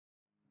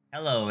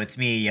Hello, it's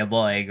me, your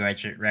boy,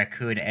 Graduate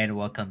Raccoon, and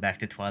welcome back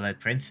to Twilight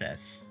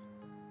Princess.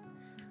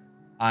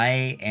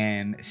 I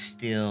am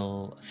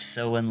still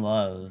so in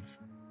love.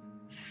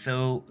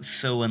 So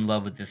in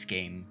love with this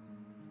game.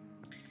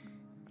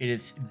 It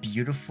is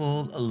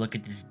beautiful. Look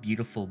at this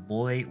beautiful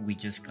boy. We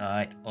just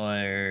got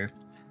our...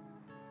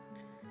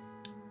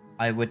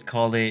 I would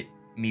call it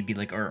maybe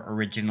like our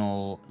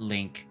original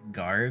Link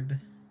garb.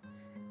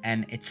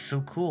 And it's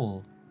so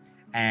cool.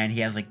 And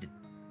he has like the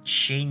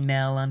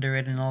chainmail under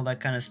it and all that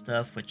kind of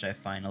stuff, which I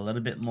find a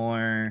little bit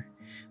more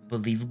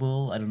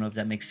believable. I don't know if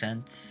that makes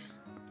sense.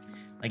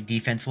 Like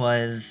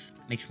defense-wise,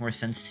 makes more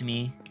sense to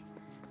me.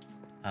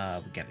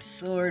 We got a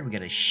sword, we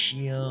got a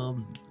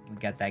shield, we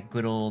got that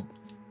good old...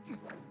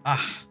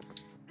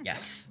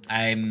 Yes,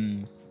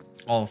 I'm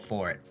all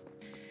for it.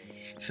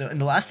 So in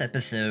the last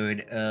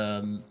episode,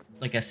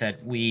 like I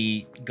said,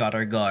 we got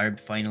our garb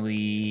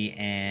finally,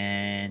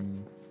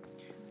 and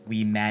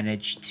we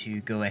managed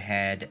to go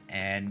ahead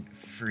and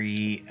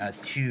free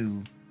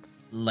two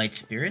light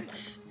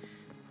spirits.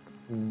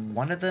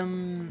 One of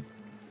them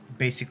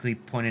basically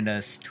pointed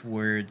us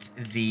towards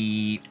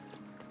the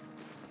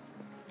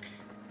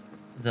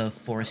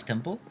forest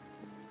temple.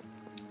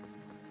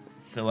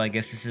 So I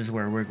guess this is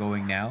where we're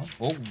going now.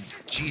 Oh,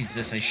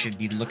 Jesus, I should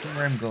be looking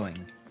where I'm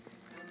going.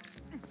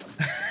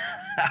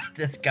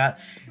 This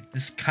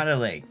kind of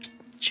like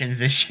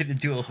transitioned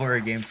into a horror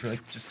game for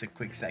like just a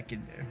quick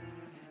second there.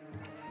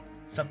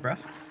 What's up, bro?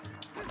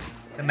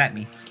 Come at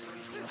me.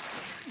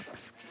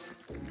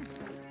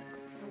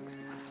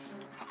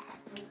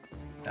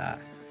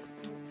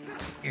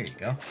 Here you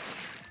go.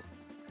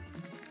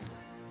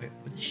 Wait,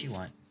 what does she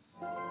want?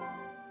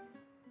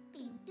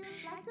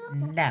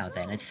 Now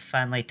then, it's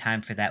finally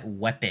time for that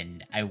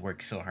weapon I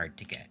worked so hard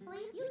to get.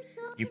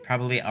 You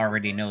probably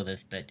already know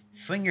this, but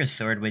swing your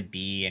sword with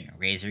B and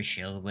raise your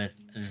shield with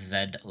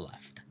Z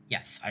left.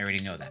 Yes, I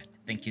already know that.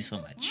 Thank you so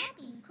much.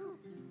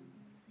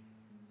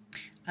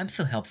 I'm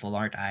so helpful,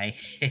 aren't I?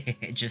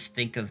 Just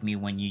think of me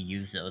when you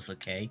use those,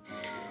 okay?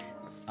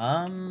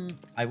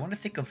 I want to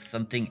think of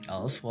something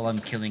else while I'm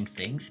killing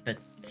things, but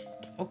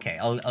okay,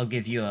 I'll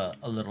give you a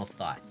little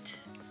thought.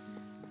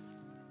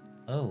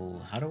 Oh,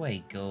 how do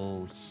I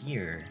go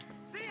here?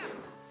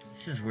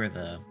 This is where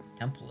the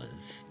temple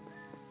is.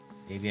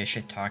 Maybe I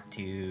should talk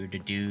to the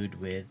dude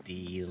with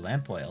the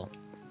lamp oil.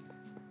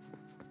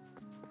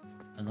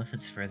 Unless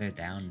it's further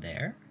down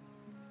there?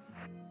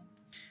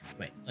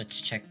 Wait,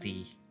 let's check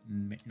the...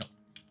 No.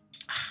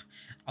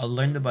 I'll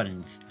learn the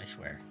buttons, I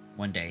swear.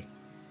 One day.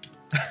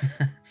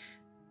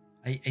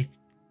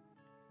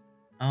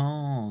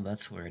 Oh,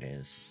 that's where it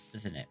is,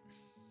 isn't it?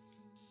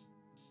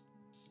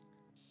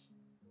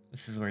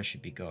 This is where I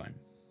should be going.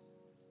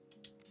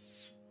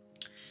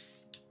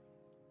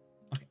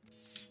 Okay.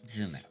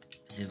 Zoom out.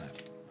 Zoom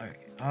out.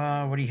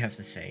 Alright. What do you have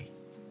to say?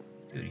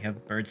 Dude, you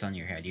have birds on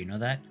your head, you know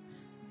that?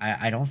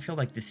 I don't feel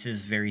like this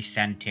is very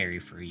sanitary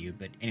for you,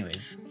 but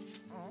anyways.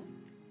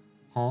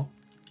 Huh?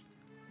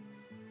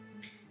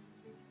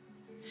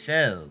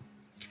 So,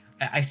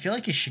 I feel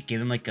like you should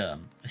give him like a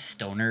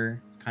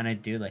stoner kind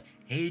of dude, like,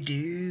 hey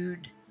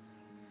dude,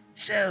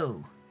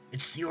 so,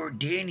 it's the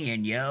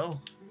Ordanian, yo.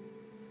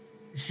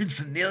 It seemed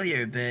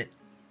familiar, but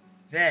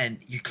then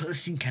your clothes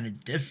seem kind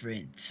of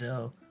different,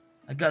 so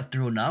I got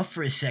thrown off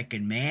for a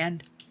second,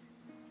 man.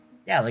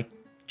 Yeah, like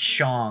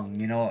Chong,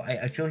 you know,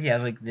 I feel he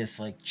has like this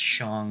like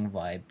Chong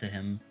vibe to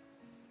him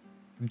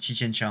from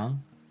Cheech and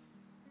Chong.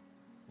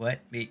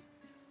 What? Wait,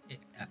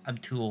 I'm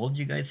too old,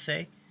 you guys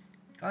say?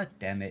 God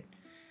damn it.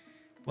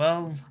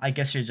 Well, I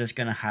guess you're just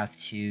gonna have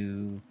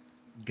to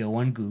go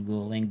on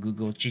Google and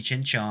Google Cheech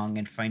and Chong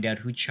and find out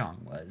who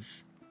Chong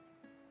was.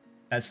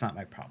 That's not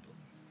my problem.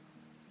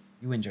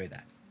 You enjoy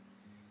that.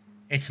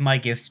 It's my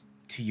gift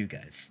to you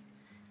guys.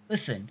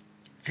 Listen,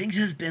 things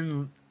has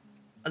been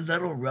a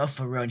little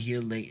rough around here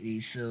lately,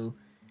 so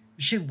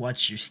you should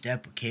watch your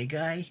step, okay,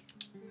 guy?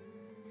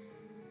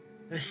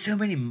 There's so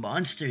many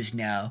monsters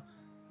now.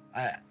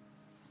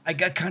 I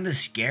got kind of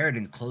scared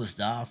and closed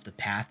off the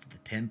path to the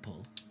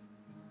pimple.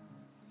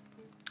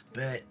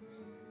 But,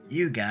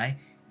 you guy,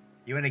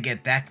 you want to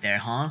get back there,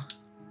 huh?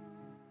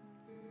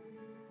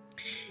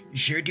 You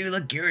sure do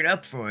look geared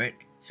up for it,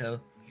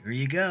 so here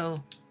you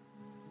go.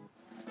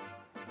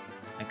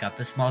 I got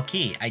the small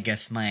key. I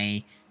guess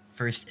my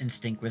first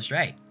instinct was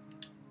right.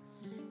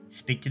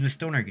 Speak to the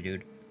stoner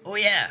dude. Oh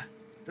yeah,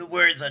 the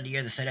words on the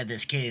other side of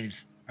this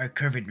cave are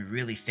covered in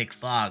really thick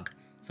fog,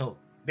 so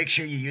make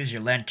sure you use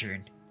your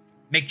lantern.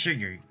 Make sure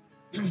you're...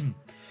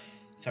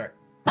 Sorry.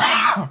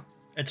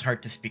 It's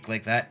hard to speak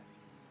like that.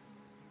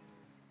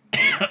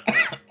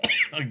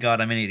 Oh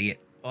god, I'm an idiot.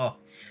 Oh,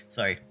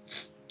 sorry.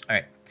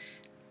 Alright.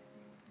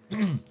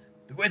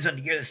 The woods on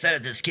the other side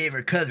of this cave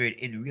are covered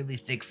in really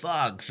thick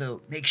fog,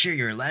 so make sure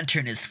your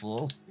lantern is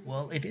full.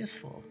 Well, it is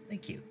full.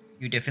 Thank you.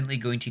 You're definitely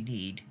going to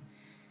need...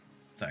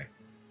 Sorry.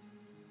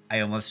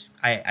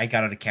 I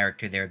got out of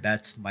character there.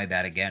 That's my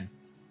bad again.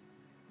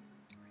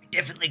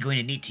 You're definitely going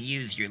to need to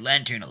use your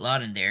lantern a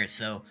lot in there,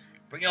 so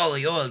bring all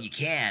the oil you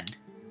can.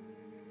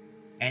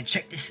 And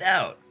check this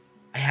out.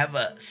 I have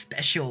a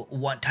special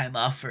one-time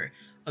offer.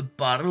 A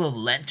bottle of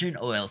lantern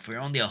oil for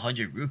only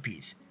 100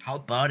 rupees. How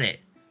about it?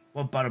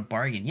 What about a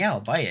bargain? Yeah, I'll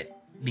buy it.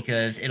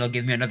 Because it'll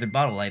give me another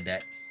bottle, I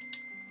bet.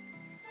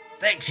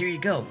 Thanks, here you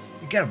go.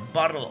 You got a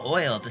bottle of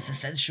oil that's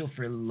essential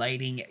for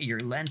lighting your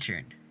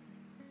lantern.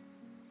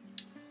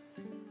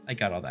 I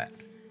got all that.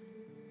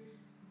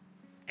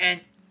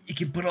 And you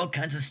can put all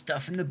kinds of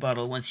stuff in the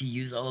bottle once you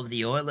use all of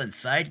the oil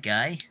inside,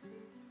 guy.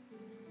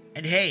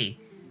 And hey,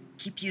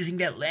 keep using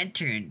that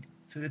lantern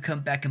so you'll come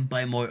back and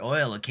buy more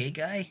oil, okay,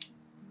 guy?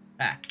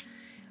 Ah.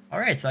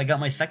 Alright, so I got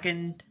my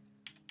second...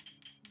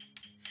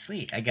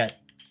 Sweet, I got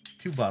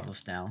 2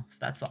 bottles now. So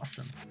that's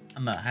awesome.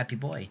 I'm a happy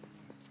boy.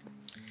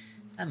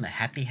 I'm a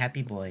happy,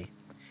 happy boy.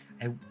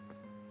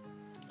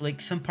 Like,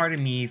 some part of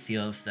me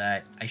feels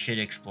that I should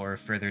explore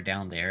further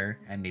down there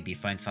and maybe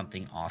find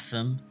something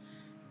awesome.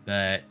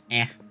 But,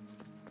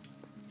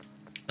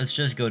 let's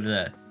just go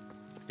to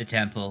the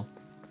temple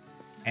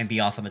and be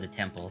awesome at the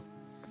temple.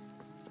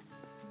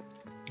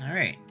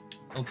 Alright,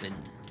 open.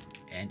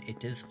 And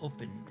it is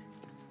opened.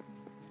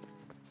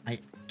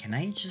 Can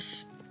I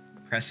just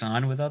press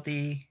on without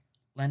the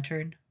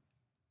lantern?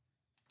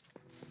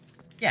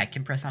 Yeah, I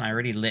can press on. I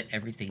already lit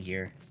everything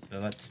here. So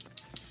let's...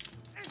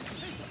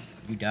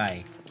 You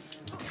die.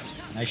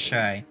 Nice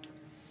try.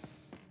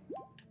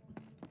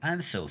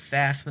 I'm so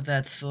fast with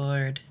that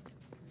sword.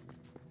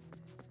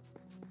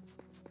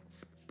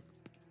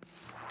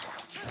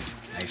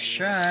 Nice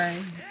try.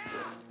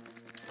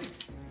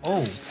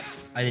 Oh,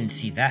 I didn't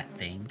see that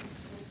thing.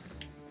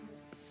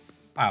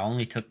 Wow, I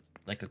only took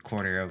like a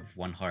quarter of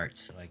 1 heart,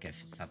 so I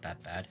guess it's not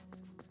that bad.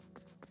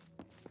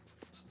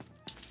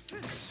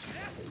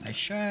 Nice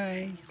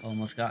try.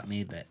 Almost got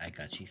me, but I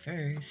got you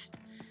first.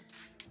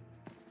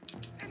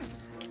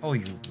 Oh,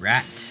 you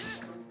rat.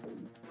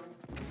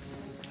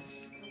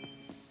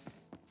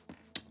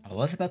 I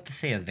was about to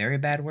say a very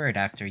bad word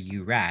after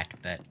you rat,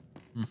 but...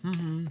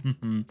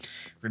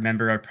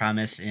 Remember our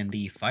promise in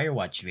the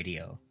Firewatch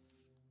video?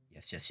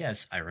 Yes, yes,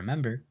 yes, I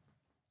remember.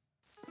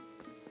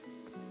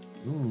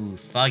 Ooh,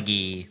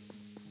 foggy.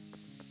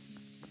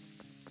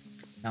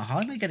 Now, how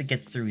am I gonna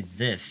get through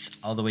this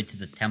all the way to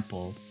the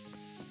temple?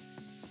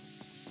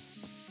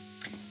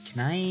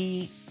 Can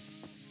I...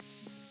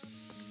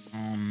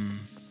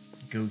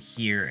 go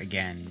here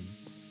again?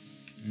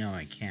 No,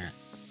 I can't.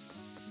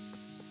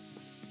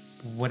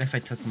 What if I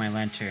took my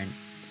lantern?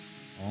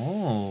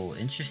 Oh,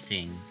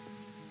 interesting.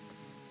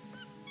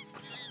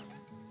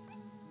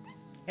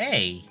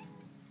 Hey!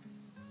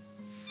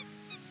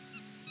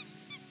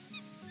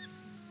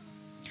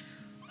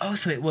 Oh,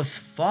 so it was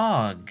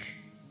fog.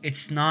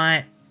 It's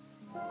not...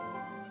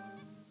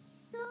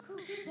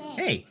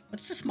 Hey,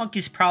 what's this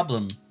monkey's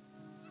problem?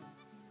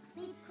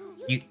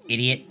 You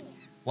idiot.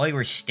 While you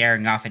were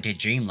staring off into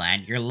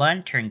dreamland, your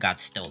lantern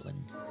got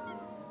stolen.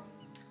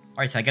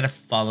 Alright, so I gotta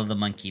follow the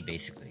monkey,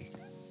 basically.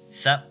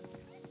 Sup?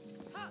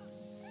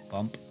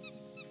 Bump.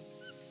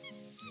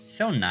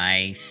 So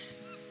nice.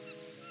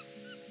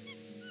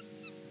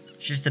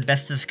 She's the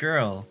bestest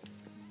girl.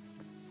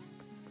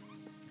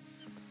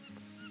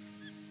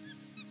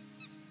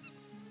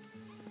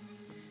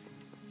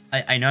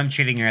 I know I'm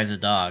treating her as a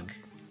dog,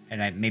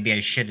 and maybe I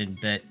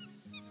shouldn't, but...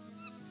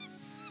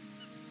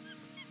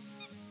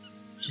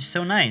 She's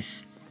so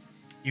nice.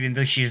 Even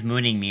though she's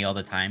mooning me all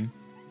the time.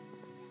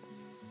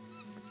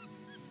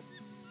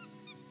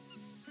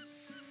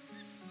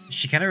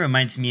 She kind of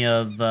reminds me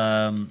of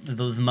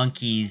those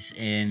monkeys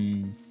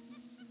in...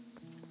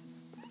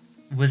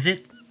 Was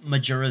it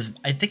Majora's...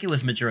 I think it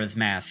was Majora's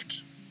Mask.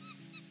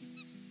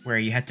 Where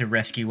you had to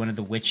rescue one of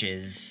the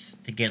witches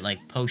to get,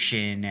 like,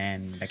 potion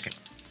and...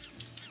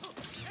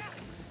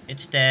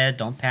 It's dead,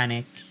 don't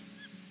panic.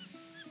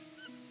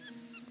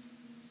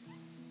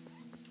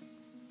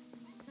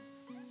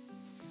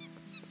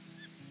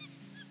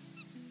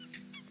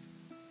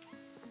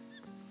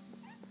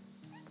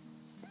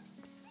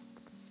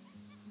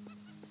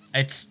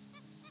 It's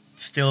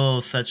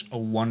still such a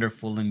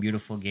wonderful and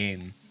beautiful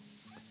game.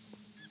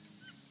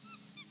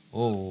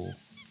 Oh.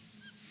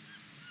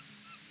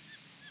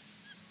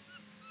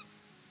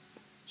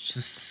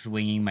 Just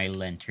swinging my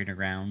lantern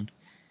around.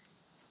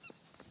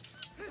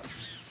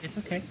 It's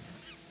okay.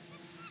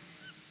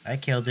 I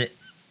killed it.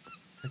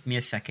 Took me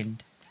a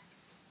second.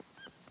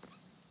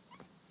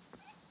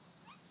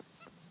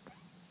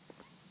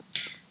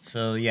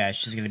 So yeah, it's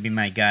just gonna be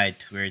my guide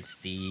towards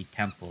the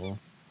temple.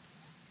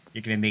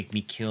 You're gonna make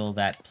me kill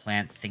that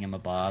plant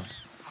thingamabob.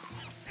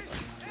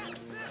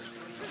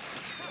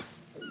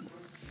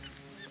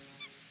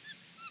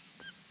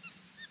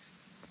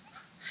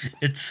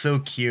 It's so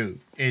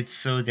cute. It's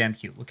so damn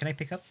cute. What can I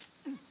pick up?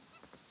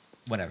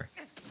 Whatever.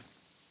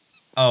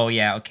 Oh,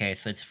 yeah, okay,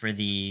 so it's for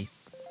the...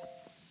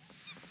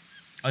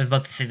 I was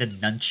about to say the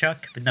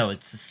nunchuck, but no,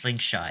 it's the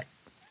slingshot.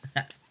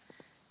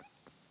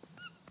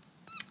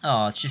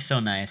 Oh, it's just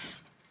so nice.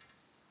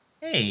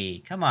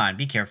 Hey, come on,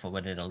 be careful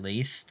with it at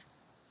least.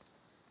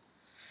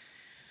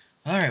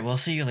 Alright, well,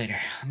 see you later.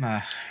 I'm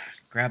gonna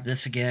grab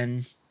this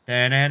again.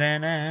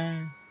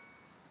 Da-da-da-da.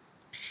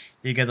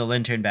 You got the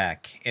lantern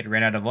back. It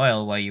ran out of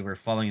oil while you were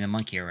following the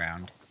monkey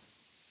around.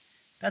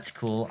 That's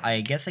cool.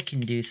 I guess I can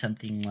do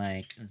something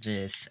like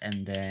this,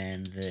 and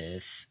then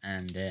this,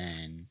 and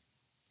then...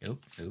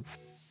 Oop.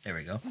 There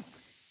we go.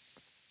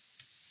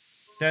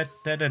 Da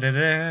da da da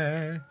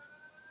da.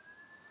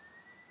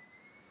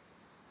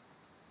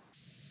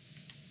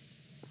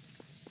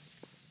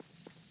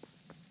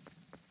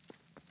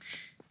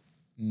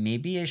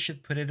 Maybe I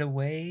should put it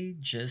away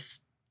just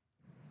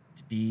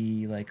to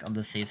be like on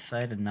the safe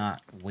side and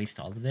not waste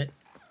all of it.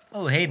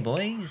 Oh, hey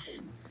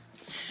boys.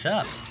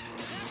 Sup?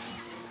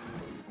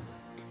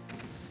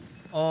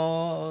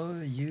 Oh,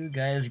 you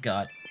guys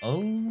got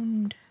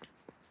owned.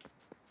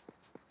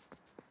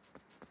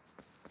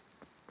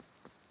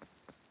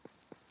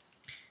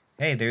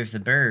 Hey, there's the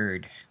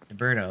bird. The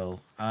birdo.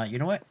 You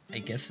know what? I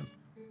guess...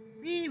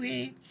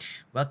 Wee.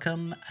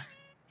 Welcome.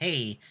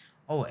 Hey.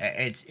 Oh,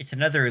 it's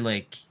another,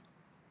 like,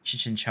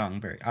 Cheech and Chong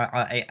bird.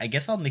 I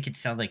guess I'll make it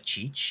sound like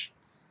Cheech.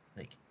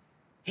 Like,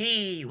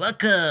 hey,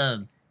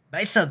 welcome.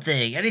 Buy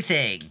something.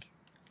 Anything.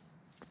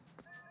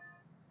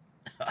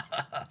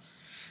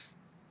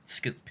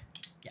 Scoop.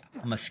 Yeah,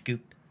 I'm a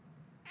scoop.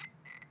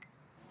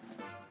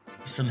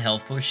 Some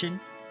health potion.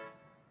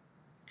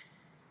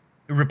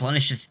 It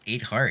replenishes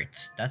 8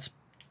 hearts. That's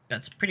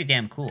pretty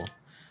damn cool.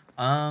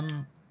 Let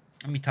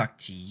me talk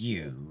to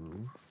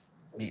you.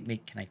 Can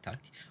I talk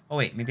to you? Oh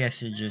wait, maybe I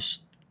should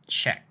just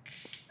check.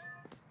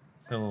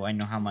 So I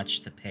know how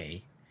much to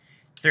pay.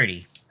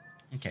 30.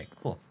 Okay,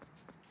 cool.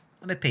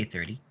 I'm gonna pay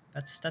 30.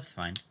 That's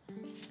fine.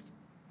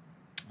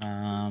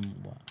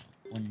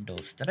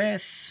 Windows 3.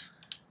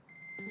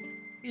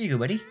 Here you go,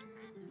 buddy.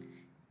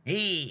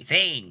 Hey,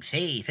 thanks.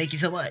 Hey, thank you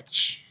so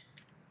much.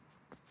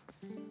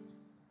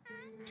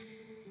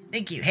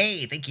 Thank you.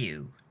 Hey, thank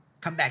you.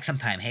 Come back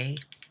sometime, hey.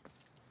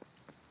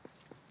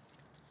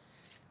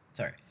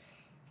 Sorry.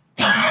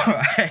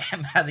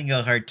 I'm having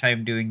a hard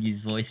time doing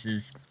these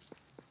voices.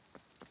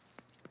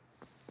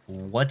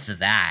 What's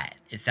that?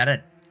 Is that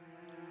an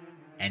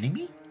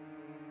enemy?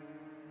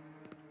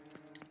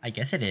 I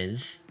guess it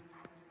is.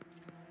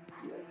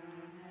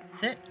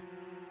 Is it?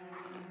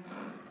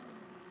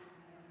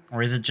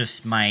 Or is it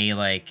just my,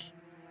 like,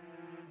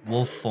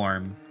 wolf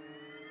form?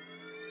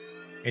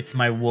 It's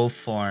my wolf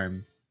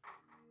form.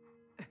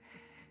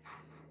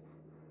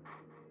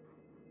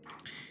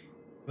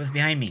 What's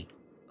behind me?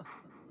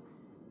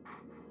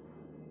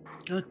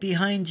 Look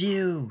behind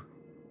you!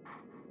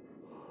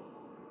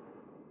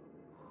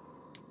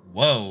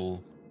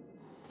 Whoa.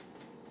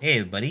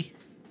 Hey, buddy.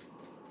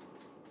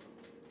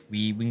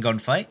 We can go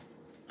and fight?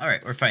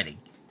 Alright, we're fighting.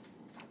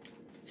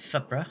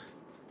 Sup, bruh?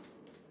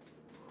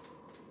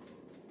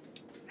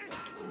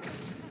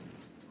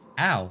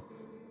 Ow.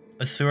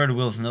 A sword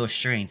wields no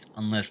strength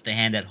unless the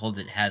hand that holds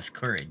it has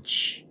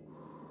courage.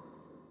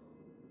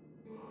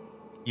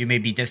 You may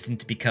be destined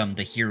to become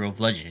the hero of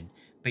legend,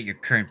 but your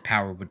current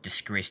power would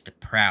disgrace the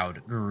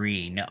proud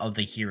green of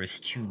the hero's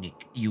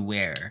tunic you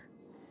wear.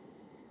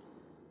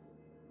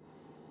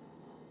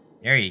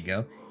 There you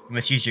go. You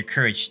must use your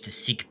courage to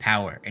seek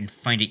power, and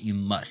find it you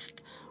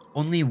must.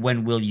 Only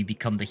when will you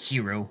become the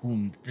hero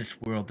whom this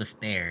world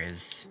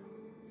despairs.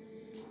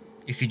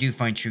 If you do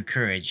find true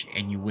courage,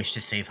 and you wish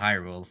to save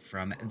Hyrule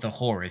from the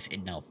horrors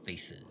it now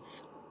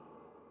faces.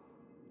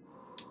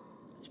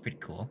 That's pretty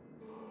cool.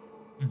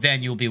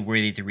 Then you'll be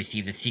worthy to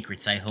receive the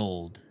secrets I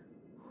hold.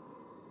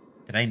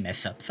 Did I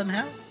mess up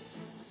somehow?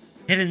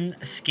 Hidden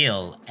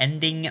skill,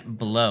 ending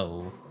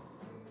blow.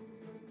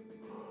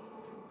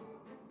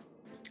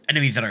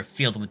 Enemies that are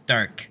filled with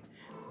dark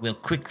will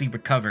quickly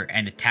recover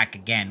and attack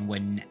again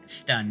when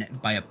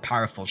stunned by a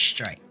powerful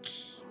strike.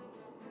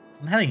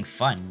 I'm having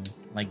fun,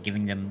 like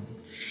giving them...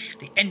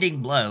 The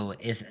ending blow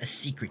is a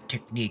secret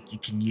technique you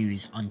can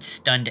use on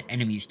stunned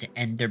enemies to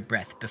end their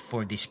breath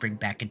before they spring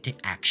back into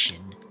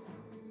action.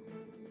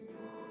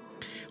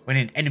 When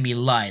an enemy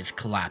lies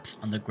collapsed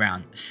on the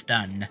ground,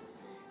 stun.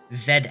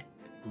 Z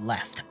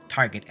left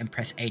target and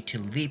press A to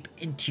leap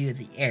into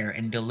the air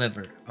and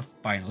deliver a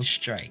final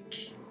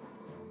strike.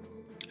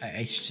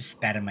 I just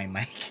spat in my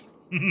mic.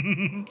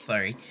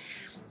 Sorry.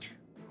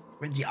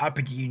 When the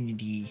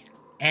opportunity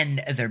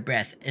end their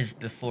breath is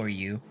before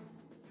you.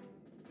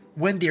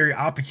 When their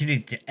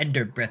opportunity to end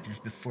their breath is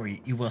before you,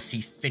 you will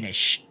see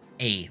finish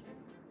A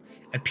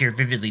appear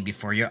vividly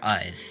before your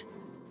eyes.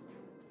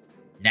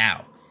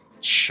 Now,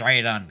 try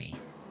it on me.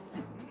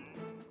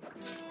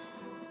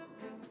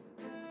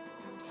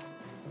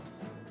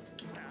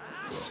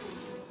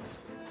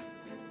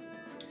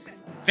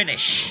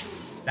 Finish.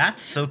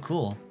 That's so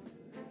cool.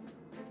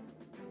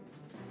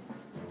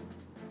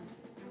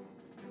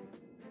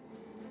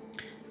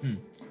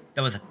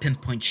 That was a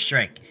pinpoint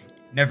strike.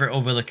 Never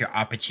overlook your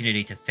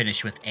opportunity to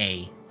finish with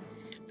A.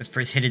 The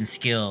first hidden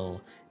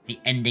skill, the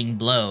ending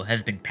blow,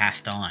 has been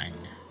passed on.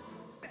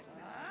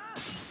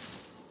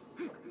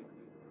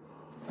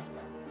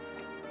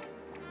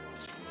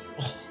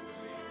 Oh.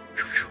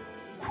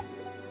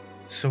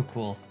 So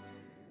cool.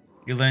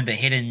 You learn the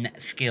hidden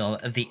skill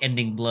of the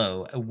ending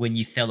blow when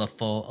you fail a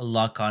full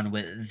lock-on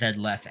with Z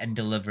left and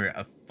deliver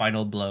a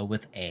final blow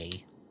with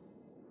A.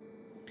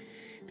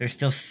 There's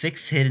still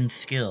 6 hidden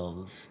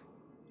skills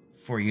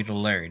for you to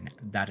learn.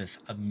 That is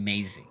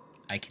amazing.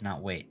 I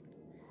cannot wait.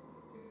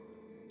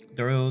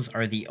 Those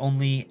are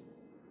only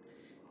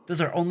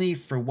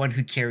for one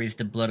who carries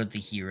the blood of the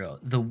hero,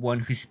 the one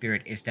whose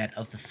spirit is that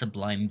of the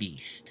sublime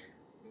beast.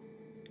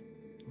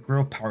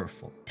 Grow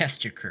powerful,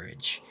 test your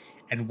courage,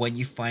 and when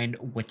you find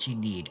what you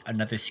need,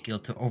 another skill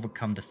to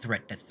overcome the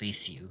threat that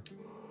faces you.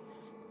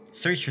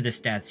 Search for the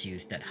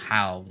statues that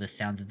howl the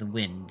sounds of the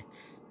wind.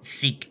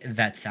 Seek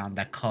that sound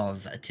that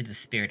calls to the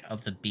spirit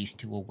of the beast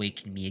to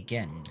awaken me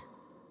again.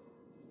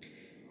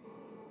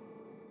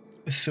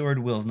 A sword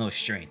wills no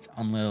strength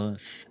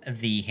unless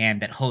the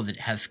hand that holds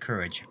it has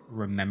courage.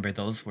 Remember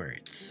those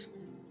words.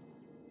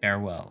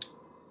 Farewell.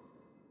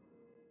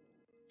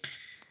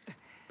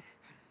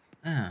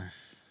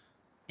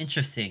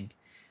 Interesting.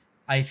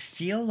 I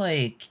feel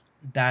like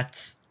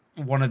that's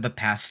one of the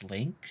past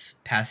links,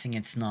 passing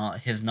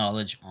his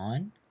knowledge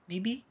on,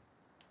 maybe?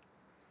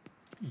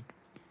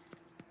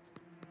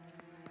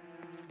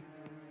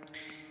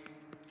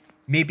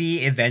 Maybe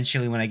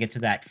eventually when I get to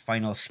that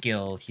final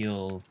skill,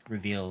 he'll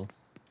reveal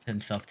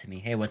himself to me.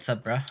 Hey, what's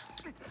up, bruh?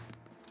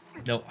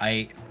 No,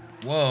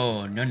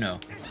 Whoa, no.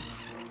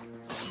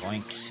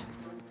 Boinks.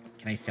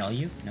 Can I fail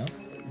you? No?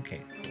 Okay,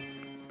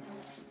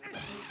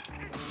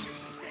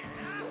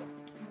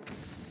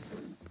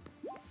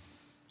 cool.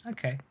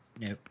 Okay,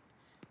 nope.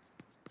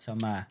 So I'm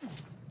gonna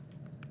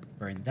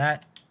burn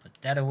that, put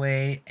that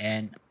away,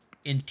 and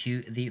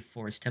into the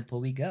forest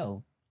temple we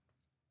go.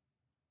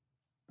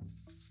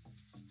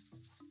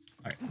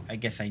 Alright, I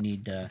guess I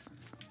need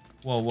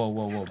whoa,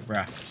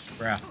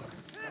 bruh.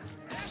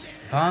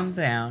 Calm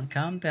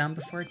down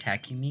before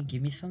attacking me.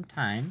 Give me some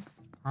time.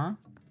 Huh?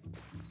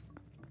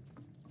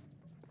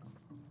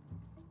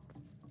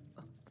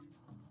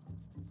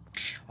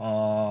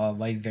 Oh,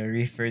 my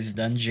very first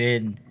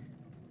dungeon.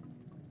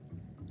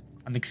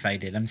 I'm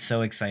excited. I'm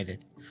so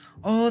excited.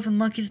 Oh, the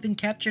monkey's been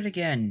captured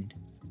again.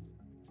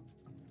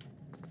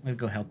 I'm gonna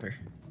go help her.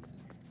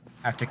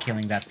 After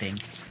killing that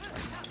thing.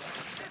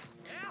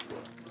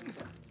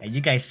 Yeah, you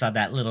guys saw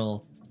that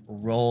little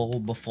roll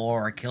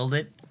before I killed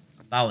it?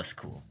 That was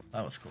cool.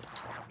 That was cool.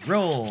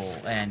 Roll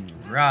and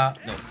raw.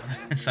 No,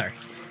 sorry.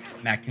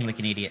 I'm acting like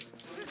an idiot.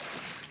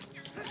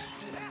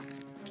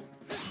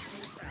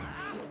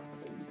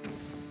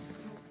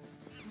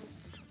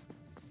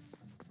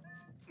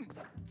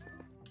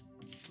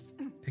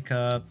 Pick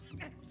up.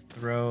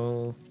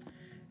 Throw.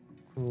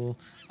 Cool.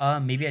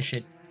 Maybe I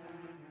should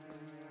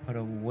put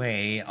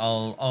away.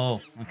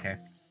 Oh, okay.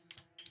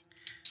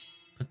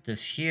 Put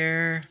this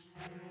here.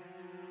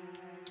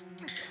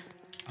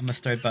 I'm gonna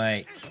start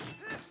by...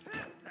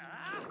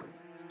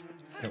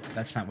 No,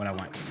 that's not what I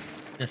want.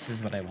 This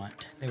is what I want.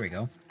 There we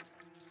go.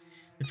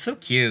 It's so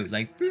cute.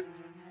 Like, boop.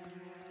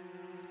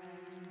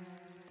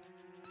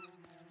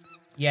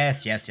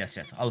 Yes.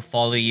 I'll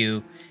follow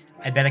you.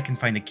 I bet I can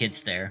find the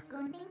kids there.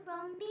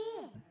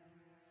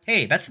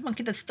 Hey, that's the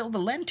monkey that stole the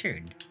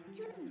lantern.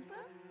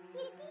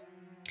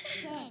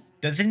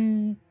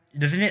 Doesn't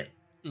it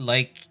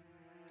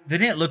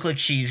look like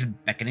she's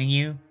beckoning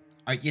you?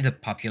 Aren't you the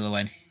popular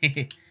one?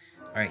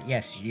 Alright,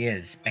 yes, she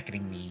is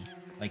beckoning me.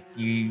 Like,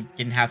 you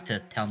didn't have to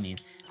tell me.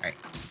 Alright,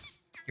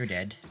 you're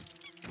dead.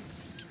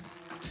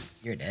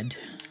 You're dead.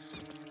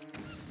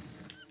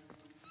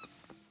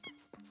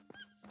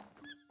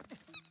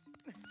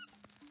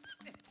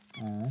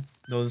 Oh,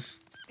 those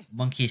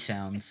monkey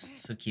sounds.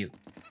 So cute.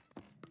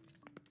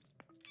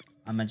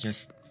 I'ma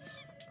just...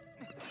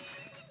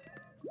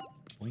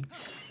 Boink.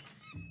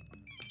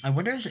 I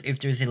wonder if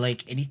there's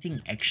like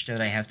anything extra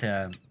that I have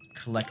to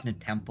collect in the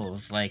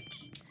temples, like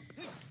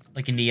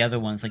in the other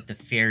ones, like the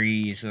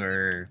fairies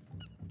or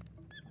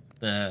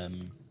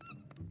the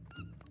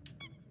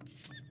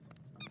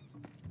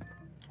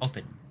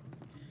open.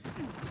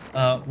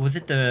 Was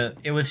it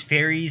it was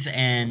fairies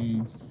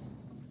and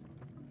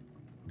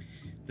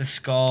the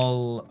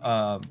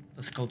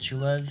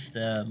skulltulas.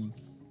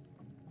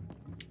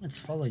 It's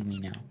following me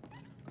now.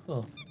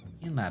 Cool.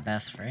 You're my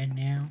best friend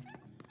now.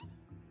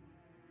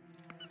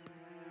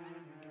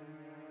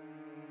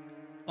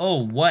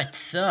 Oh,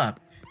 what's up?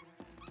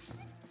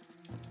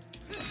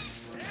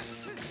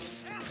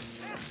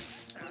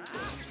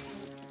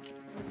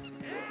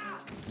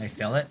 Can I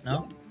fail it?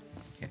 No?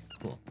 Okay,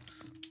 cool.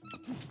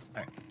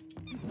 Alright.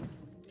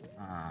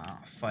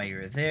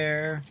 Fire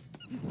there.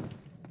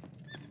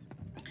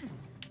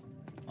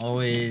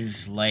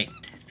 Always light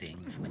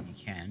things when you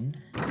can.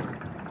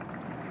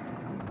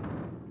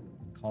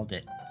 Called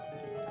it.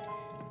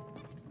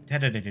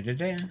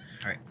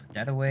 Alright, put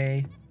that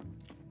away.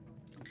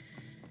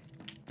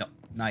 No,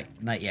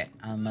 not yet.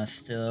 I must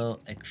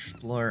still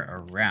explore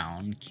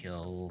around.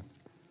 Kill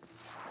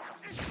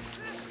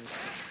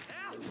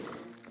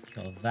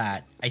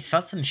that. I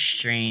saw some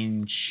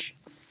strange...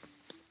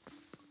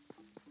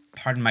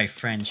 Pardon my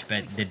French,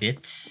 but the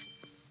bits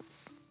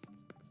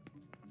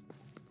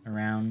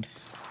around.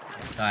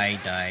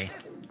 Die.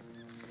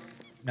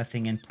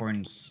 Nothing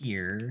important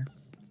here.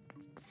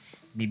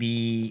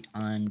 Maybe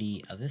on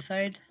the other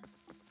side?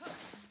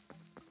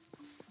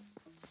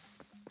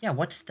 Yeah,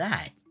 what's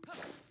that?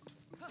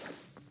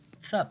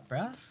 What's up,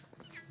 bruh?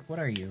 What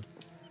are you?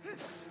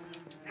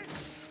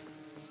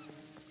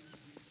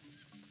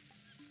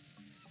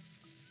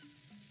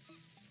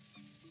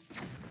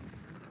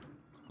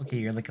 Okay,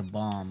 you're like a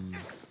bomb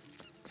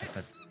type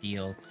of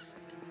deal.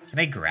 Can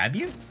I grab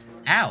you?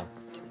 Ow!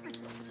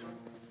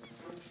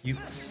 You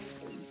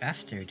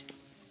bastard.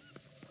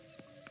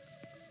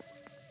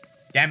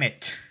 Damn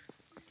it.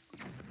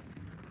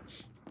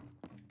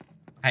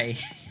 I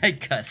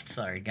cussed.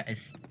 Sorry,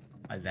 guys.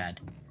 My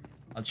bad.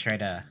 I'll try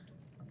to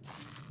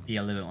be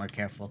a little bit more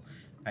careful.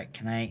 Alright,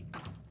 can I...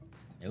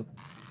 Nope.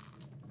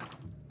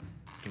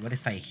 Okay, what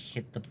if I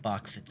hit the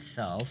box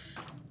itself?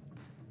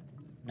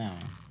 No.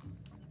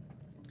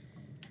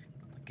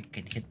 I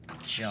can hit the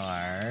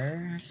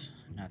jars.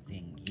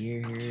 Nothing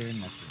here,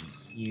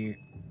 nothing here.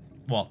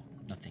 Well,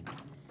 nothing.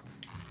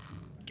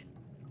 Okay.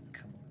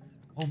 Come.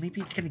 Oh, maybe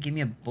it's gonna give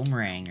me a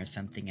boomerang or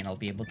something and I'll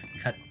be able to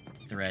cut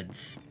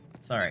threads.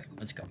 It's alright,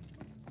 let's go.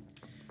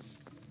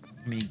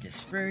 I'm gonna need this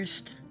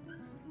first.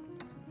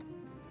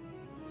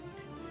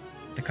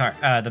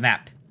 The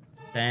map.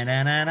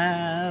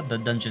 Da-da-da-da, the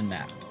dungeon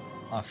map.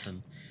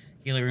 Awesome.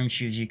 Healer room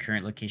choose your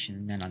current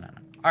location. No.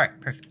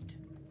 Alright, perfect.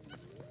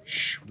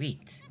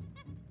 Sweet.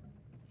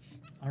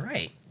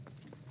 Alright.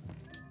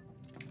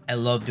 I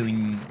love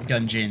doing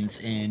dungeons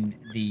in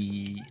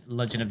the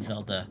Legend of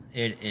Zelda.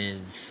 It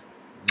is...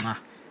 Mwah.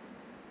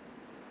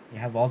 You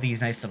have all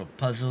these nice little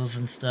puzzles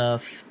and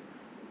stuff.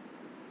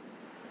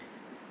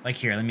 Like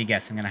here, let me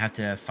guess. I'm gonna have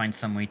to find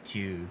some way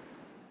to...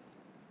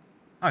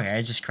 Okay,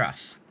 I just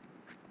cross.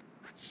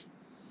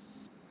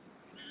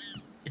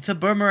 It's a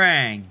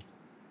boomerang!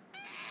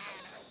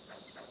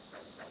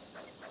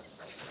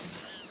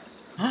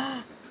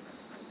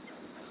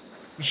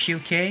 Is she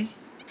okay?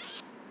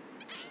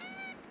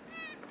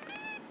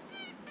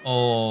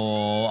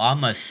 Oh,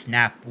 I'ma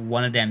snap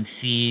one of them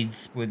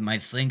seeds with my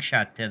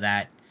slingshot to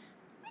that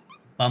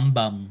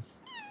bum.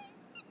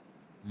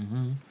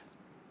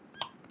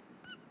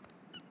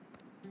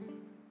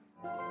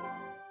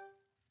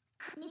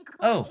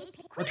 Oh,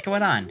 what's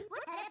going on?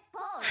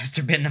 Has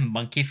there been a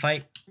monkey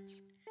fight?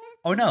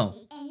 Oh no.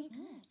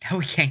 Now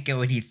we can't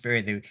go any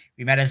further.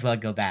 We might as well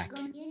go back.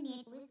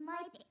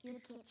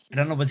 I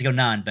don't know what's going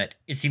on, but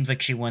it seems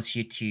like she wants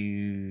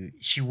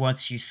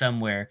you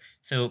somewhere.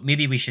 So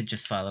maybe we should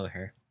just follow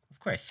her. Of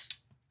course.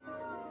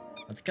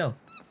 Let's go.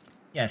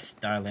 Yes,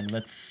 darling,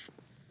 let's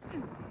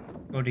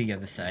go to the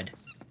other side.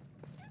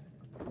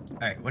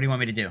 Alright, what do you want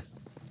me to do?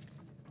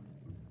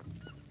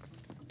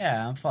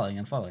 Yeah, I'm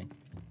following.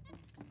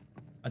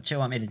 What you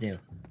want me to do?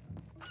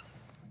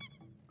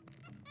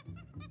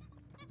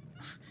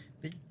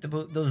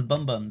 Those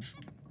bums.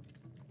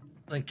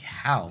 Like,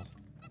 how?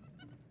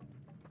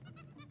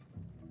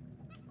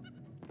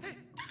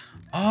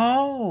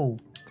 Oh!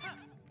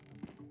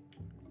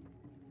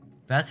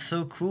 That's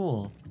so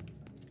cool.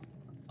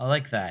 I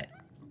like that.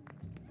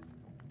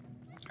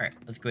 Alright,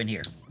 let's go in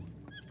here.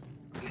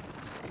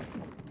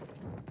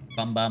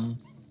 Bum.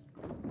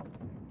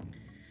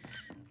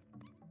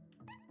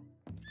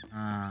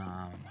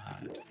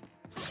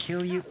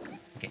 Kill you.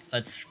 Okay,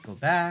 let's go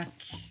back.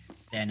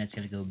 Then it's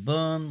gonna go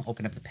boom,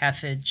 open up the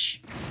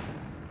passage.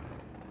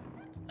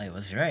 I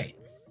was right.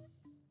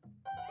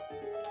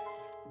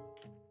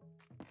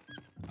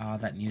 Oh,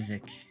 that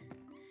music.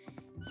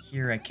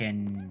 Here I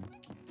can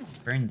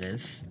burn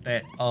this,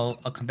 but I'll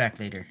come back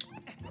later.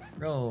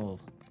 Roll.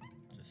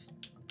 Just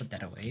put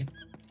that away.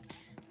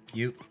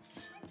 You.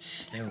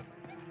 So,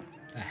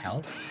 the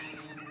hell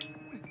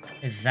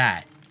is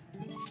that?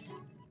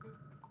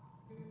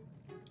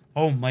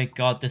 Oh my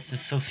god, this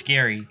is so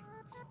scary.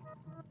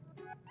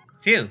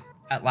 Phew,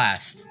 at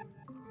last.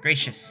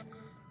 Gracious.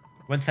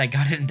 Once I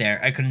got in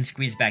there, I couldn't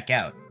squeeze back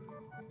out.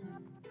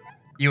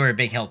 You were a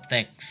big help,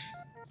 thanks.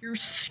 You're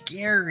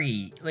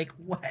scary. Like,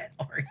 what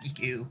are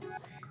you?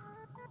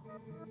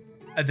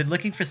 I've been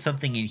looking for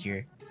something in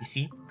here. You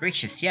see?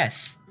 Gracious,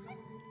 yes.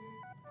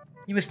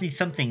 You must need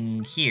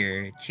something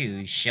here,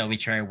 too. Shall we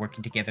try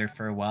working together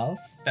for a while,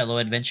 fellow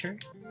adventurer?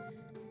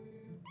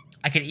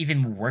 I could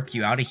even warp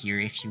you out of here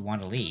if you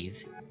want to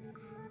leave.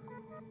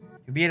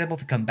 You'll be able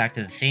to come back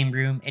to the same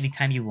room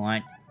anytime you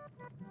want.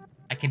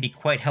 I can be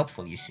quite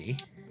helpful, you see.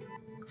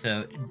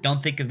 So,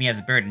 don't think of me as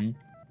a burden.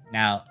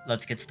 Now,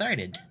 let's get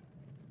started.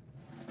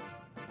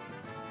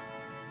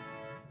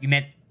 You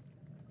met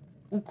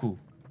Uku.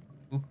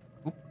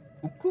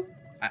 Uku?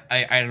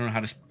 I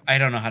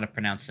don't know how to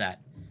pronounce that.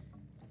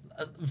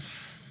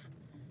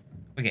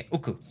 Okay,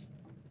 Uku.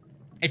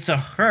 It's a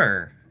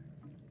her.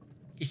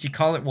 If you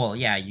call it, well,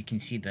 yeah, you can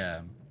see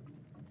the...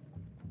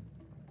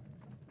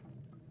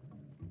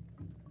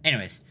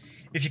 Anyways,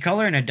 if you call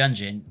her in a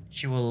dungeon,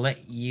 she will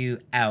let you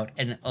out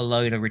and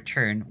allow you to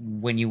return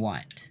when you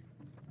want.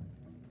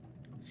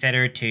 Set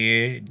her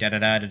to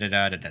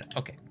da-da-da-da-da-da-da.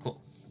 Okay, cool.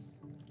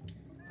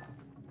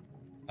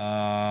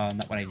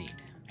 Not what I need.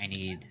 I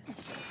need...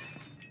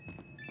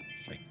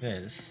 like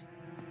this.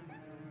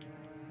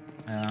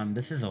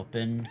 This is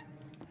open.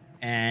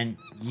 And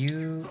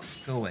you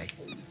go away.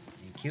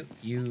 Thank you.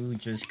 You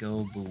just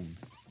go boom.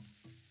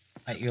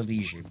 At your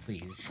leisure,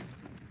 please.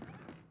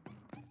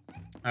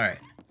 Alright.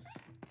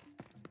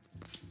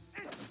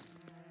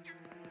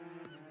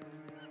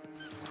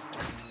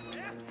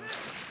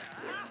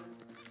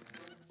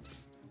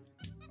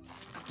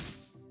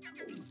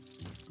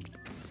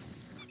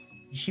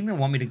 You seem to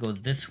want me to go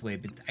this way,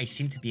 but I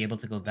seem to be able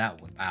to go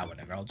that way. Ah,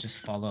 whatever. I'll just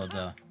follow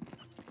the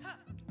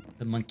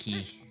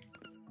monkey.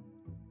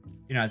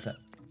 You know, you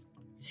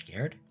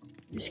scared?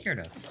 What are you scared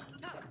of?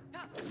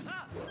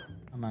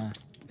 I'm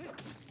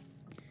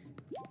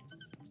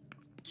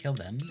kill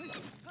them.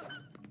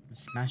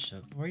 Smash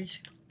them. Where are you?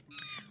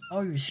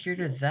 Oh, you're scared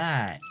of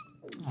that.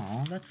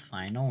 Oh, that's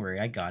fine. Don't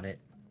worry. I got it.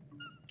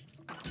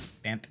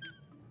 Bamp.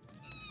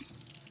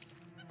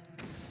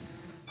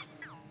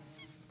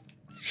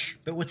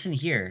 But what's in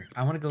here?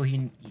 I want to go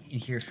in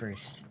here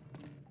first.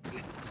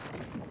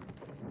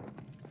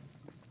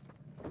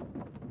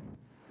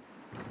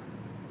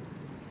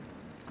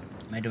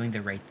 Am I doing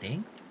the right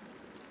thing?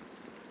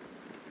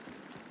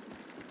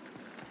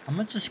 I'm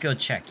gonna just go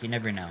check. You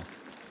never know.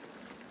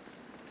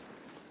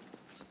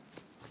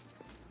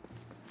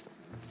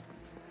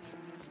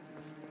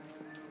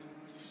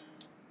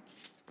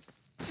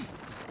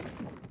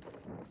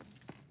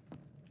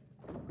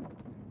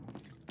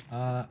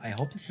 I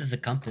hope this is a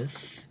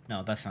compass.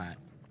 No, that's not.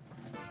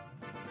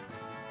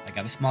 I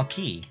got a small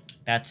key.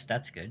 That's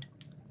good.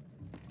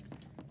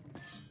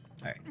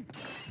 Alright.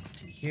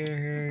 What's in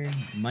here?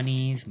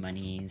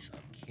 Monies.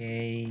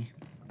 Okay.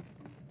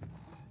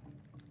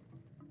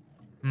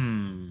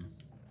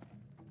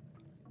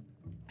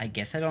 I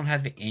guess I don't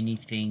have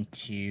anything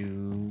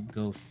to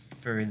go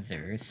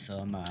further, so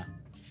I'm gonna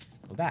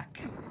go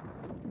back.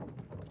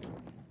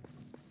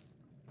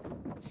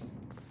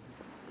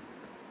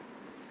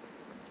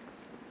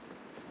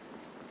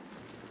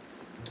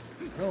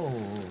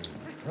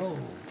 Roll.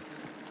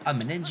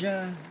 I'm a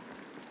ninja.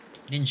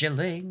 Ninja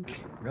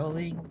Link.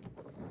 Rolling.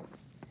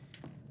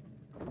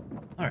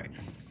 Alright.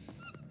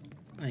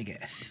 Let me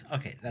guess.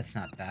 Okay, that's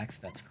not backs.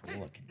 That's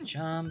cool. I can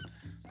jump.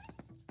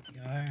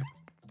 Here we are.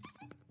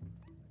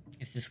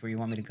 Is this where you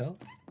want me to go?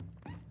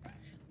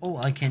 Oh,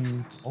 I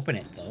can open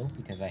it though,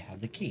 because I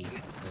have the key.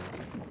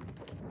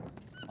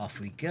 So off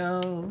we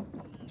go.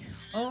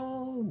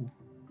 Oh!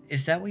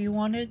 Is that what you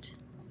wanted?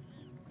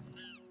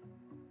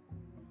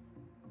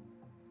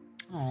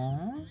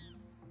 Aww.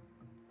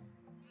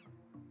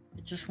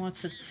 It just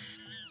wants its...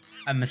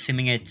 I'm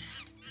assuming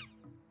it's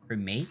her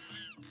mate?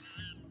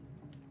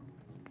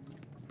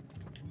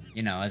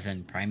 You know, as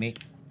in primate.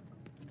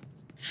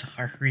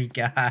 Sorry,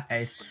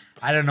 guys.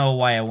 I don't know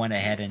why I went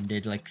ahead and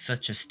did, like,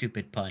 such a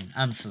stupid pun.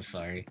 I'm so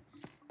sorry.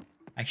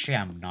 Actually,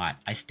 I'm not.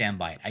 I stand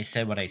by it. I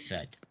said what I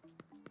said.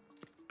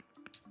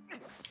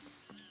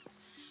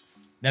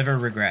 Never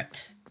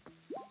regret.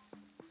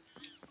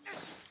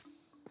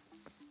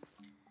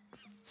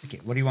 Okay,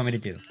 what do you want me to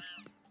do?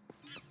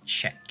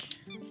 Check.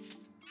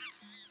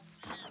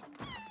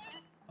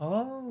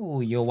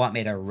 Oh, you want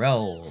me to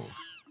roll.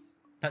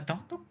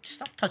 Don't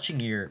stop touching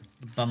your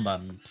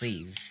bum,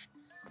 please.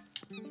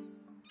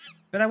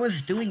 But I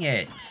was doing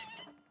it.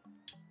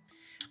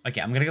 Okay,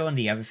 I'm gonna go on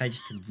the other side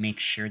just to make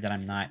sure that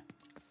I'm not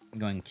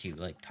going to,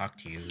 like, talk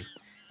to you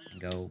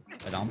and go,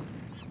 badum.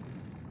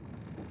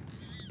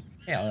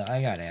 Yeah,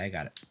 I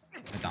got it.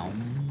 Badum.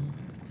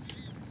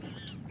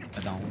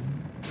 Badum.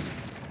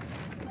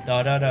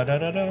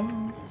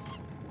 Da-da-da-da-da-da.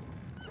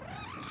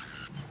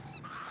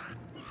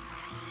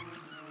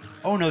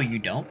 Oh, no, you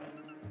don't.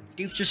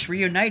 They've just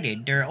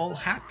reunited. They're all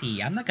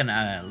happy. I'm not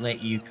gonna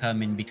let you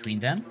come in between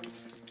them.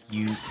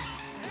 You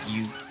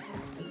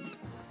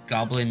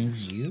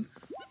goblins, you.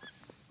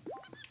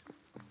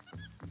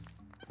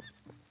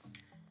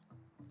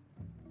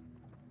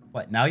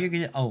 What, now you're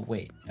gonna... Oh,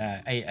 wait.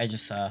 I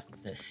just saw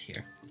this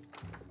here.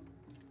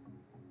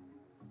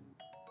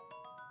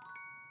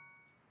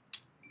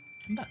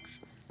 $10.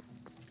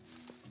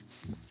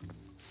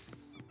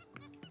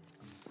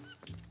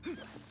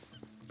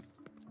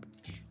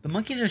 The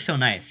monkeys are so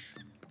nice.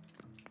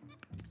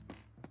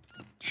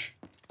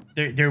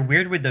 They're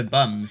weird with the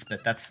bums,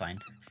 but that's fine.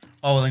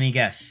 Oh, let me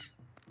guess.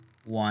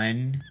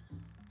 1,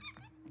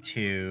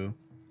 2,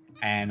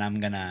 and I'm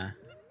gonna...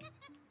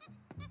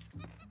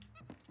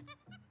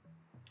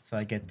 So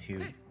I get to...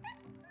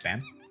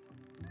 Bam.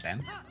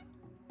 Bam.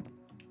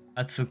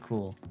 That's so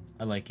cool.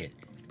 I like it.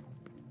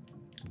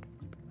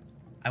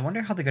 I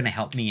wonder how they're gonna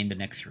help me in the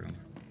next room.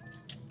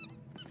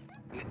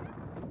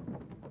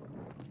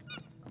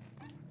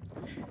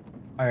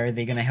 Are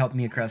they gonna help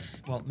me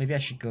across... Well, maybe I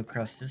should go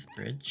across this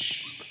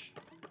bridge.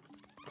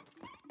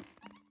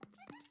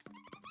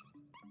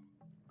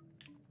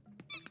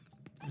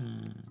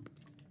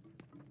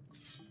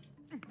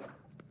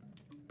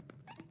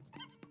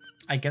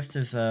 I guess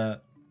there's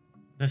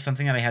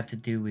something that I have to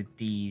do with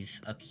these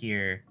up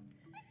here.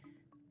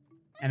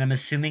 And I'm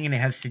assuming it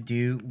has to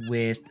do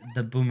with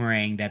the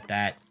boomerang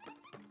that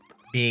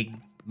big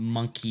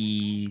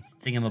monkey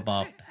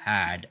thingamabob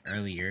had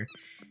earlier.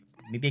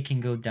 Maybe I can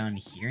go down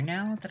here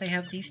now that I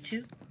have these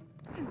two?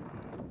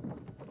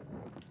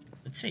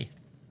 Let's see.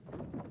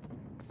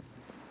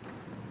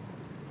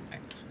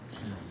 Alright,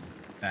 this is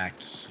back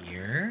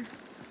here.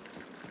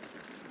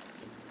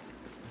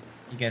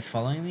 You guys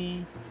following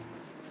me?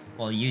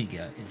 Well, you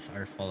guys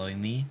are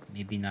following me.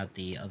 Maybe not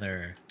the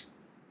other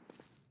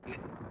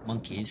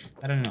monkeys.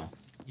 I don't know.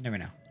 You never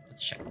know.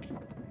 Let's check. Can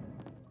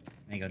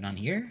I go down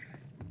here?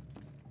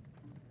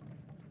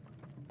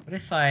 What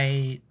if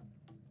I...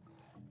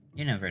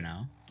 You never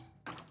know.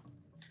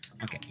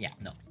 Okay, yeah,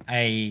 no.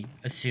 I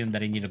assume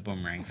that I need a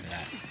boomerang for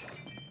that.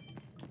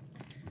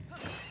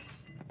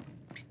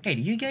 Hey,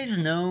 do you guys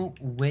know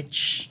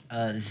which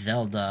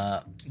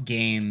Zelda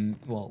game...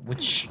 Well,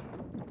 which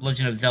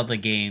Legend of Zelda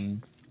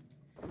game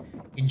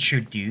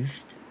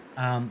introduced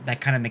that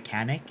kind of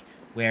mechanic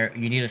where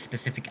you need a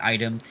specific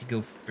item to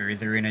go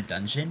further in a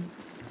dungeon?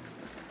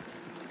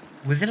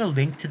 Was it A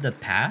Link to the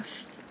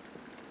Past?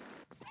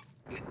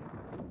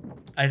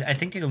 I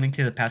think A Link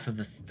to the Past was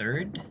the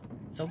third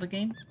Zelda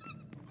game?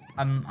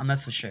 I'm not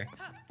so sure.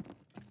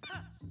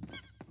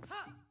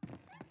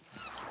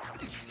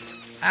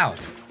 Ow!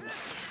 Okay,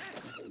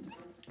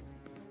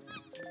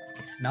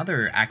 so now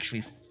they're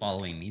actually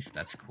following me, so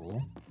that's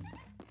cool.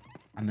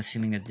 I'm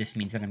assuming that this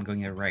means that I'm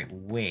going the right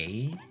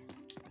way.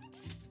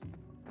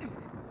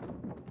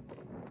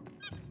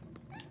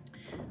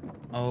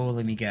 Oh,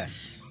 let me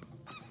guess.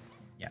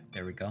 Yeah,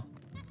 there we go.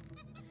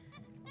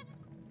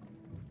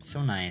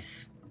 So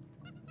nice.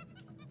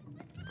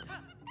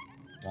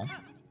 Well,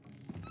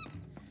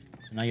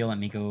 so now you'll let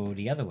me go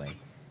the other way.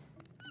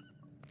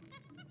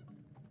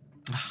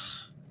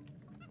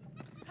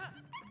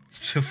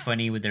 So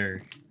funny with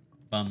their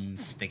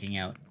bums sticking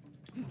out.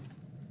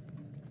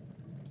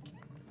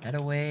 That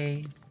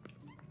away.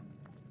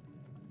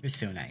 You're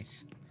so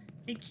nice.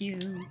 Thank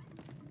you.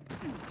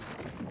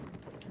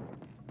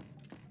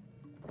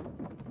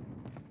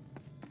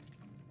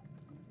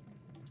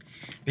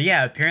 But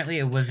yeah, apparently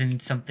it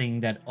wasn't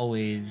something that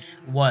always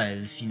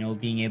was, you know,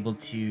 being able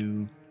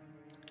to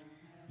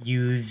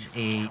use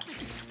a...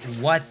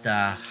 What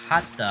the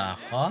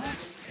huh?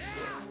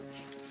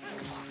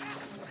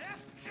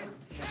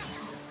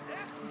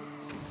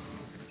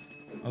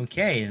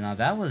 Okay, now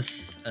that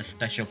was a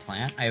special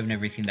plant. I have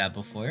never seen that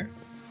before.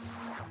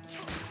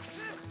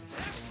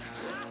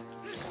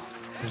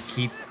 We'll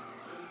keep...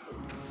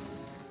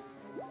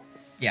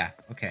 Yeah,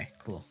 okay,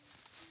 cool.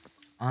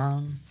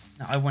 Now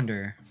I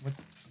wonder, what...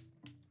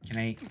 Can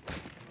I...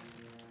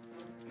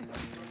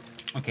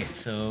 Okay,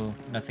 so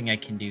nothing I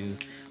can do.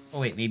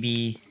 Oh wait,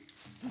 maybe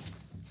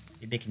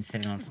I can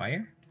set it on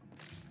fire?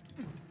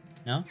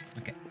 No?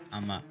 Okay,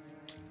 I'm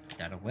put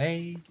that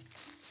away.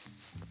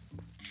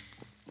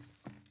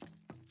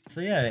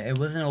 So yeah, it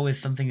wasn't always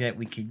something that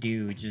we could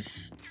do,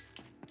 just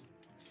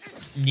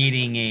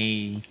needing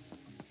a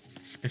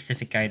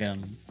specific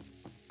item.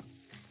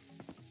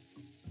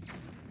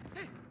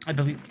 I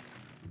believe...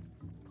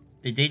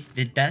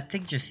 Did that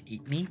thing just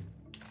eat me?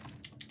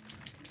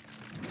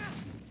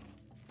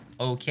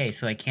 Okay,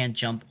 so I can't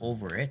jump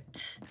over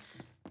it.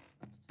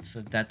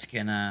 So that's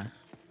gonna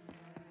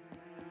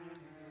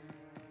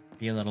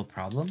be a little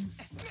problem.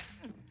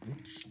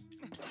 Oops.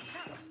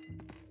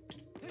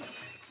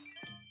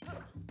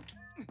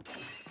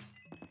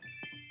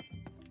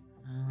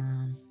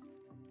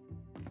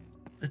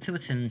 Let's see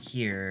what's in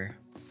here.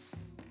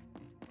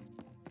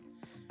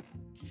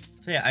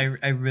 So yeah,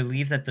 I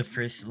believe that the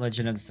first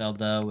Legend of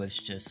Zelda was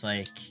just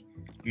like,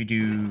 you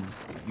do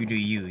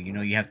you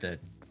know, you have to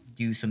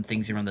do some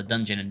things around the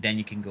dungeon and then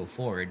you can go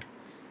forward.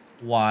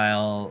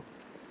 While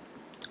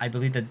I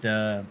believe that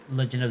the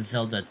Legend of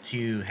Zelda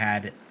 2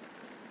 had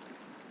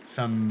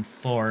some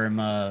form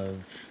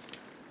of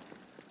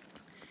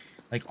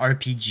like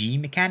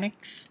RPG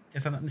mechanics,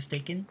 if I'm not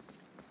mistaken.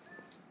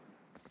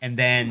 And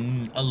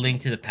then A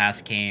Link to the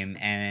Past came,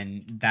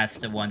 and that's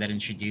the one that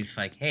introduced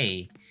like,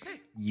 hey,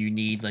 you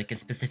need like a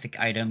specific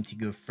item to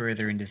go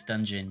further in this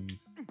dungeon.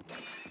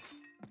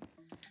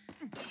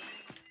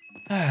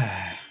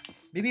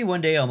 Maybe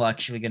one day I'm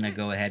actually gonna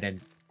go ahead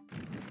and...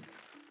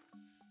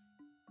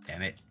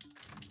 Damn it.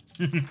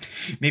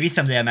 Maybe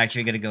someday I'm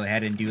actually gonna go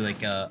ahead and do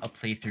like a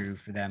playthrough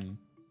for them.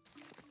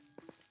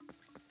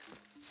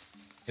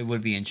 It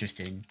would be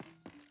interesting,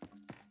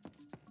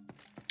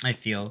 I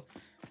feel,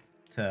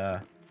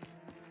 to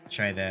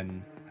try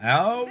them.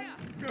 Oh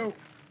no!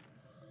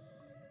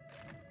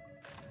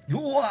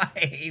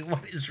 Why?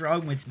 What is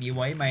wrong with me?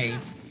 Why am I...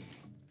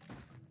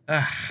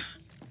 Ugh.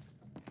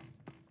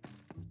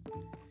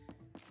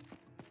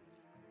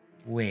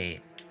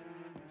 Wait.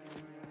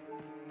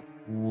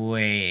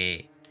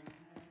 Wait.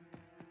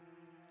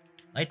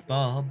 Light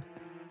bulb.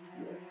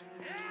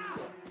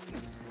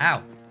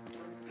 Ow.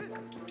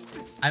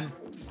 Can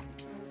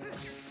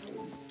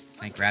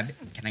I grab it?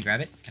 Can I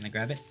grab it? Can I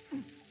grab it?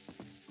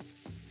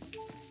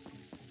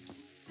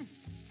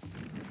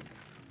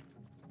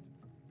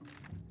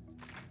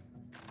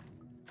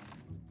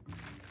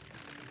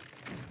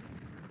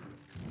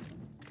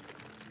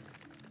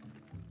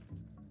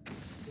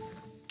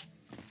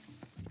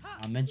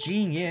 I'm a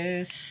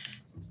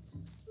genius.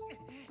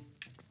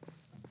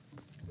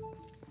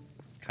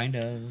 Kind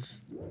of.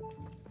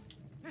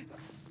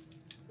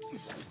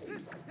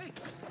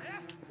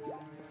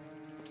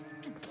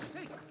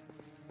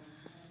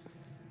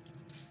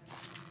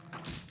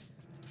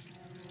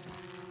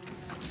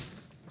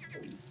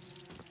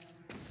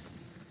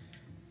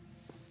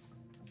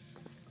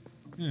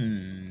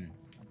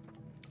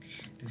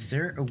 Is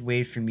there a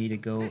way for me to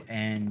go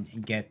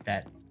and get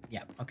that?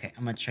 Yeah, okay.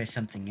 I'm gonna try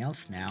something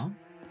else now.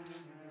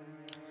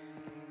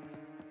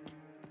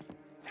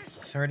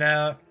 Sort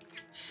out,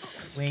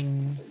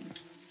 swing,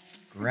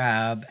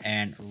 grab,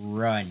 and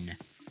run.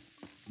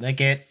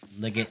 Lick it,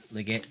 lick it,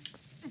 lick it.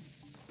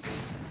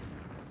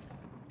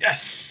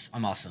 Yes!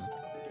 I'm awesome.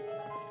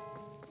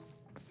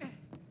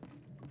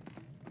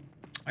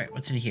 Alright,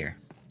 what's in here?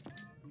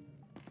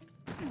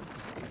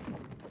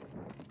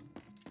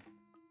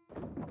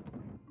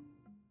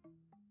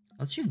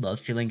 Don't you love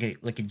feeling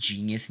like a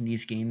genius in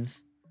these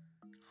games?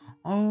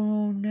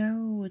 Oh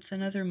no, it's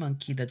another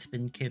monkey that's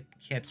been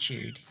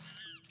captured.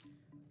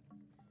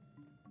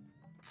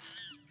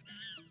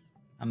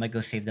 I'm gonna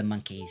go save the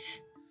monkeys.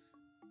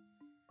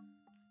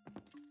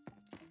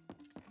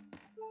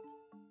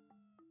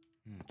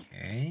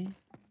 Okay.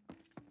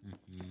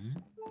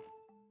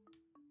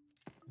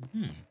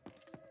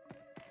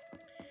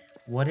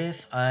 What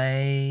if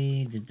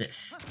I did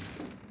this?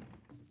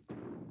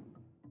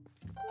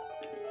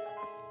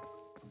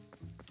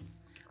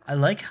 I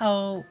like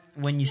how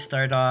when you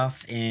start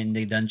off in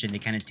the dungeon, they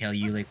kind of tell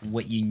you like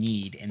what you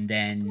need, and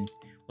then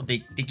well, they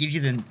give you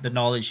the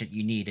knowledge that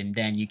you need, and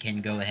then you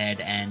can go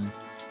ahead and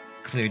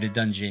clear the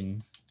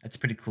dungeon. That's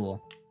pretty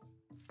cool.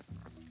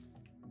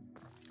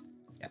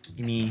 Yeah,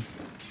 give me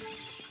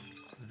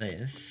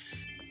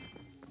this.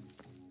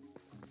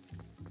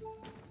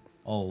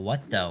 Oh,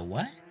 what the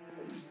what?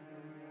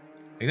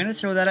 Are you gonna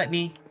throw that at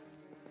me?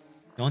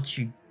 Don't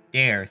you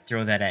dare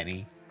throw that at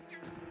me.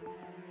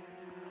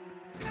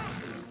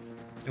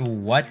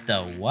 What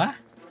the what?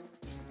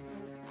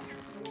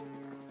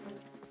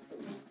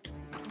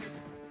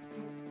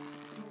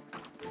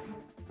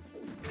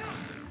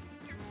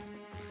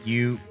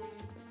 You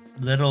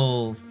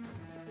little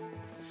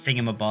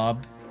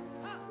thingamabob.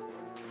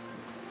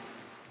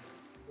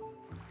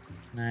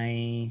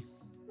 Can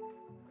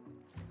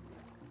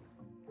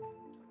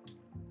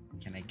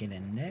I get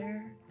in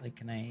there? Like,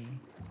 can I?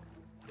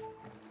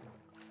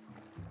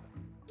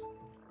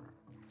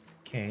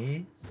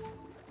 Okay.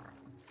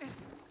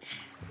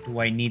 Do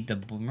I need the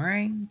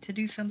boomerang to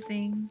do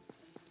something?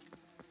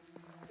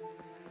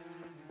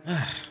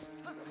 I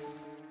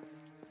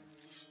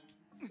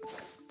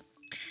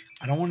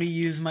don't want to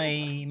use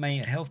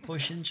my health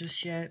potion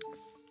just yet.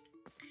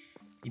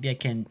 Maybe I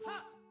can.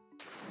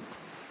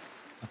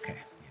 Okay.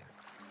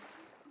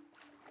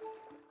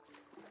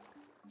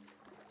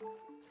 Yeah.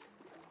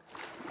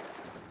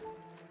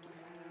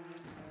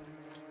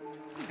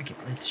 Okay,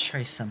 let's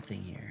try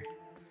something here.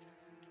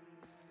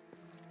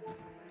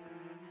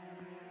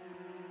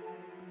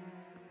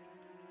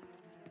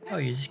 Oh,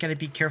 you just gotta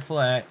be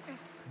careful at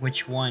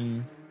which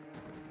one.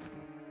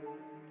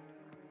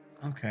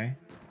 Okay,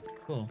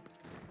 cool.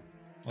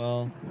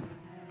 Well,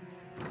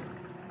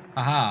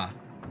 aha.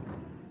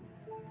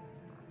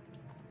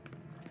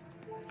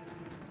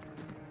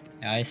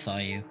 Yeah, I saw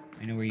you.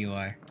 I know where you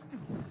are.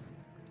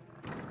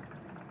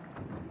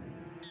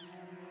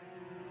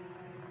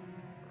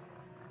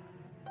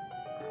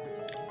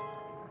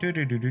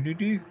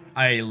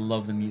 I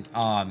love the music.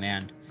 Aw,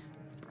 man.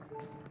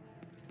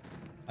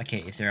 Okay,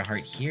 is there a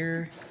heart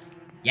here?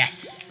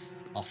 Yes!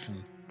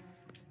 Awesome.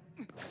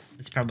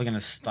 It's probably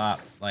gonna stop,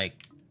 like,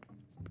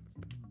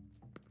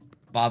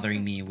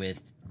 bothering me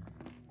with,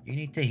 you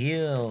need to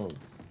heal.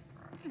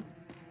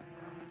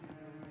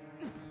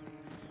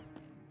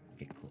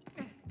 Okay, cool.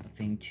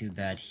 Nothing too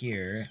bad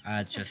here.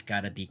 I just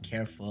gotta be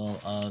careful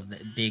of the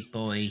big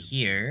boy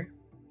here.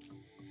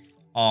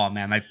 Oh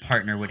man, my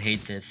partner would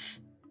hate this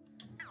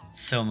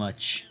so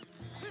much.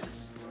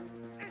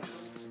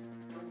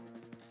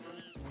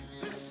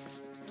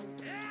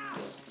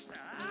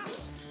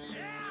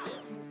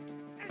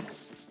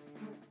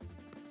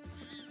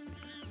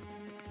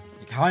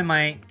 Like, how am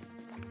I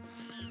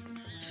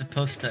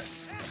supposed to...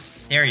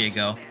 There you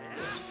go.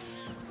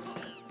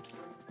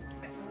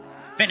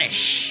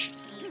 Finish!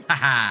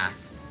 Haha!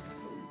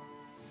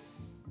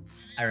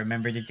 I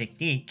remember the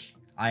technique.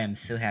 I am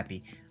so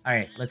happy.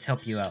 Alright, let's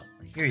help you out.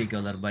 Here you go,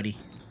 little buddy.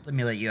 Let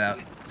me let you out.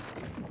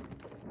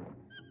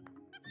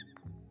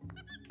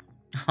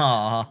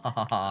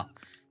 Aww.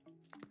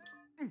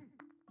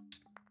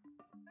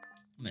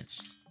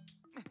 Let's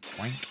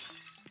boink.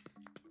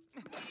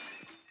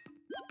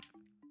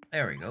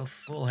 There we go,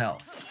 full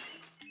health.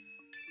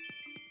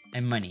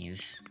 And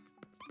monies.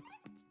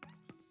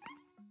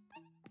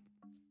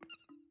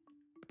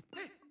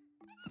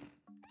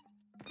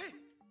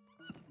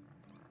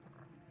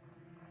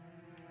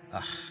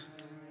 Ugh.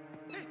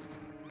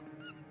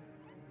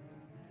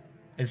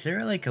 Is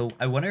there like a...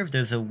 I wonder if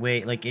there's a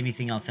way, like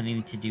anything else I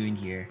need to do in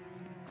here.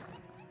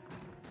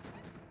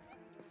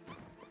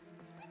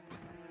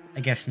 I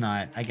guess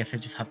not. I guess I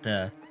just have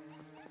to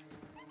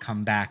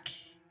come back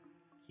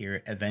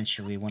here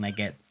eventually when I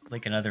get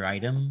like another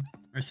item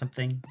or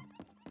something.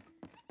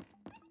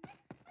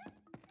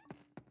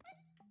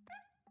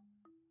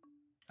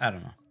 I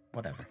don't know.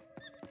 Whatever.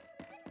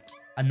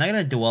 I'm not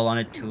gonna dwell on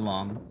it too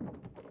long.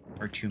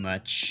 Or too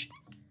much.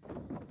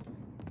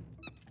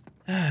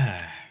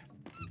 Man,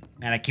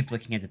 I keep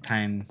looking at the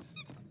time.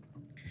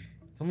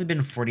 It's only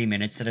been 40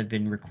 minutes that I've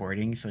been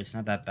recording, so it's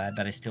not that bad,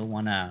 but I still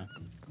wanna...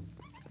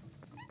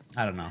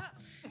 I don't know.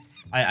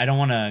 I don't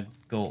wanna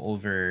go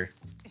over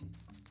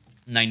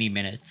 90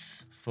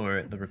 minutes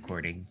for the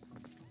recording.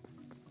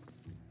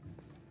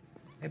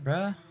 Hey,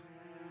 bruh.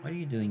 What are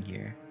you doing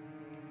here?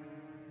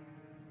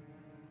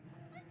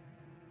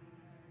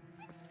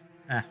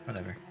 Ah,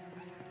 whatever.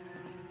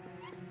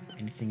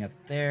 Anything up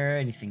there?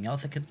 Anything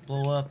else I could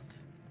blow up?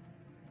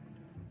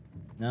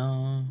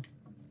 No.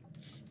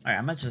 Alright,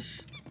 I'm gonna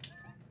just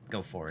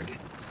go forward.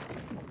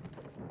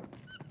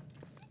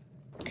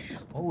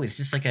 Oh, is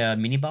this like a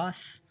mini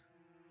boss?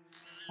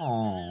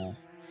 Oh,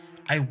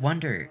 I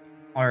wonder,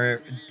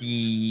 are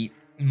the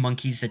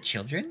monkeys the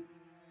children?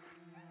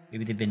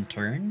 Maybe they've been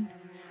turned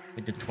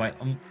with the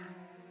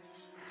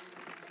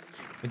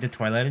with the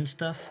Twilight and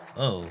stuff.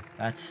 Oh,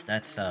 that's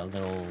a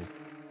little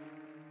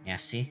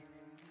nasty.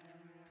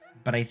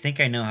 But I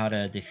think I know how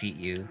to defeat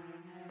you.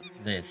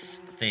 This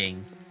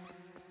thing.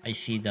 I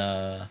see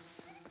the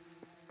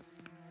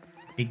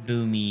big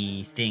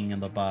boomy thing in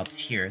the bobs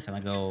here, so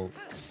I'm gonna go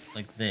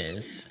like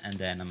this, and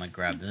then I'm gonna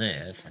grab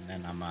this, and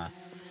then I'm gonna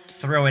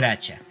throw it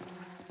at you.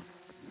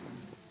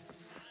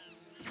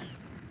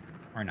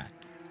 Or not.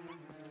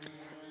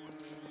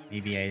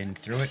 Maybe I didn't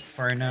throw it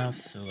far enough,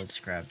 so let's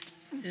grab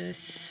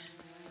this.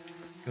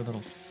 Go a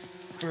little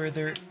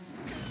further.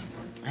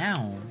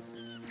 Ow.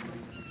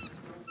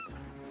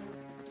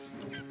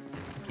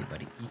 Okay,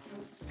 buddy.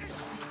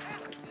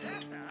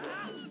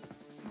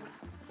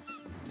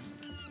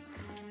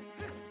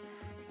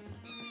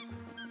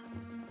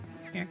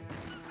 Here.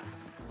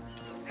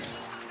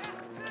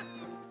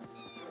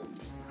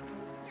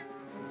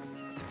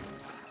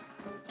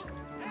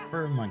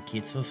 Poor monkey,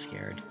 it's so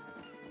scared.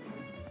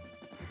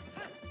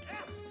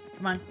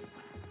 Come on.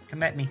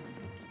 Come at me.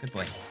 Good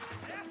boy.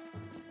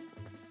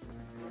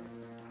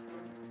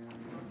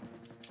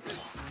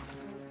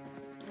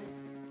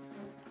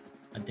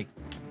 I think...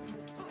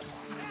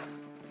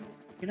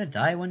 You gonna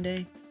die one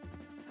day?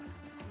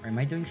 Or am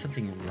I doing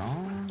something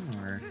wrong?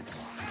 Or...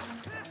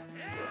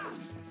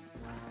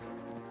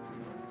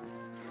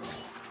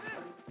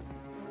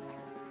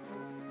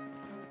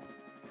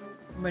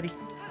 Buddy.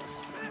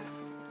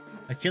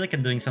 I feel like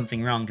I'm doing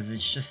something wrong because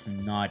it's just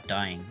not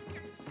dying.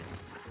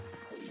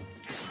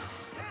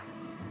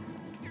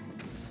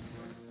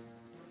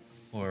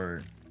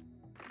 Or...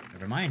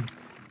 Never mind.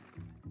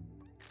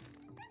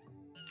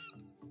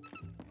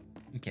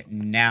 Okay,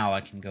 now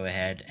I can go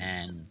ahead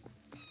and...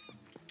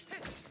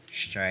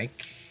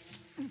 strike.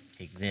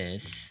 Take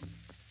this.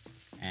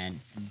 And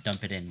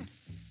dump it in.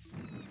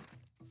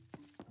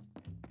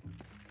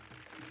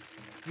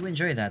 You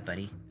enjoy that,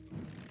 buddy.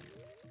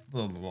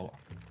 Blah, blah, blah.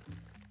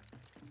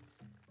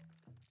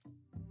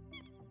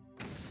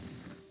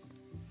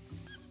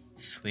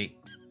 Sweet.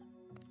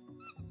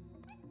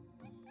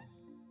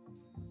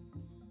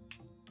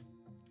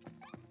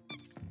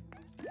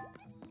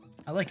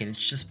 I like it, it's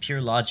just pure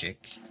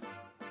logic.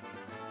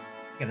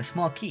 Got a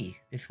small key.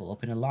 This will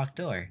open a locked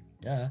door.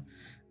 Duh.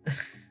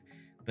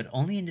 But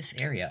only in this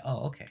area.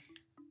 Oh, okay.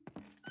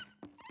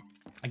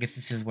 I guess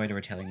this is why they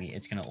were telling me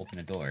it's gonna open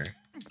a door.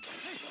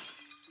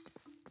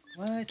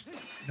 What?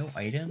 No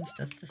items?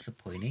 That's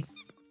disappointing.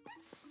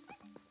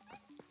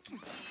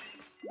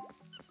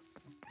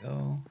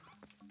 Go.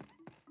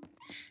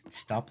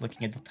 Stop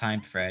looking at the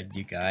time, Fred.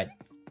 You got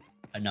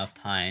enough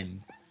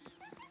time.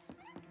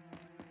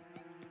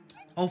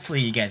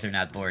 Hopefully you guys are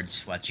not bored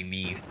just watching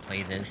me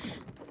play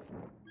this.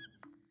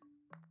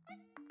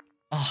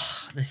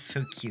 Oh, they're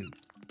so cute.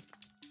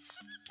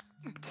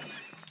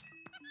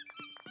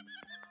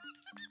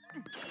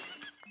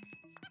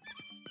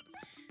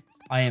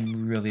 I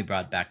am really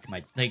brought back to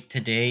my... Like,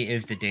 today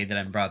is the day that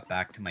I'm brought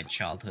back to my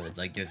childhood.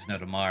 Like, there's no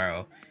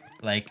tomorrow.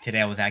 Like,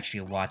 today I was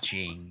actually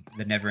watching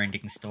The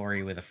Never-Ending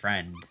Story with a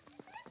friend.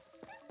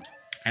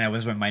 And I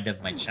was reminded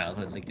of my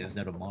childhood, like, there's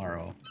no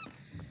tomorrow.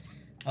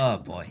 Oh,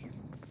 boy.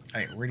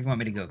 Alright, where do you want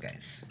me to go,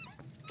 guys?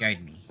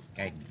 Guide me.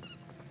 Guide me.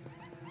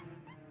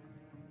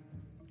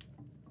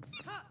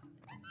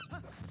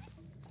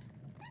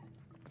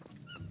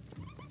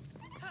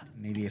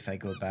 Maybe if I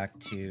go back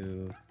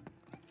to...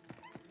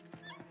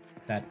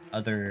 that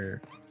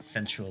other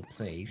central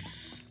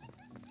place.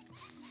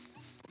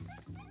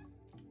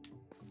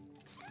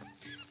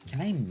 Can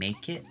I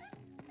make it?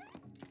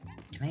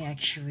 Can I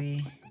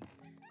actually...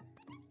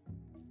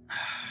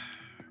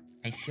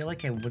 I feel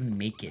like I wouldn't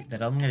make it,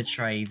 but I'm gonna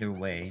try either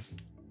way.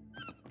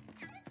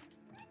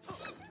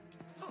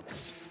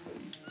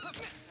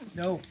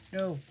 No,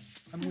 no.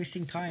 I'm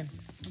wasting time.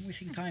 I'm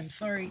wasting time.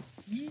 Sorry.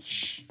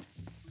 Yeesh.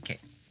 Okay.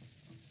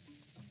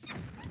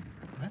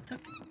 That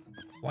took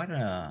quite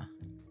a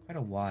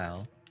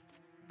while.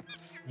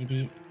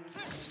 Maybe...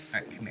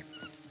 Alright, come here.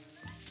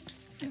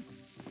 Okay.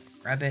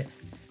 Grab it.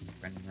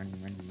 Run, run,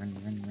 run, run,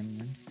 run, run,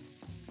 run.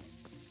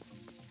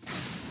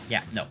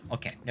 Yeah, no.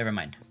 Okay, never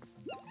mind.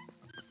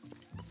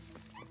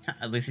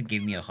 At least it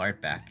gave me a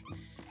heart back.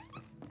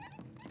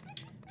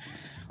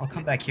 I'll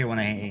come back here when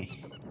I...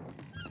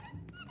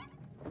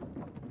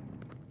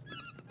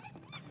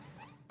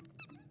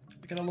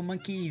 Look at all the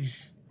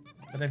monkeys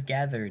that I've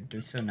gathered. They're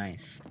so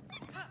nice.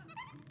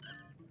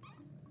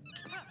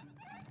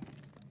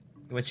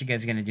 What you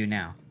guys gonna do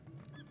now?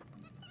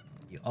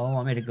 You all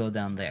want me to go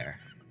down there.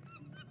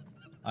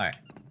 Alright,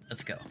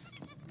 let's go.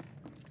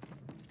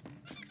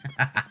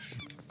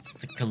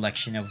 Just a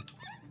collection of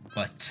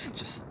butts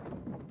just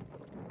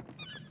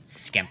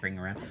scampering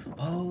around.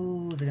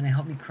 Oh, they're gonna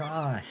help me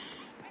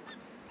cross.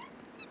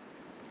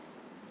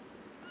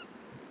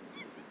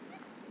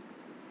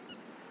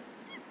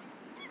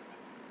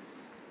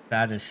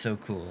 That is so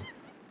cool.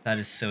 That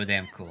is so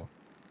damn cool.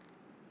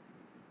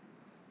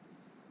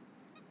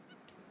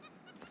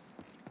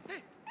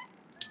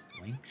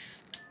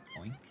 Boinks,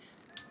 boinks,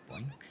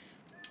 boinks,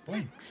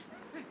 boinks.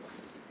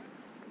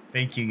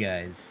 Thank you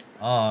guys.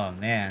 Oh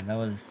man, that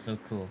was so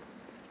cool.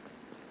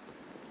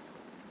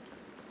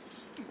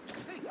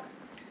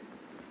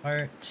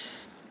 Heart.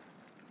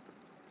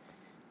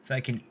 So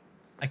I could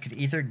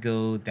either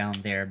go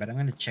down there, but I'm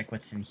gonna check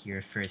what's in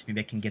here first.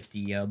 Maybe I can get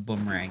the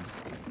boomerang.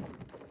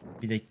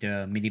 Be like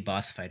the mini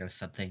boss fight or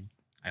something.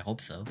 I hope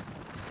so.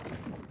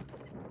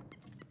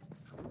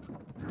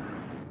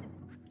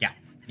 Yeah,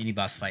 mini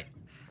boss fight.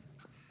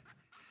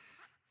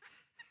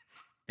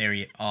 There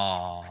you...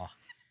 Aww.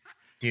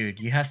 Dude,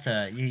 you have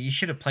to... You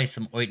should have placed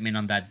some ointment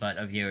on that butt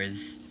of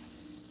yours.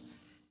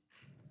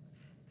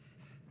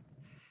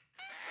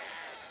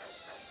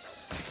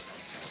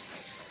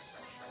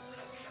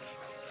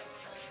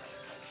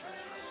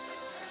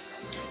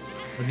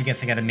 Let me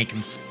guess, I gotta make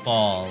him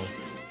fall.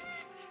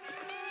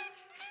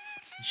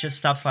 You should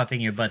stop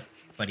slapping your butt,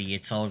 buddy.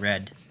 It's all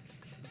red.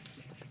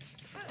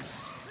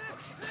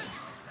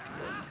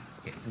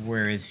 Okay,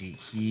 where is he?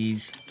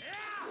 He's...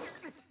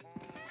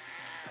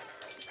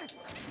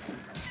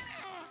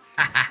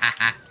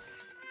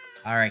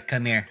 Alright,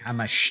 come here.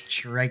 I'ma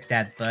strike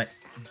that butt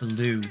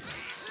blue.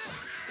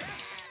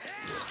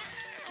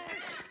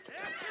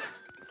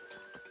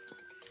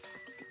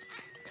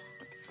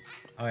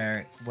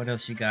 Alright, what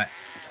else you got?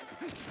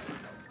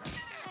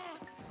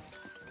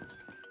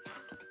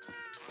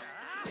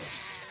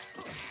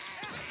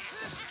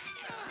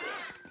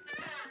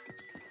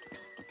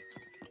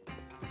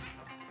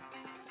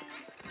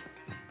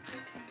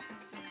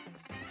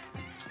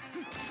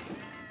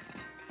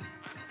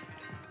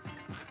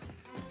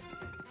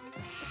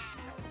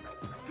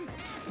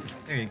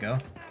 There you go.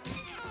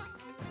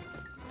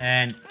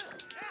 And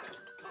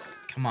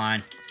come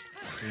on.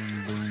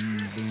 Boom, boom,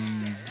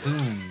 boom,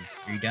 boom.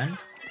 Are you done?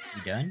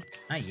 You done?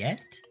 Not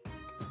yet?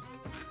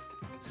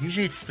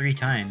 Usually it's 3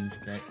 times,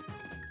 but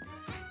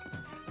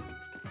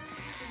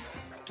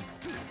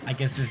I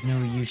guess there's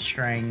no use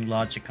trying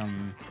logic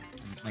on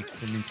like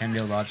the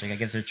Nintendo logic. I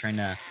guess they're trying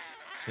to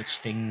switch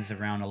things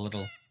around a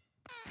little.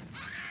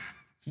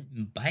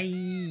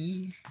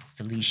 Bye,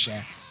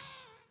 Felicia.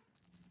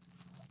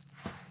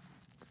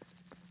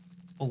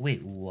 Oh,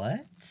 wait,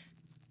 what?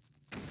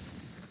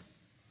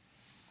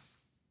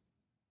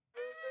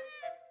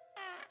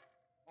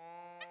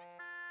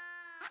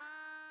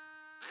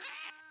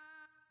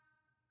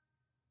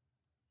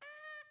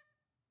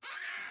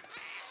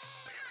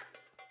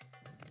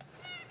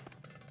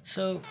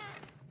 So,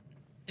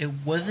 it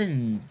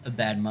wasn't a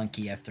bad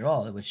monkey after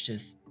all, it was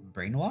just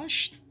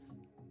brainwashed?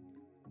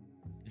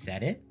 Is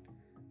that it?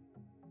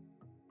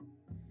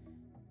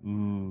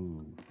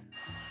 Ooh.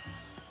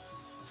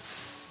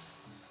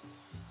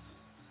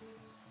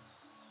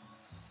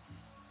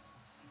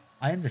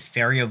 I am the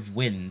Fairy of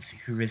Winds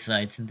who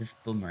resides in this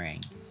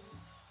boomerang.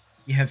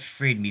 You have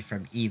freed me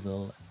from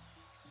evil.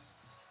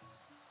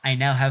 I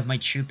now have my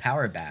true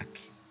power back.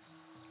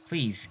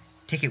 Please,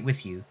 take it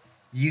with you.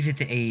 Use it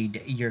to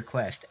aid your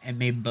quest, and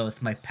may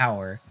both my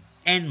power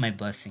and my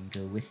blessing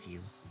go with you.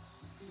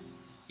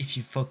 If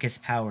you focus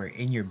power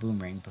in your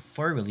boomerang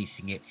before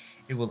releasing it,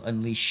 it will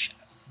unleash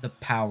the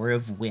power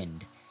of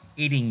wind,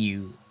 aiding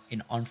you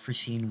in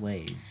unforeseen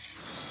ways.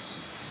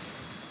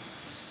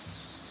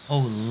 Oh,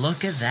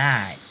 look at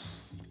that.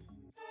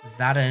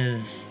 That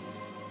is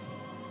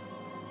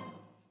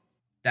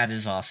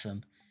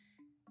awesome.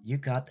 You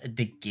got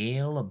the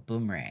Gale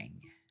Boomerang.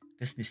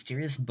 This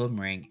mysterious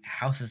boomerang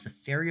houses the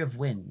Fairy of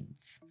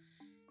Winds.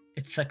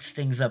 It sucks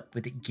things up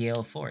with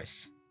gale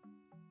force.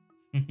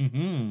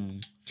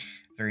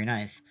 Very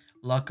nice.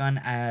 Lock on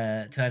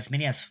to as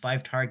many as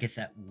 5 targets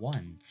at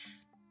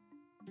once.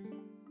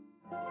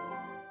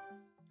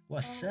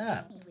 What's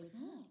up?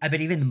 I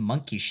bet even the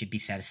monkey should be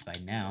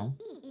satisfied now.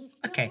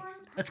 Okay,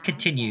 let's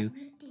continue.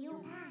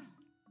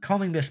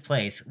 Combing this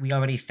place, we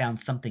already found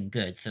something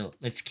good, so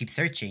let's keep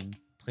searching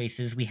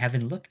places we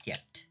haven't looked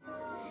yet.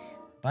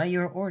 By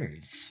your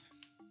orders.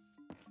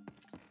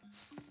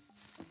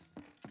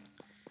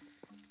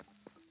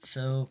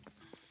 So,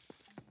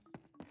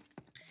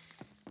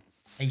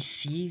 I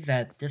see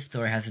that this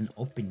door hasn't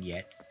opened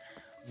yet,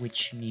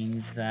 which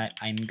means that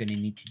I'm gonna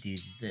need to do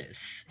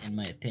this, in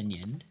my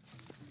opinion.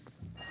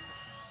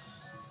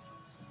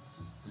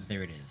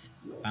 There it is.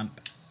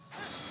 Bump.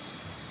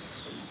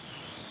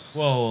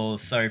 Whoa,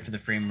 sorry for the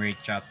frame rate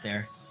drop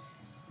there.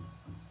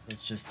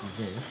 Let's just do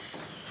this.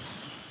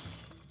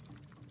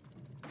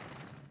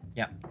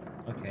 Yeah.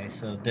 Okay,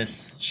 so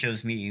this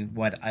shows me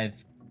what I've...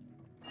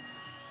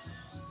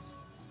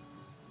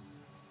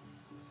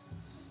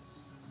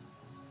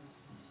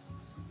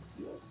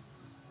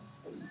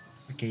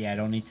 Okay, yeah, I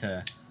don't need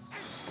to...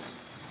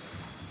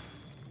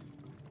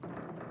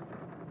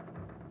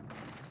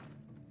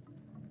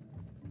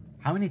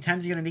 How many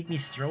times are you gonna make me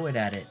throw it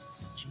at it?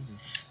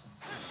 Jesus.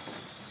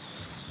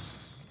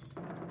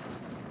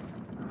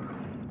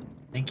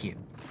 Thank you.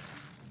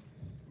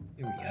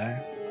 Here we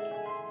are.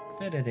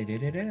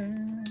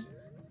 Da-da-da-da-da-da.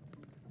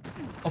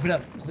 Open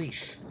up,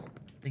 please.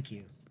 Thank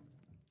you.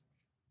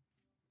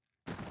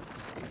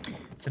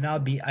 So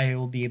now I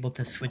will be able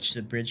to switch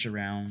the bridge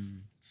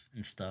around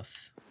and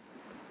stuff.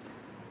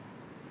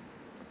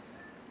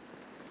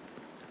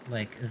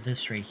 Like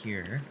this right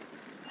here.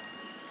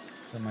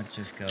 So I might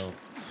just go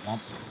womp.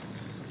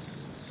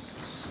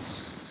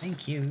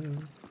 Thank you.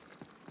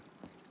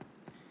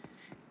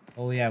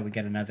 Oh yeah, we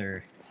got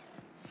another.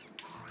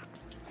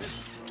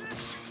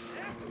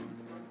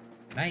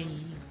 Bye.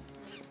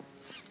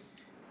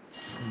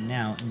 So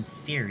now, in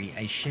theory,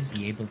 I should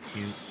be able to...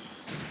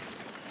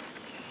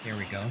 There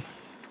we go.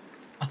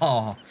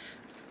 Oh,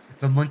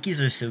 the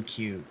monkeys are so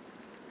cute.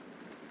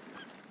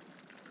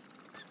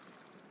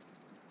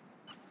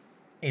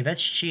 Hey,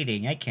 that's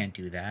cheating. I can't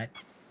do that.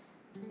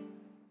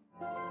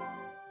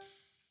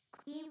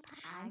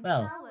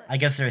 Well, I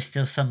guess there are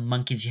still some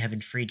monkeys you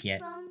haven't freed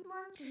yet.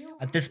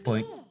 At this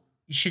point,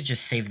 you should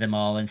just save them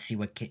all and see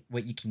what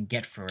you can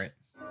get for it.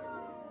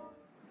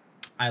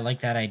 I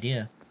like that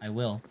idea. I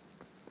will.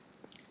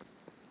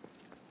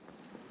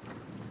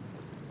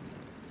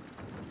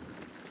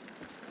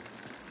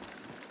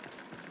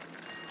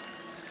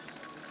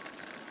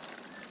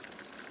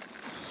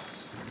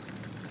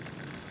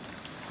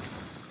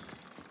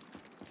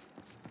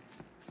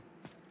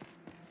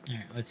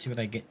 Alright, let's see what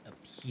I get up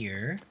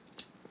here.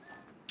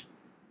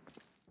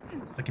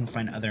 If I can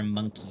find other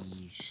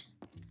monkeys.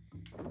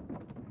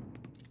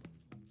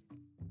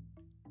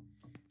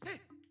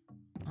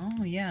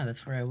 Oh yeah,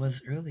 that's where I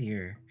was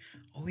earlier.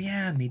 Oh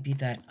yeah, maybe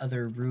that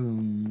other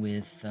room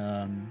with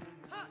the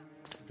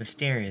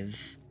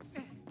stairs.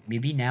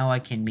 Maybe now I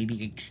can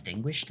maybe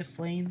extinguish the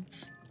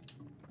flames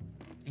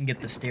and get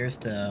the stairs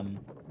to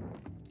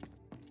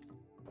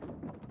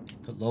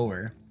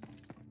lower.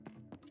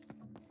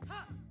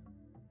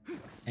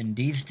 And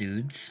these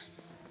dudes,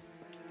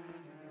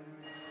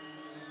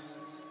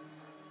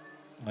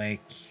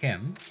 like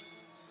him,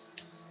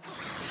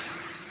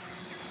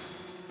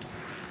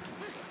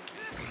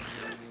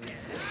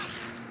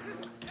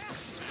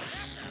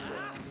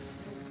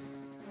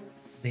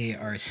 they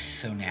are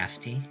so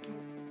nasty.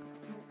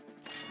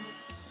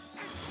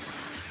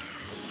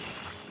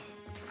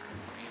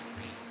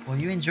 Well,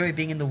 you enjoy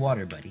being in the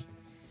water, buddy.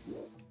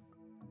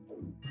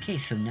 Okay,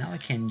 so now I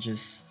can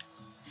just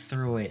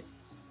throw it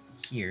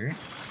here.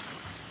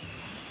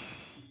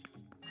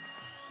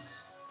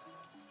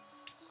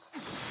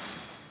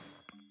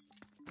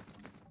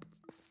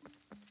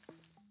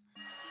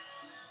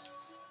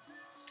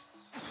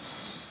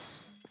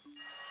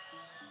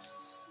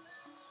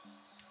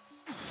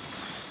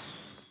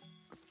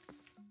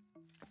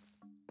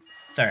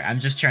 Sorry, I'm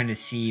just trying to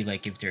see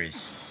like if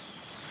there's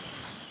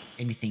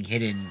anything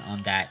hidden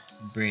on that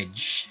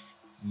bridge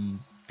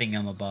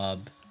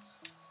thingamabob.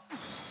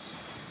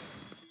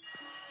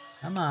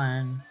 Come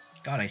on.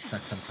 God, I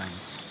suck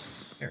sometimes.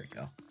 There we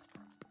go.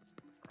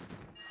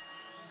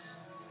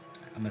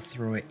 I'm gonna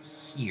throw it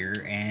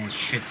here and it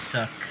should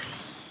suck.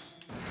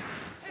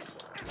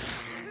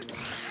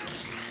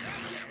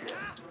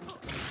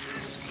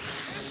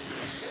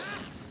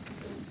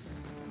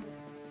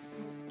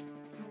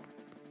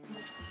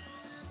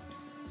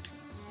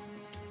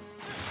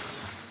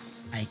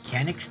 I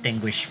can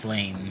extinguish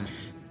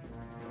flames.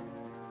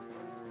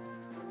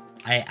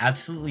 I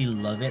absolutely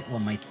love it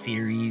when my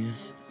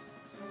theories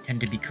tend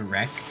to be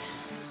correct.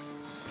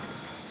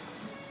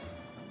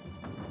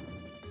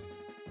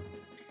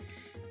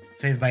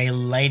 So by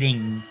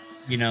lighting,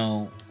 you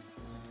know,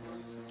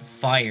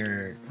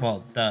 fire,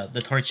 well,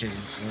 the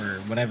torches, or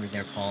whatever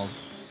they're called,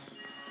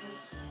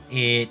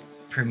 it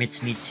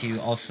permits me to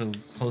also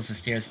close the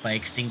stairs by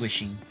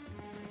extinguishing.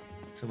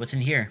 So what's in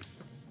here?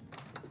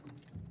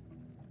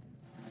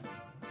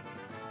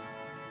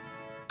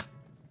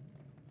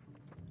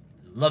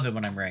 Love it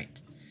when I'm right.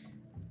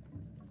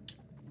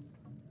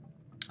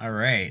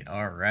 Alright,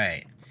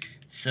 alright.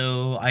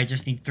 So I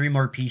just need 3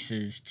 more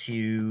pieces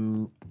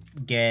to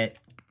get...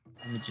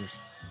 Let me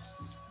just...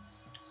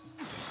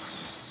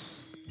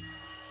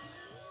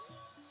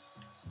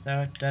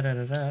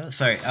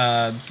 Sorry,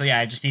 so yeah,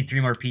 I just need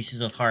 3 more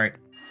pieces of heart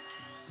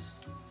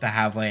to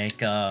have,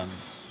 like,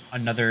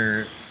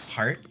 another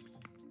heart.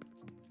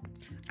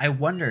 I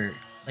wonder,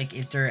 like,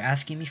 if they're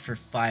asking me for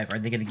 5, are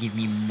they gonna give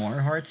me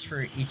more hearts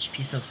for each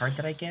piece of heart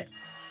that I get?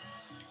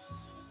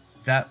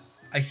 That...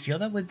 I feel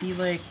that would be,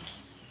 like,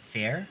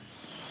 fair.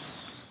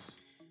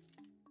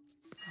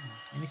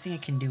 Anything I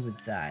can do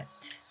with that?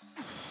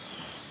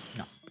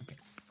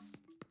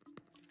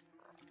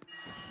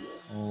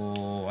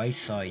 Oh, I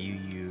saw you,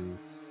 you.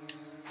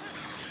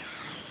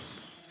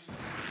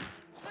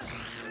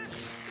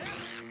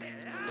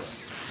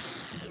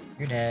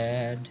 You're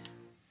dead.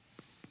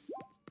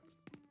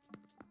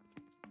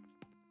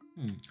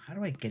 How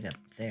do I get up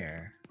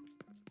there?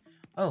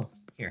 Oh,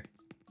 here.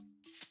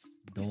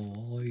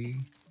 Die.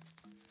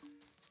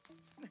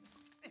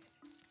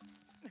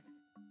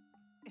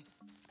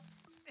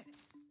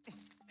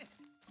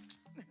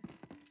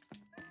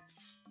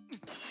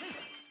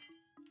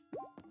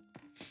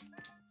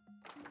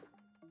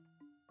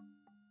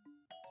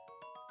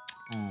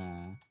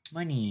 Oh,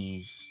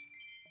 monies.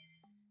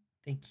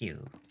 Thank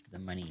you, the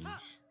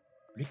monies.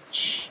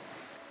 Rich.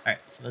 Alright,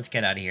 so let's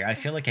get out of here. I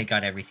feel like I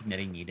got everything that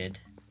I needed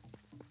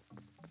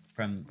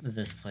from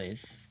this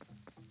place.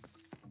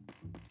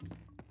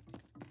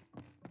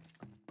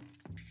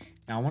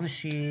 Now I want to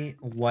see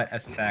what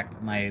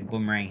effect my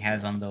boomerang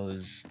has on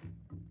those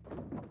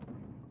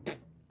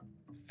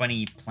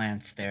funny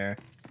plants there.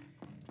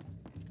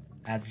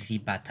 At the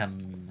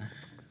bottom.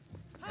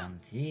 Down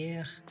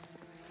there.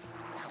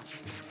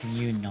 Can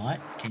you not?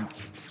 Can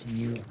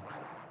you...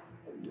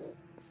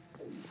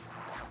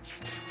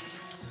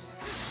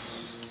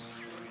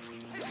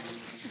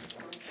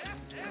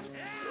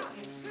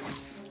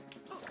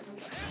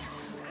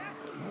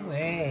 No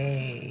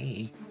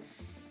way!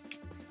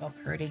 Stop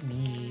hurting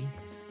me.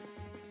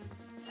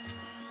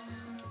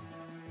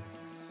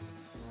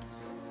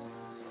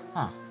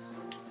 Huh.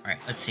 Alright,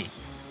 let's see.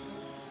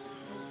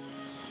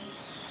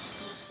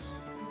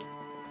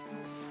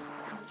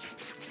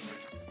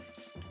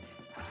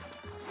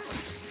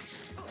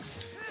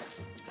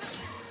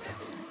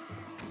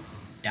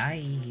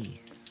 Die!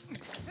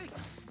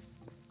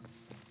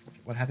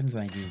 What happens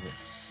when I do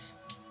this?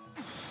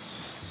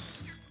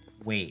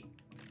 Wait.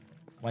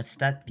 What's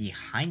that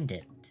behind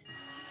it?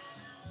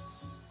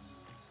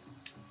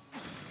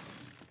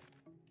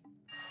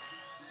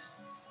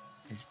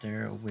 Is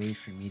there a way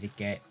for me to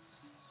get...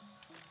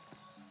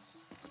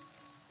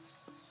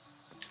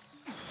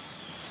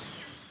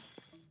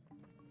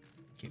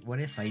 Okay, what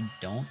if I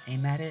don't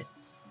aim at it?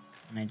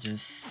 And I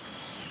just...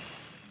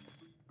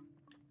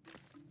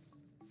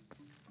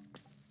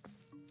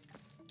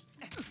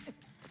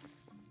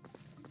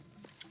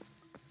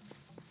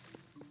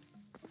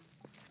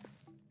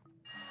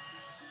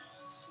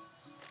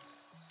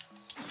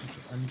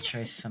 Let me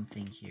try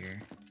something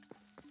here.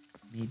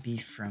 Maybe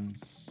from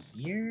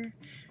here?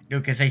 No,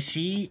 because I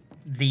see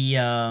the,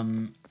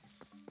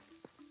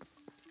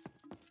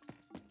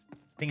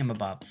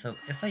 thingamabob. So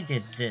if I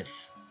did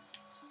this...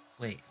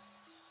 Wait.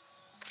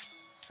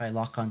 If I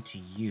lock onto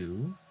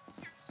you...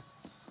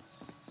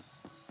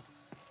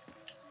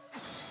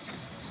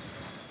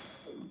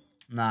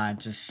 Nah, it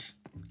just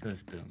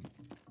goes boom.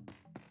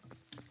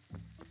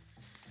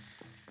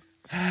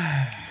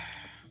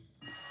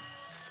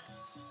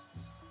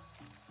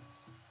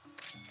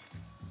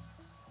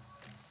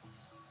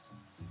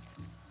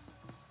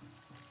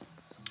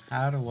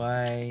 How do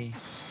I...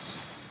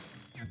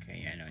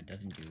 Okay, yeah, no, it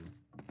doesn't do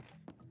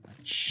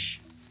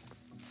much.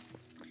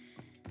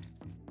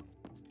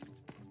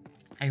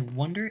 I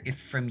wonder if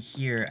from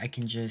here I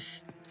can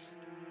just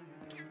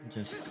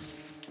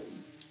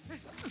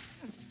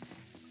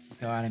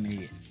God, I'm an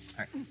idiot.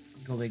 Alright,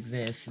 go like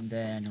this and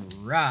then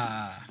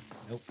rah!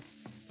 Nope.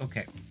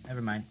 Okay,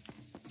 never mind.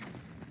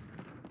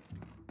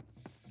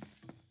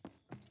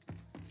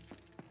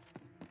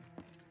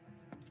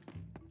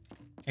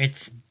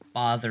 It's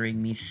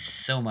bothering me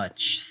so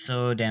much.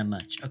 So damn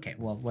much. Okay,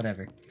 well,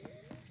 whatever.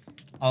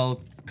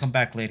 I'll come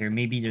back later.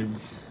 Maybe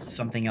there's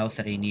something else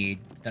that I need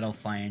that I'll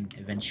find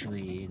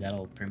eventually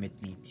that'll permit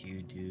me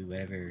to do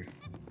whatever.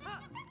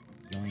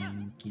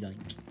 Yoinky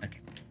doink. Okay.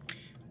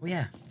 Well,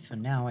 yeah. So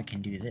now I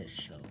can do this,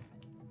 so...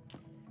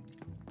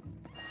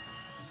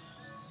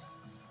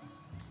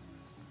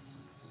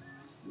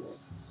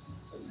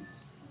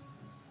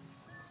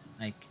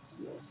 Like...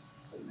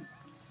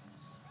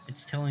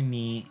 It's telling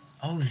me...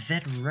 Oh, is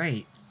that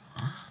right?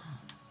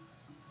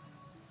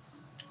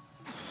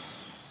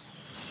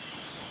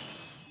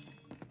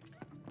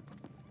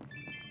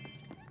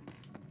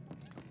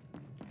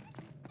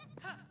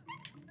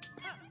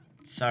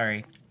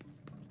 Sorry.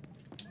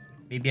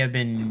 Maybe I've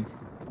been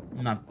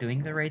not doing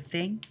the right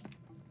thing?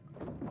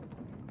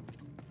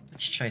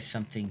 Let's try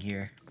something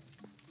here.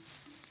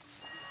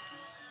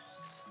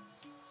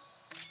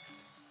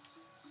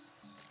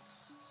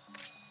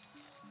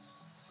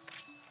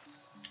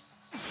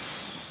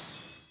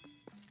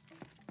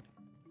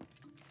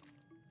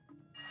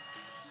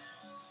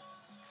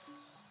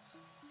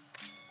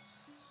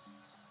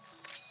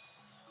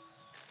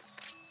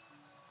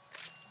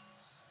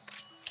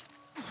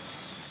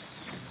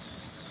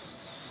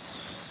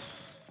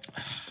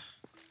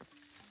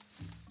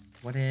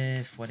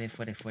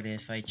 What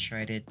if I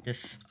tried it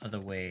this other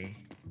way?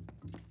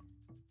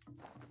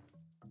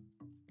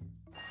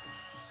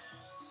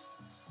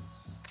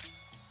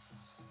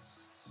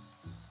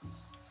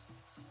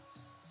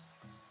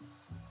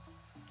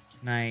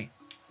 Can I...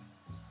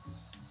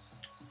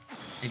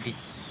 Maybe...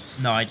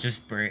 No, it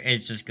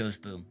just goes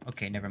boom.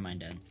 Okay, never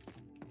mind then.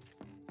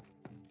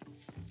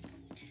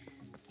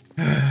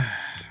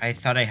 I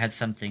thought I had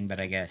something, but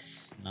I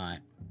guess not.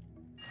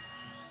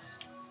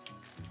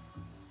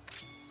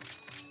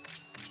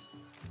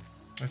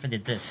 What if I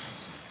did this?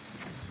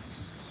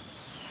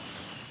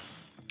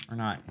 Or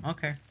not?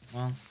 Okay,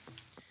 well.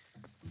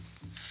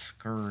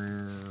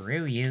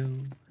 Screw you.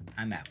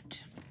 I'm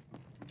out.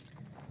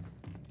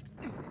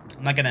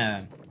 I'm not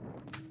gonna...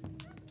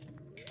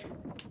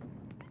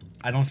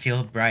 I don't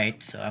feel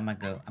bright, so I'm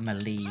gonna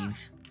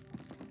leave.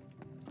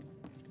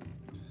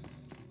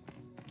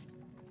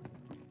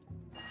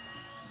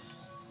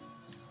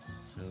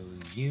 So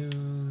you,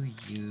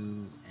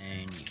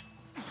 and you.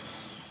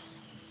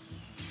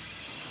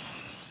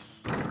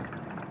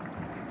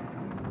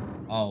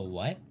 Oh,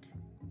 what?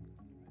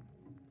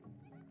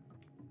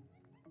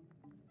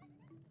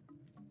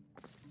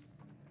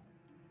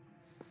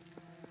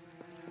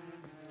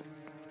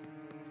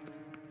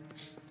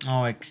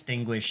 Oh, I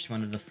extinguished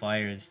one of the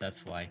fires,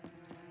 that's why.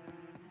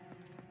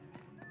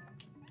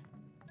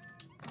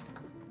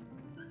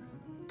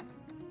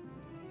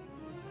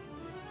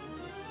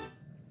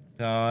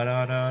 Da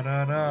da da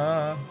da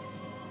da.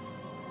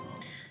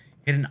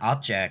 Hidden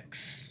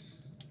objects.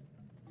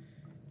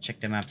 Check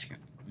the map screen.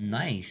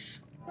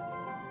 Nice.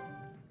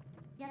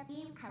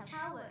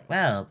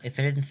 Well, if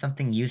it isn't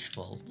something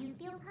useful,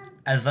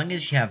 as long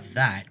as you have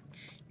that,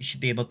 you should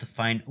be able to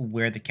find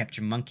where the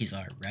captured monkeys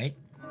are, right?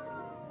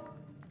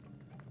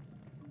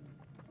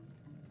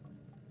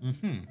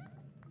 Mm-hmm.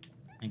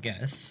 I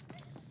guess.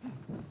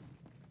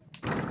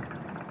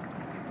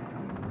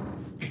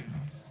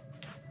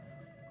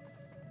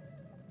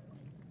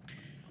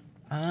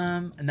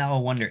 Now I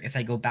wonder, if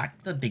I go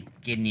back to the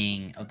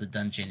beginning of the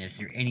dungeon, is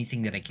there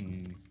anything that I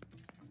can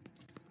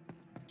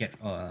get?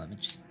 Oh, let me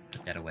just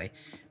put that away.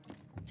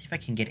 See if I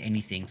can get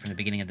anything from the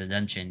beginning of the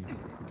dungeon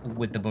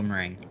with the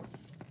boomerang.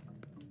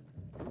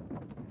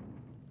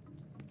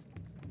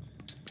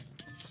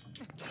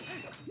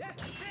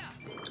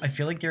 I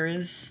feel like there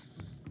is.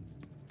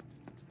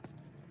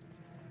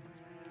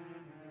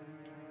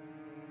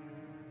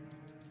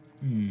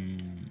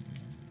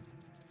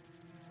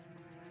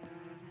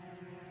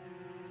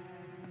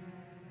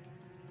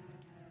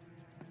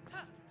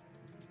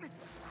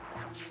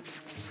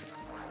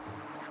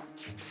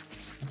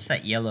 What's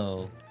that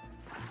yellow?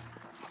 Oh,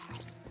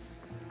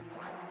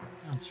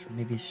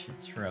 maybe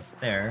it's for up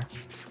there.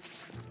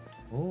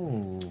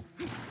 Oh.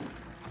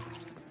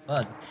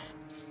 Bugs.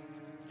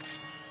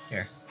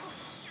 Here.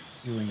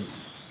 You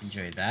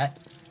enjoy that.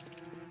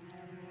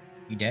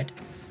 You dead?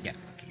 Yeah,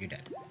 okay, you're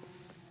dead.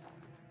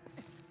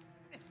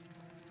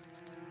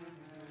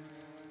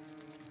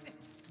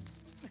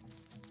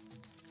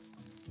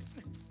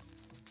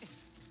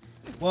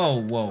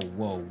 Whoa, whoa,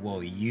 whoa, whoa,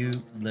 you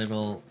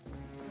little...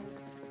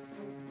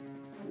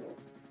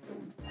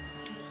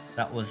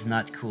 That was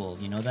not cool,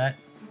 you know that?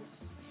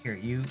 Here,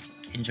 you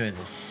enjoy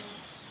this.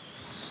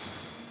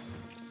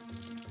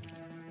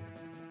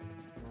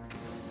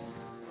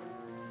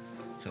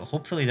 So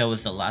hopefully that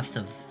was the last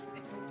of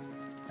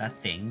that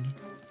thing.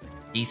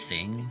 These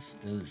things.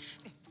 Those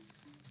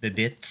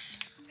bibits.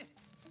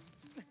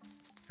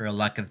 For a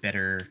lack of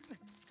better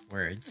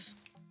words.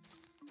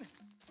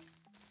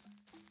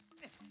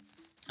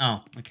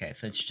 Oh, okay,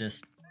 so it's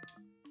just...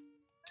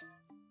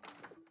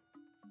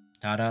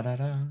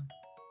 Da-da-da-da.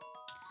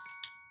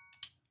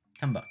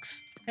 $10.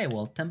 Hey,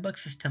 well,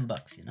 $10 is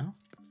 $10, you know?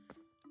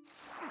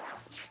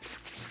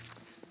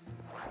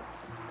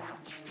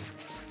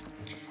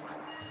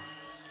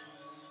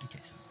 Okay,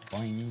 so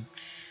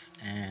boinks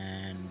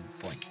and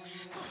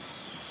boinks.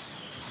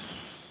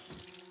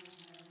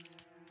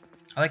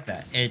 I like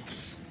that.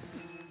 It's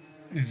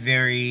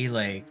very,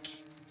 like...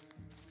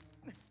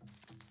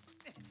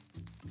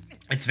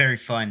 It's very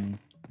fun,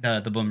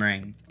 the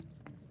boomerang.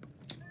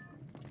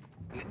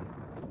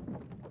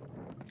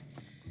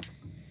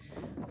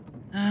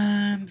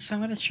 So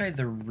I'm gonna try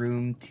the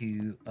room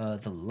to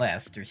the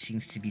left. There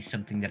seems to be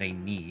something that I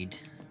need.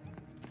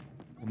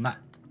 Well, not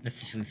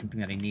necessarily something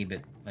that I need,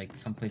 but like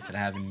someplace that I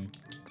haven't...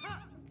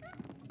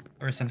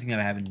 Or something that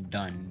I haven't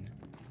done.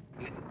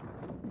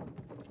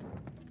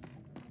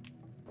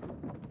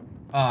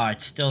 Oh,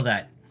 it's still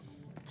that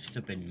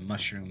stupid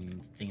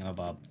mushroom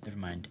thingamabob. Never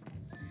mind.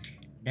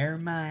 Never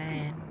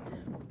mind.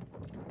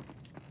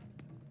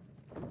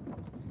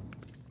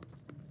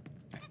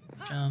 Right,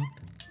 jump.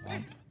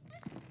 Womp.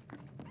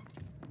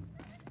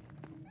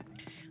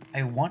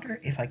 I wonder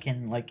if I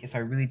can, like, if I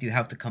really do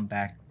have to come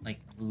back,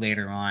 like,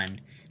 later on.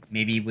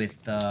 Maybe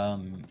with,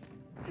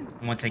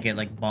 once I get,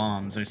 like,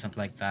 bombs or something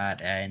like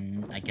that,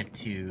 and I get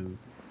to...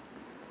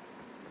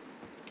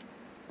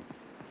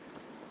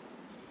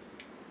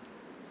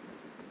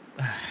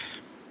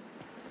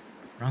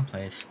 Wrong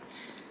place.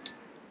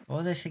 What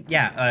was I saying?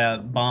 Yeah,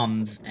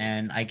 bombs,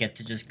 and I get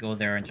to just go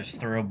there and just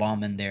throw a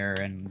bomb in there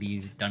and be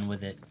done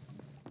with it.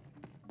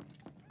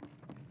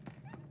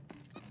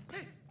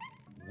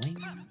 Wing,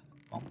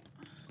 bump.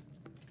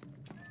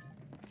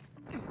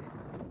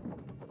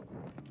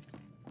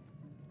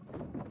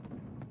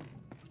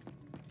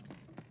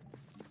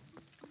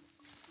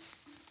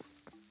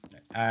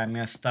 I'm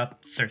gonna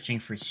stop searching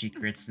for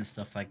secrets and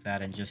stuff like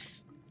that and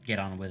just get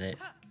on with it.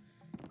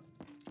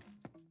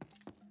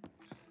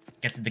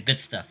 Get to the good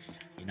stuff,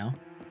 you know?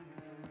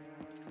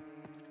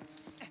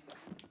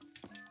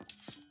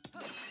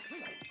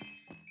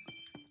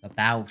 The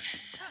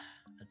bouse.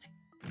 Let's...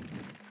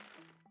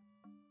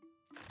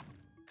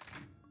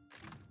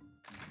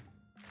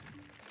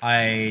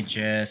 I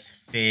just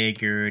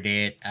figured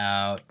it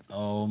out.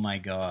 Oh my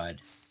god.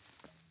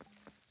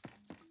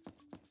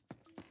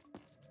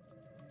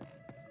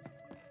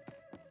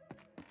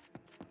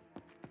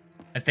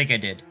 I think I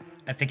did.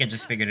 I think I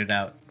just figured it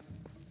out.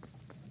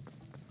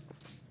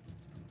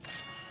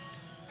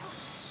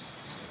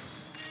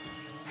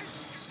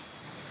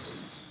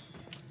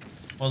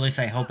 Or at least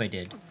I hope I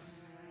did.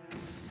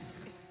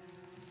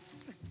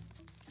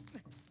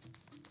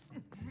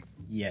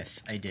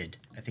 Yes, I did.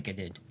 I think I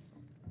did.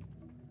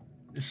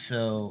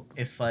 So,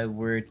 if I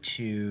were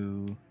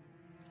to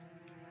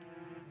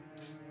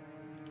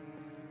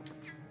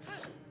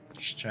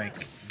strike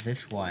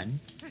this one,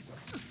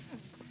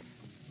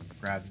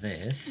 grab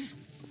this,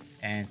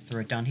 and throw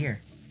it down here.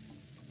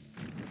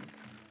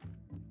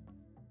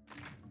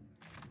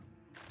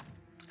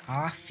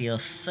 I feel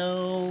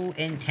so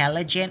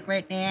intelligent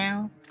right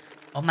now.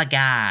 Oh my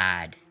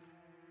god.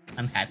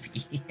 I'm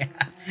happy.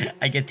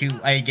 I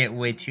get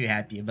way too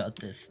happy about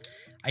this.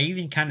 I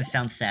even kind of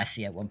sound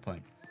sassy at one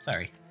point.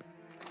 Sorry.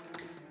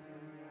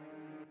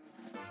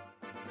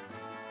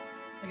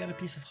 I got a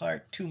piece of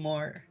heart. 2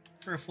 more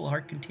for a full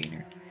heart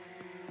container.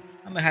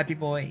 I'm a happy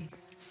boy.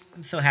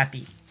 I'm so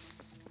happy.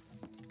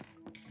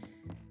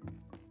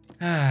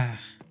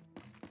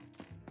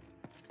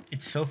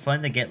 It's so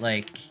fun to get,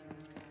 like,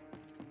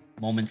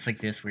 moments like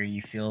this where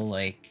you feel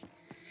like...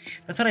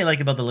 That's what I like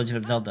about The Legend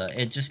of Zelda.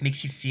 It just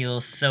makes you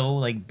feel so,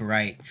 like,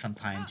 bright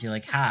sometimes. You're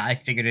like, ha, I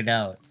figured it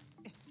out.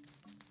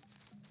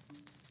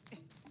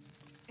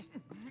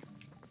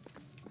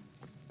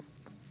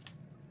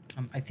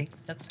 I think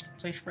that's the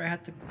place where I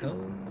had to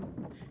go.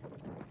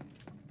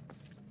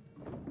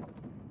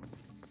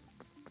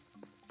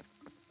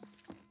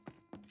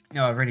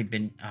 No, I've already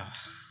been...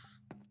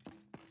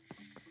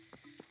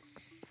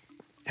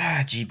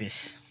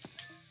 Jeebus.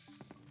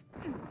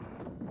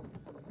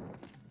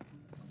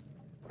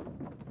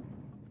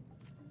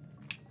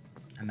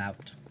 I'm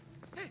out.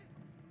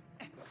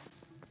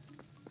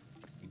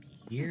 Maybe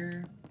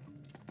here?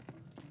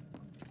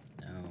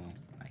 No,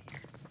 not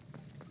here.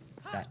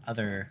 That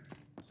other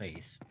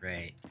place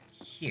right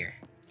here.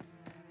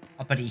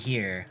 Uppity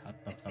here. Up,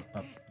 up, up,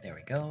 up. There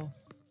we go.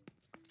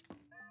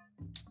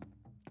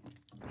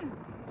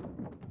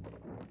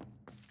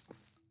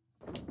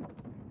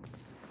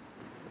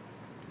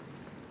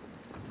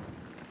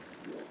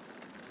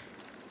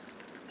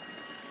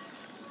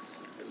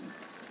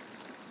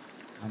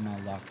 I'm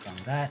gonna lock on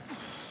that.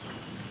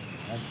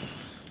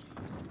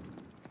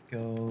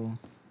 Go.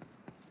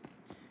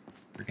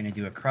 We're gonna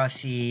do a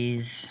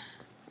crossies.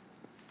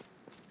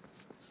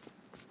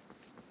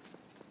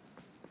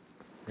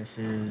 This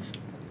is...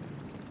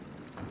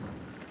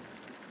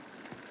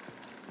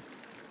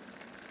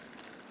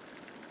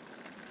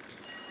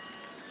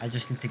 I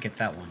just need to get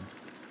that one.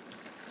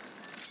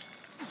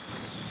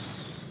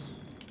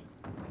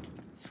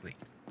 Sweet.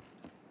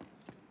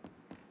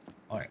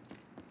 Alright.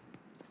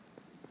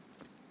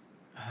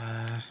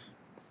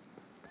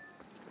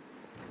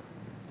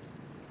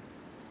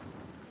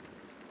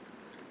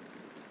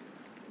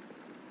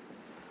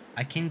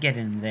 I can get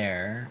in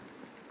there.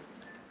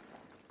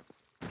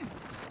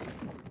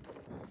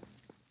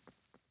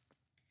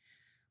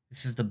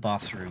 This is the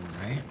boss room,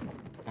 right?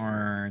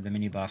 Or the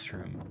mini boss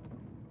room?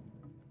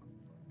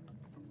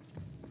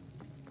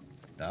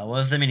 That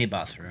was the mini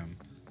boss room.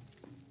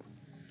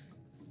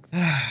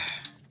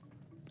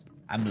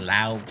 I'm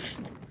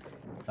loused.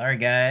 Sorry,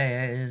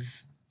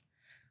 guys.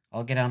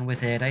 I'll get on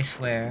with it, I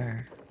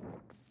swear.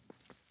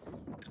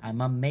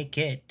 I'ma make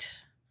it.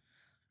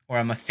 Or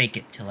I'ma fake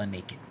it till I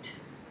make it.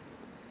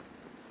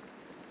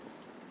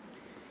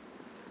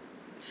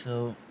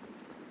 So,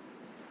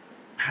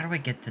 how do I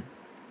get to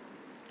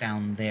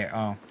down there?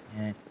 Oh,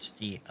 it's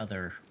the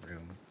other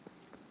room.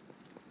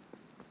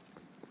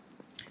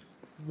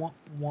 Wah,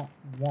 wah,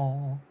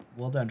 wah.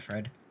 Well done,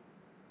 Fred.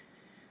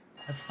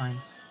 That's fine.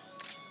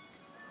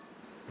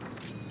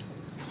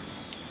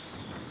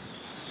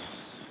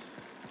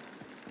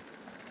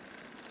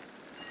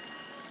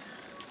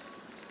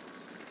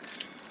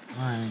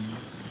 One.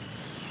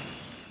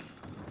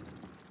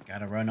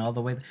 Gotta run all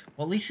the way.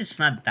 Well, at least it's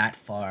not that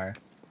far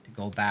to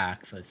go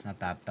back, so it's not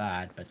that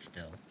bad, but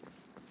still.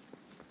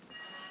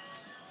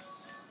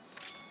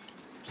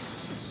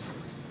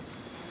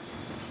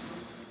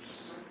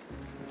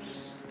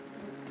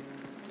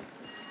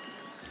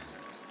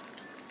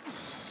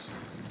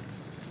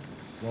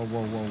 Whoa,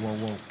 whoa, whoa, whoa,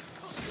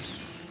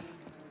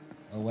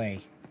 whoa.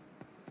 Away.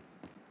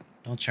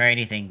 Don't try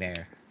anything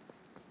there.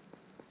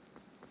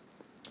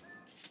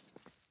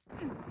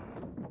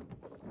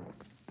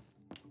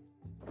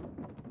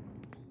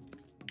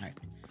 Alright.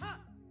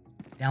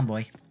 Down,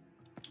 boy.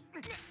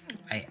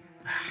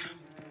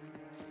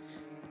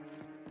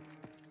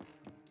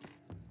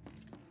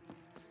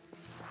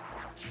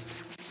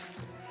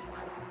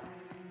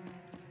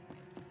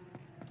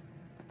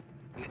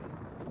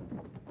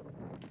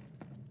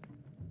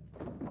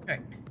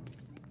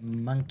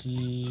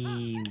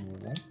 Monkey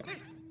womp.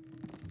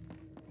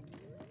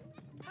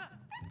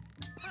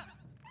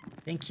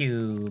 Thank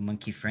you,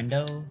 monkey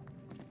friendo.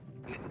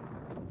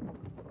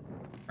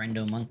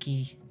 Friendo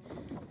monkey.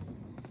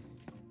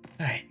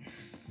 Alright.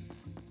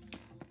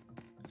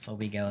 So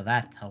we go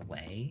that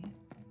way.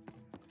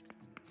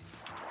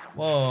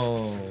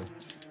 Whoa.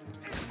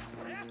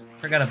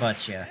 Forgot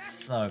about you.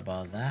 Sorry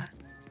about that.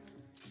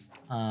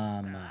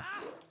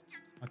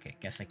 Okay,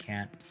 guess I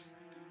can't.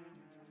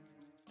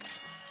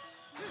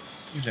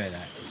 Enjoy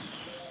that.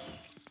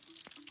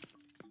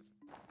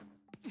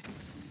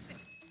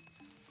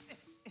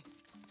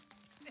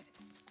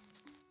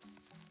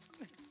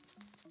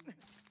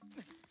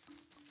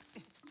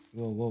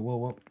 Whoa, whoa, whoa,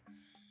 whoa.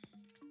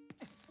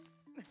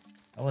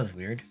 That was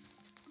weird.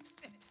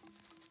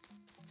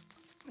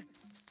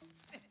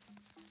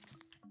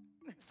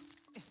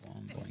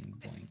 Boing, boing,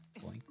 boing,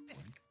 boing,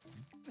 boing,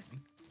 boing, boing,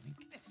 boing.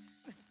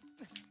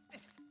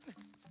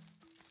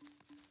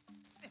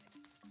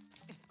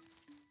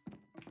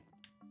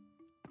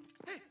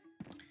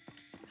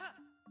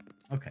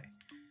 Okay.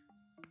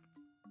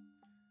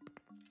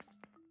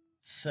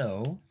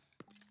 So,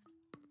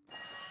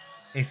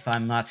 if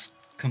I'm not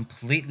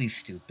completely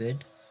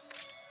stupid,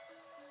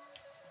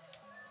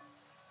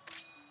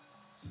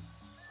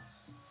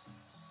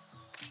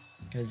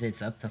 because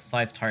it's up to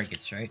 5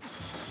 targets, right?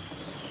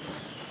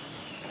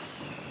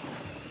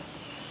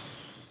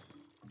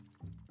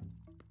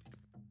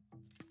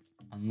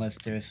 Unless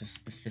there's a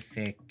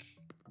specific...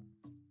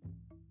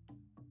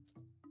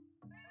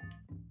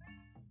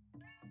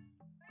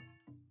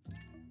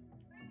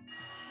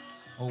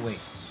 Oh wait,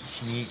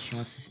 she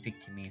wants to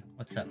speak to me.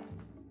 What's up?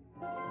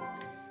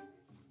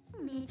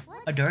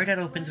 A door that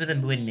opens with a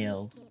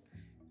windmill.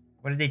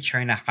 What are they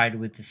trying to hide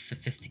with this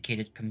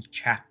sophisticated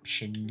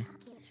contraption?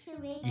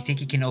 You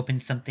think you can open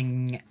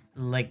something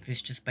like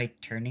this just by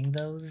turning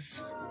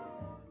those?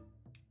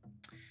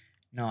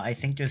 No, I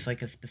think there's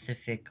like a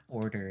specific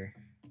order.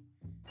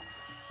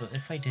 So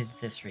if I did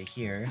this right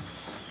here,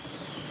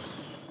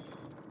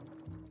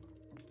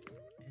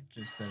 it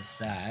just does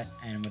that.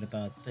 And what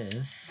about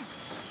this?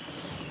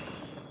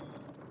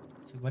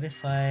 So what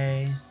if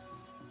I...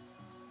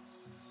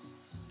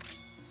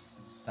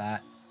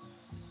 that...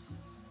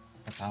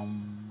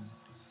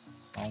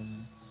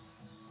 boing,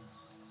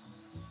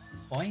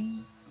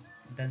 boing,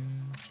 then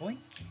boink?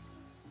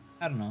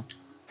 I don't know.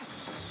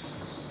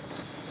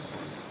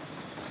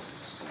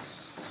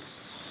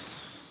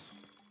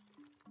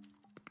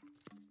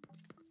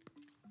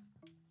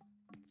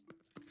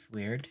 It's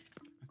weird.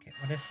 Okay,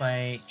 what if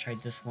I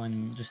tried this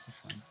one, just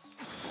this one?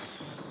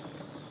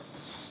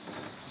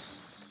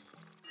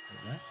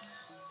 Wait, what?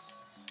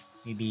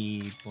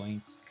 Maybe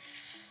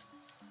boinks,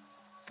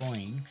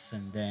 boinks,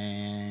 and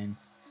then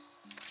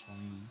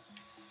boinks,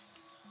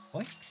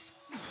 boinks?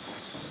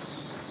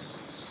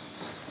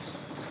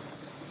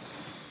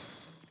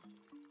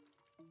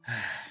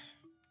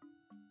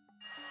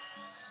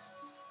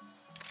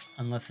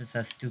 Unless it's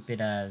as stupid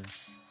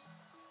as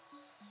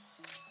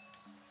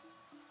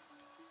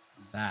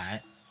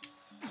that.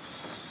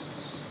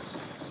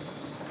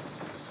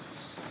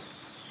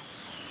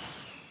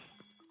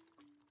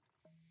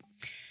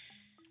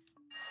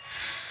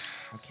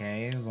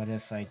 Okay, what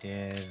if I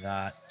did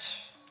that,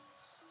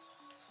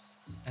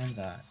 and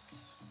that,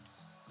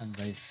 and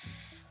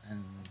this,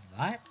 and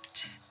that?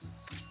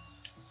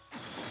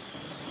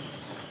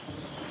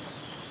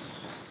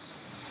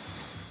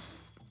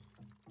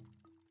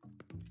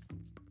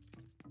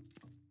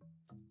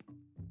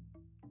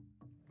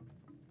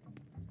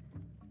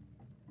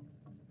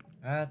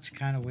 That's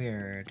kind of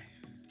weird.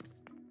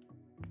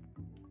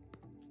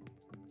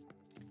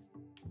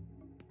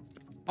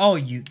 Oh,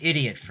 you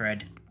idiot,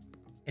 Fred.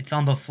 It's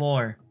on the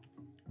floor.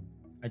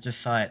 I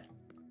just saw it.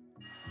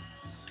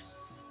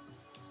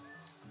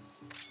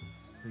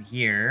 To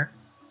here.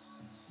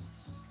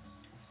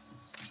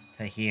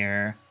 To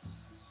here.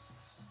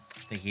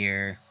 To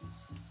here.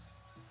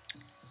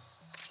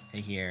 To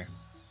here.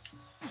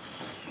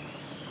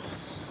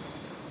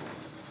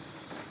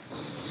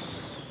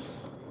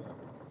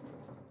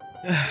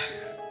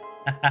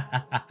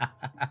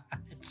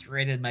 It's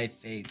right in my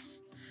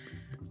face.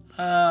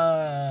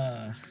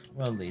 Well,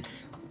 at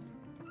least.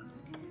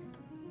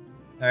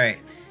 Alright.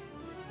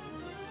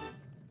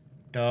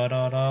 Da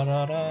da da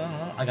da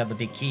da. I got the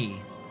big key.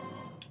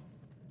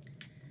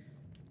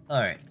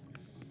 Alright.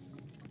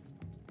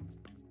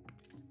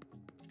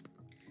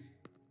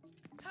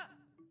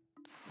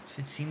 So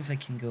it seems I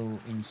can go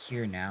in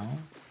here now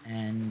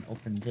and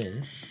open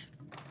this.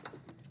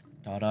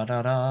 Da da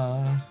da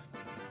da.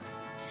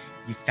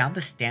 You found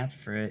the stamp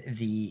for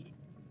the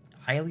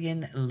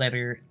Hylian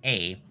letter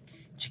A.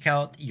 Check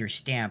out your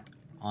stamp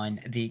on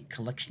the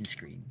collection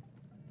screen.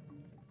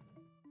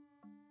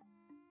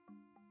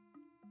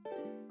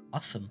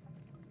 Awesome.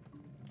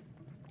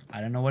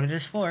 I don't know what it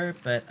is for,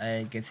 but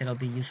I guess it'll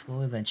be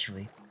useful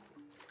eventually.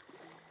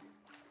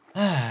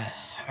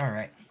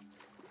 Alright.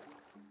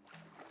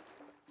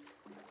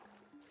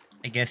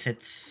 I guess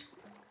it's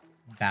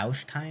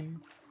Bow's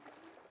time?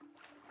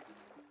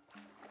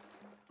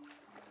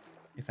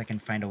 I can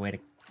find a way to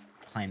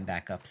climb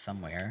back up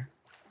somewhere.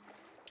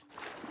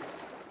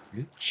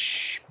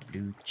 Blooch,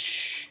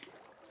 blooch.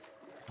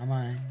 Come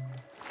on.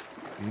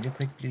 Do the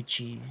quick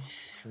bloochies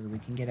so that we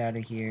can get out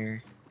of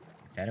here.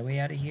 Is that a way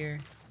out of here?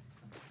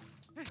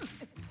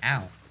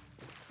 Ow.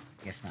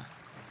 Guess not.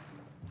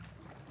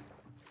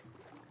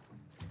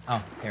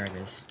 Oh, there it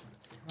is.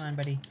 Come on,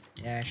 buddy.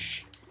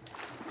 Dash.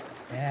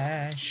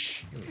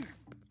 Dash. Here we are.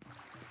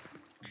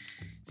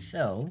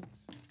 So,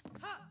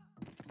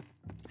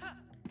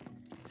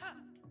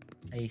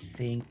 I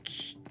think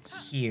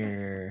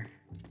here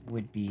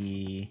would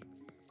be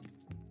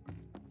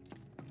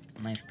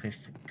a nice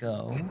place to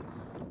go.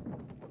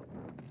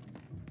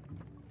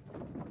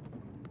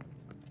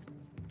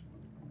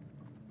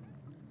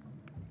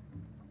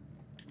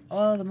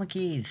 Oh, the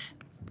monkeys!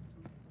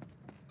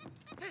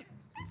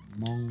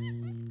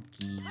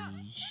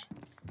 Monkeys.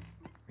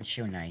 They're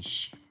so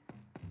nice.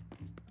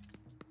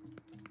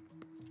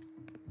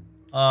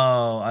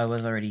 Oh, I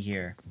was already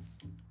here.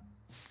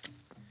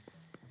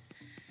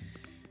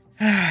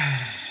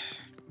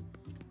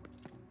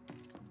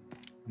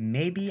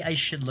 Maybe I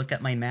should look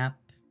at my map.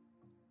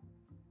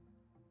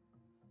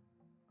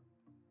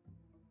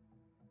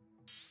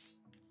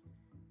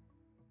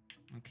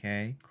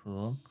 Okay,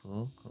 cool,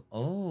 cool, cool.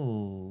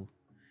 Oh!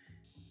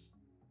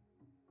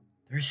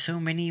 There's so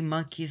many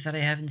monkeys that I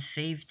haven't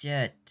saved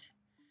yet.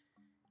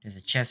 There's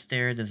a chest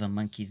there, there's a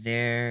monkey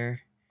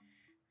there.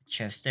 A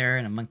chest there,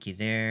 and a monkey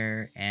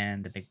there,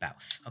 and the big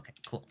boss. Okay,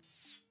 cool.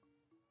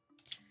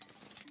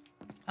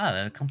 Ah,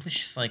 that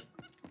accomplishes, like,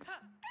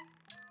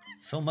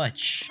 so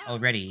much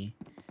already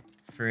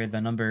for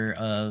the number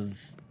of,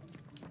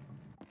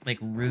 like,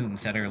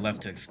 rooms that are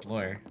left to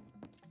explore.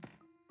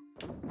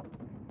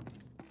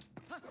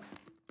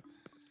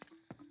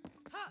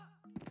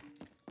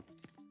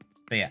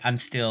 But yeah, I'm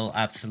still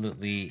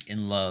absolutely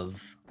in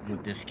love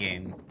with this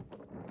game.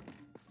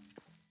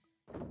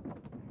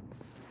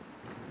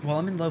 Well,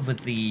 I'm in love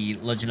with the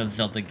Legend of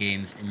Zelda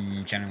games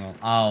in general.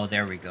 Oh,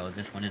 there we go.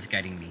 This one is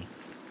guiding me.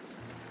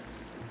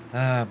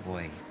 Ah,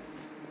 boy.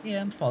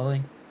 Yeah, I'm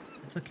following.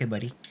 It's okay,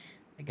 buddy.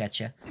 I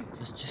gotcha.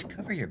 Just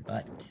cover your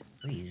butt,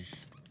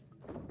 please.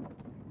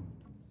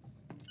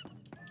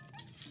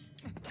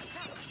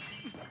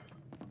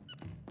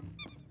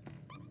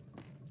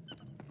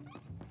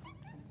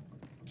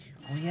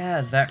 Oh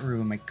yeah, that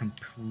room. I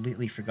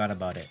completely forgot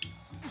about it.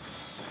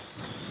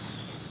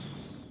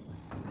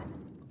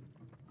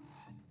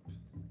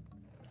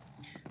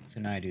 So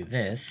now I do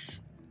this.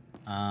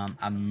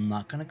 I'm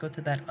not gonna go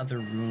to that other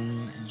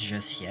room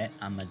just yet.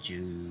 I'm gonna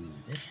do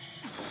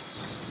this.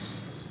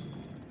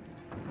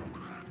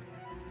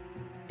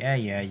 Yeah,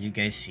 you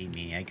guys see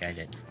me. I got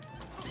it.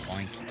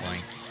 Boink,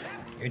 boinks.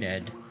 You're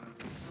dead.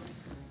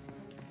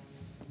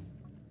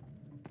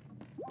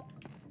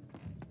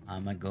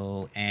 I'm gonna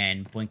go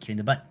and boink you in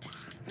the butt.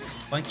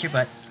 Boink your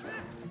butt.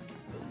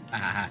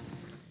 Ah.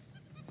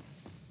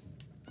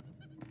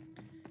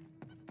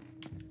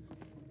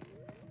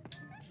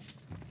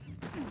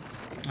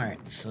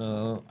 Alright,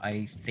 so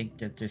I think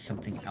that there's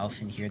something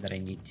else in here that I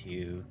need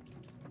to...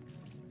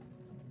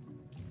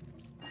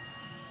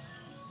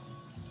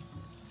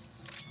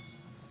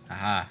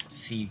 Aha,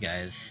 see you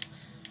guys.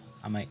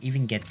 I might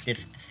even get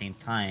this at the same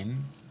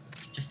time,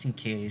 just in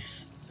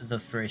case the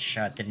first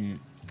shot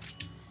didn't...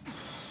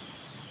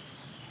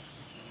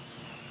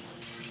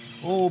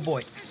 Oh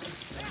boy!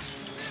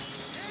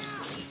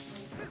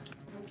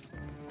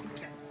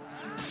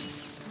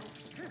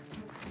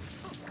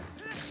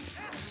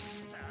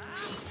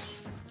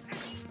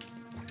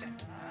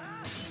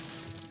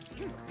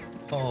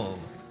 Oh.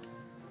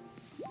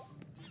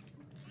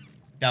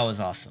 That was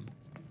awesome.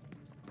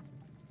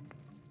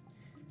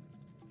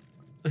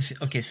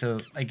 Okay,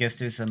 so I guess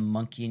there's a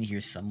monkey in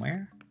here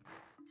somewhere.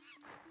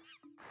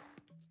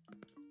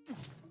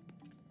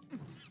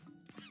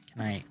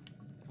 Can I...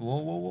 Whoa,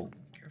 whoa, whoa.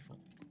 Careful.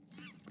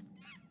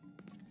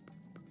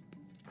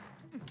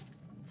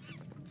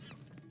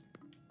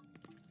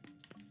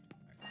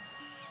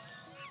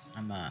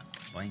 I'm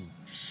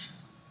boinks.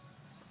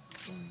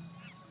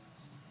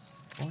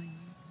 Boing.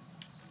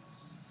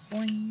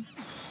 Boing.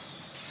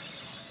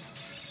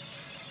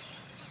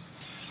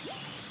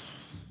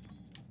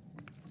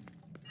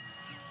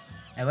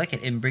 I like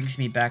it. It brings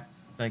me back,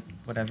 like,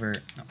 whatever.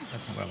 No,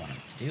 that's not what I wanted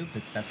to do,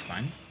 but that's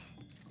fine.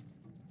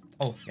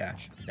 Oh, yeah, I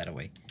should put that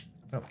away.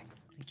 Put it away.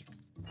 Thank you.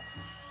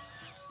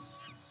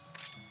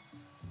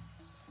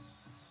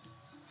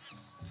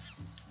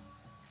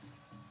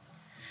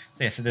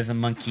 Yeah, so there's a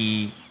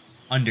monkey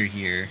under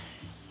here.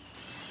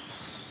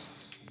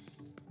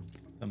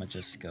 I'm gonna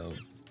just go,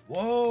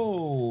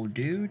 whoa,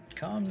 dude,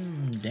 calm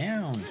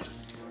down.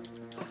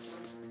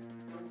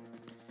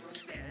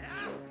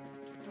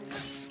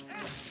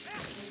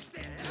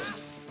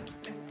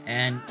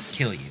 And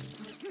kill you.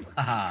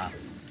 Haha.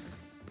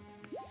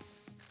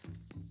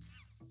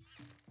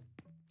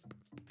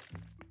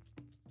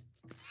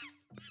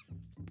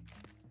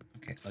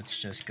 Okay, let's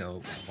just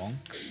go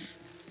bonks.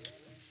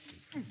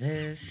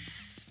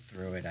 This,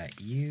 throw it at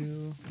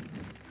you.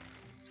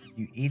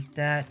 You eat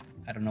that.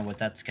 I don't know what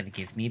that's gonna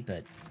give me,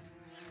 but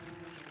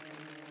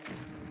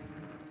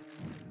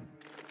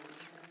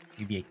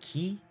Maybe a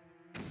key?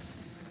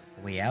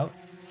 A way out?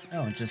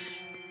 Oh,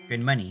 just good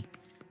money.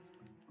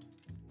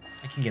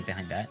 I can get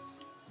behind that.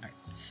 Alright,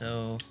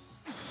 so...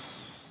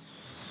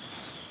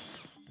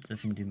 That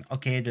doesn't do...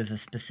 Okay, there's a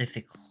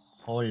specific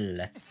hole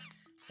that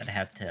I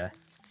have to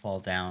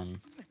fall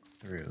down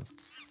through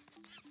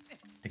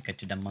to get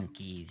to the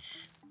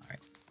monkeys.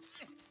 Alright.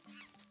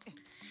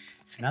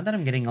 So now that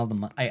I'm getting all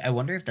the I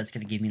wonder if that's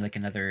gonna give me like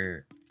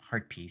another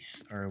heart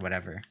piece or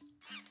whatever.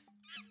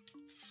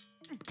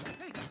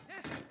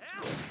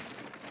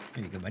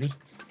 There you go, buddy.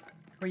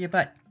 Where your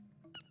butt?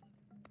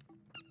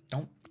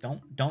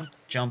 Don't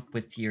jump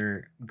with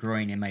your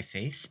groin in my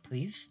face,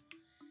 please.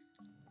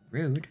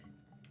 Rude.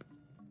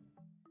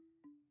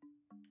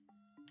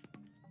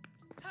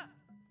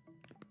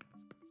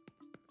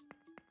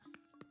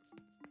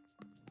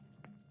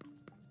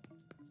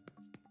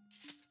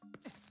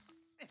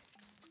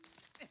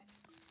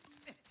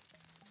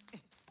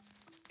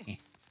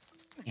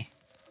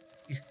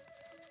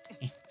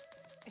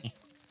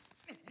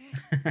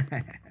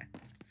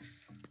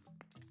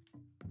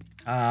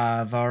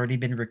 I've already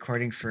been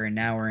recording for an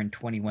hour and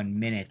 21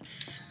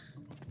 minutes.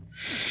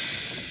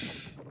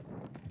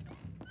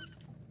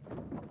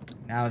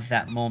 Now is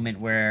that moment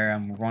where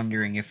I'm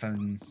wondering if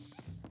I'm...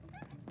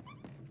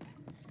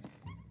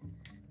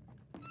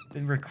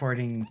 been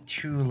recording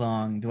too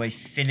long. Do I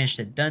finish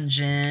the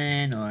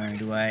dungeon or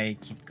do I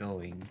keep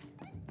going?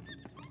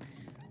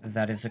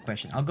 That is the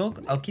question.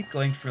 I'll keep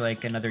going for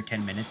like another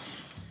 10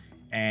 minutes.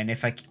 And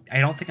if I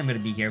don't think I'm going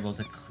to be able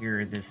to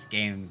clear this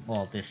game,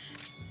 well, this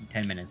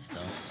 10 minutes though.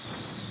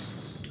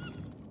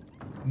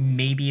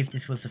 Maybe if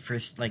this was the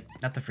first, like,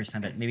 not the first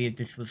time, but maybe if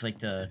this was like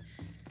the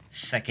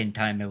second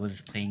time I was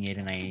playing it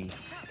and I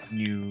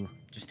knew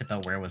just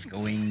about where I was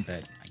going,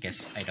 but I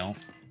guess I don't.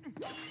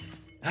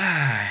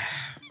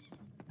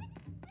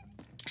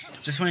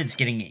 Just when it's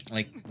getting,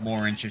 like,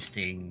 more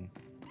interesting.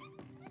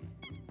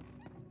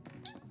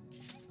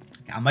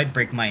 I might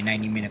break my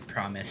 90-minute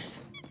promise.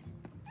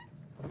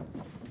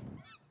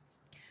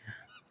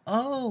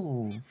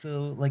 Oh,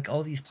 so, like,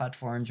 all these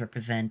platforms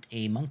represent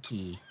a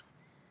monkey.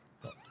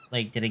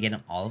 Like, did I get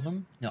all of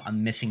them? No,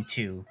 I'm missing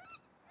 2.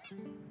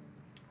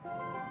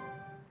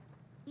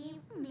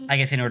 I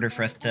guess in order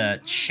for us to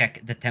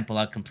check the temple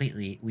out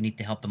completely, we need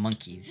to help the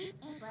monkeys.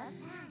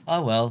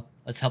 Oh well,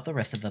 let's help the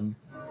rest of them.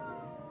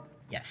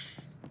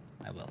 Yes,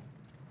 I will.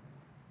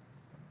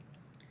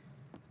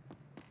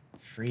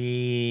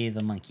 Free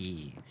the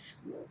monkeys.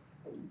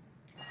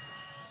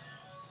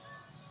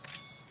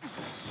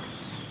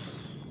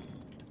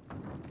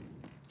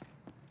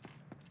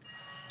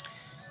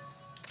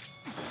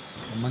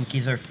 The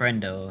monkeys are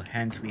friendo,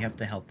 hence we have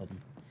to help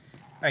them.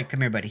 Alright,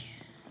 come here, buddy.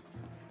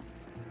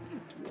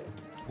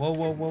 Whoa,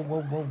 whoa, whoa,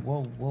 whoa, whoa,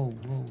 whoa, whoa,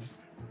 whoa.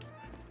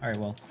 Alright,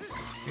 well,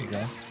 here you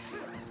go.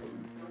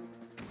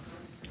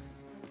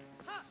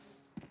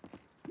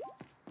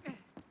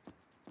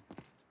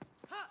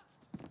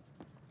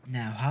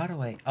 Now, how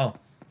do I... Oh.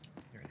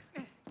 There it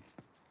is.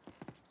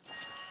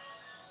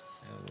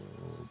 So,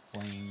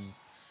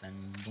 boinks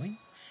and boinks.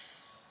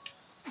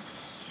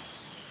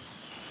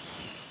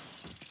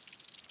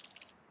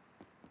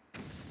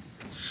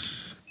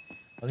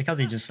 I like how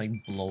they just, like,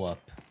 blow up.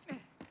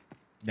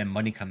 Then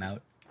money come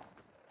out.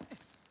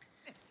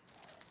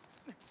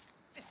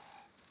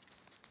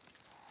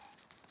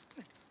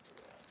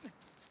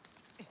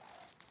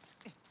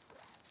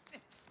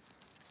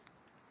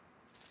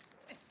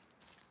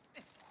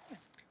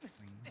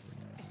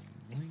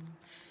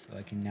 So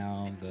I can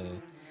now go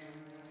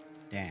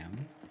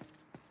down.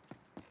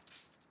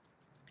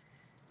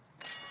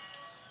 Okay,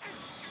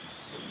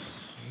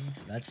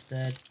 so that's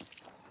dead.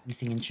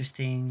 Anything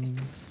interesting?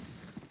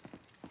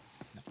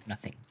 No,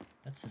 nothing.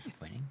 That's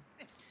disappointing.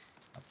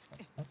 Up,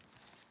 up, up.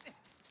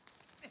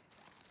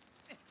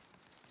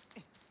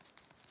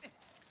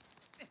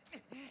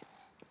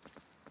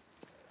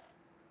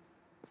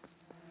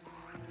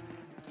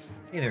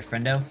 Hey there,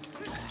 friendo.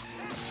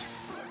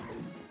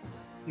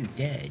 You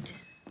dead.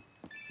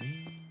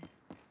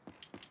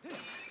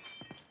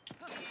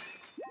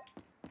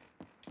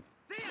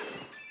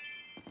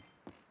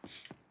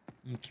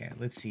 Okay,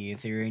 let's see.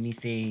 Is there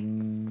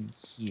anything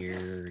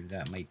here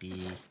that might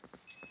be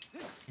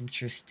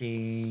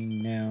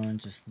interesting? No,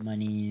 just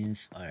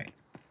monies. Alright.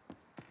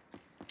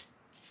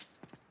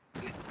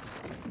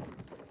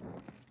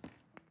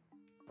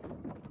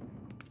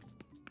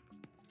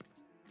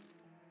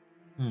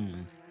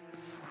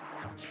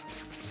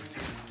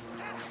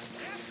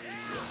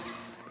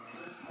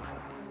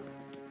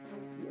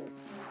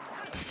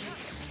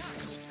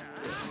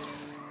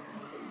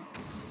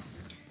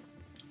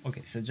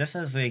 Okay, so just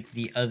as like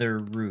the other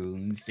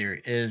rooms, there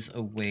is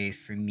a way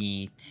for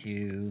me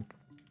to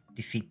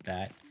defeat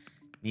that.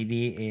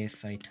 Maybe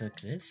if I took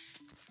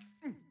this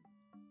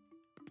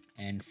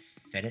and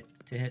fed it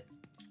to hit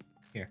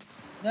here.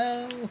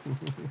 No!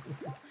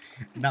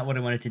 Not what I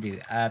wanted to do.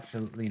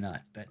 Absolutely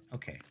not. But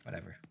okay,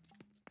 whatever.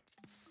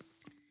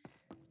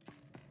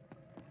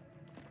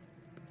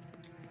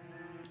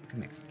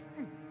 Come here.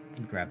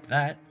 And grab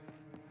that.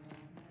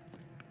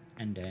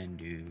 And then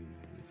do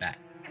that.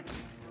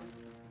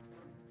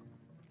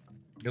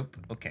 Nope.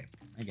 Okay,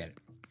 I get it.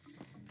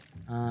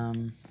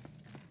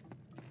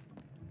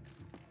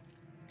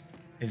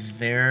 Is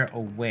there a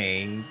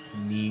way for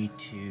me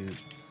to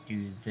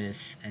do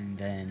this and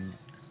then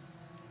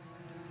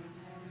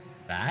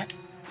that?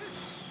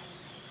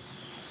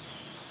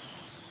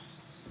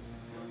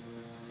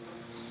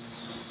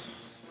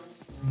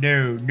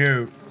 No,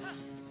 no.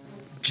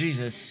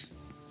 Jesus.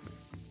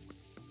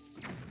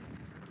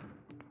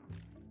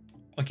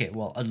 Okay,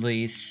 well, at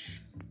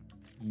least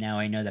now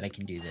I know that I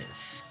can do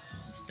this.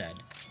 Instead,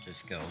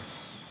 just go,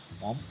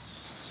 Mom,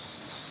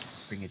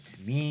 bring it to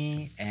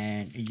me,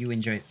 and you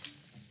enjoy it.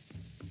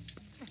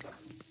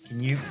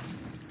 Can you?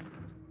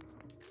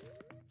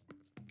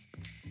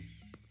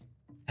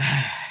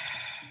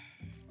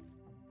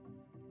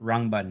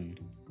 Wrong button.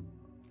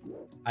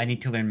 I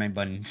need to learn my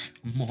buttons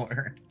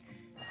more.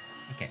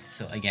 Okay,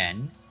 so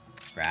again,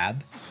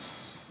 grab.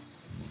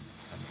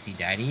 Come see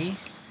daddy.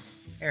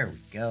 There we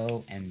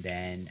go, and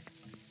then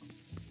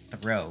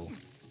throw.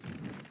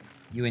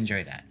 You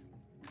enjoy that.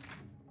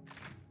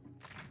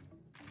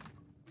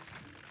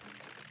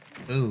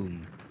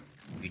 Boom.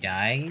 You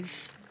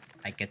dies.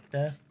 I get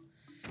the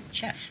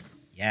chest.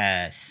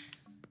 Yes.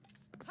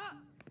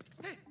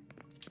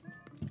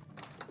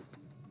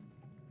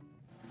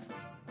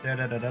 Da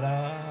da da da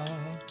da.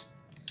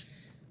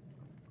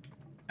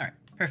 Alright,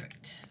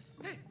 perfect.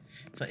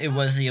 So it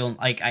was the only,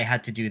 like, I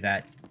had to do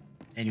that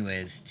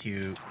anyways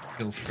to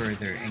go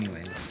further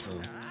anyways,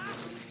 so.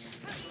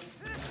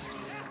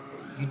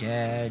 You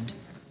dead.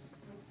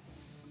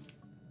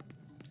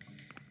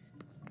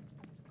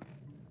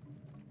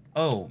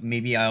 Oh,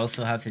 maybe I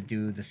also have to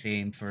do the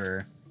same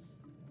for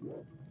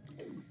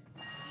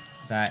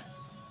that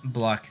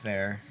block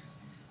there.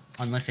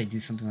 Unless I do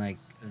something like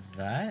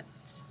that.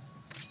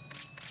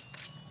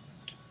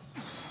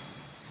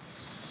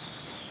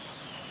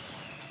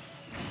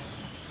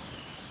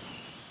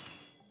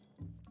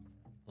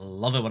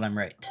 Love it when I'm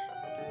right.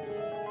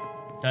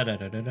 Da da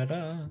da da da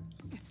da.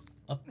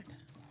 Up.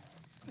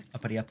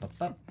 Uppity up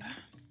up up.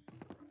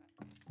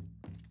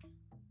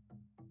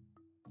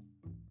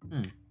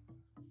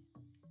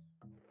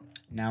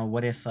 Now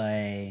what if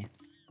I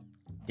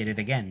did it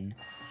again?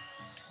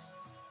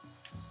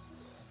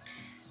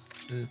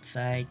 Oops,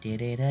 I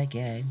did it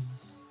again.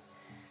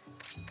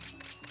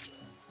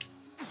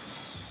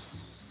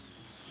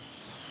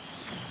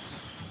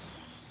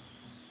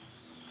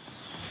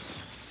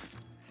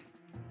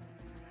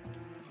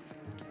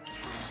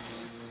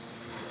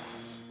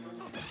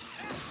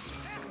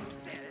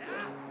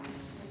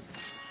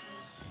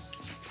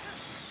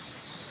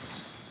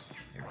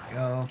 There we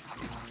go.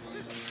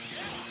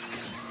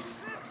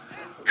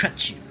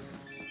 Cut you.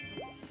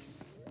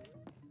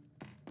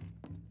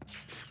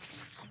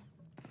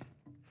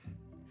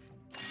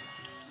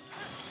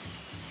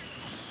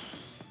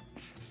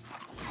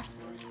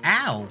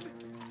 Ow!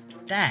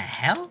 The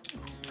hell?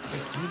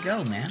 Like, let me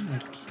go, man.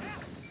 Like,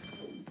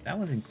 that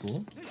wasn't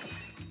cool.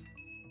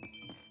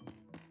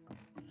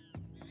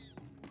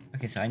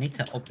 Okay, so I need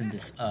to open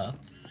this up.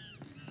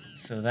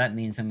 So that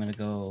means I'm gonna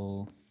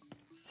go...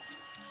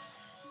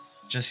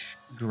 just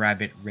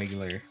grab it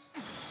regular.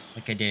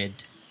 Like I did.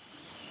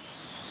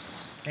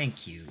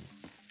 Thank you.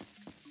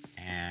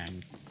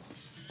 And...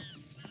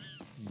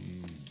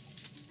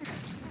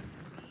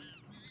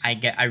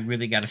 I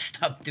really gotta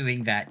stop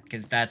doing that,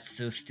 because that's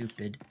so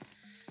stupid.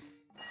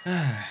 So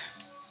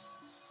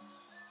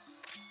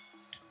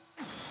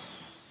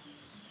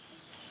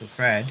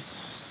Fred,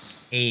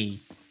 A.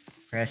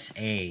 Press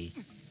A.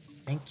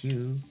 Thank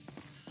you.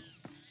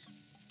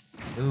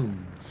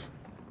 Booms.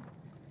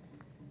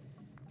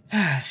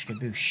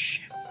 Skadoosh.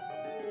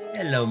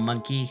 Hello,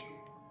 monkey.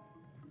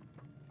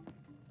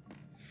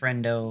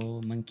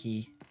 Friendo,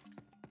 monkey.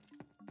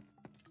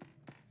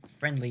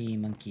 Friendly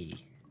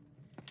monkey.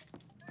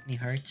 Any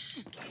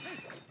hearts?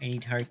 I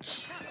need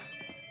hearts.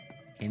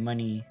 Okay,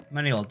 money.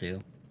 Money will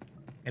do.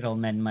 It'll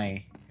mend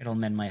my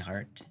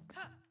heart.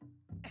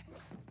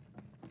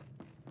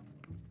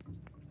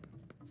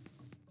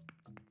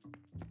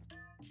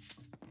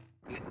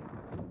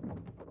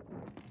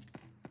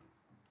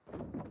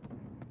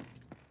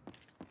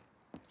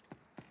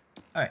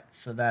 Alright,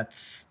 so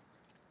that's...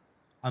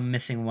 I'm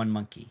missing one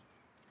monkey.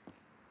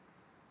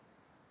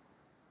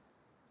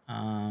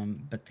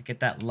 But to get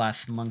that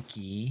last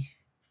monkey...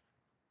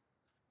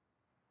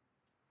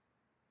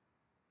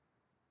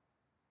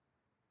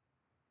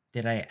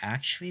 Did I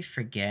actually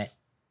forget?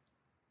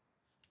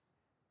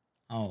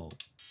 Oh.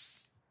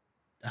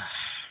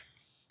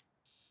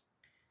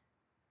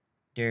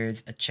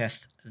 There's a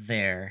chest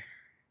there.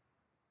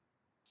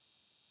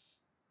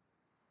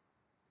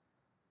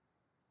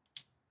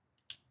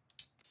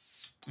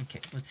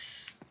 Okay,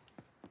 let's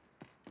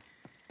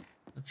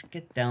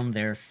get down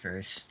there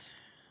first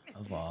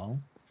of all,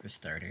 for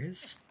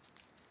starters.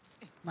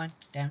 Come on,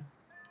 down.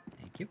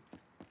 Thank you.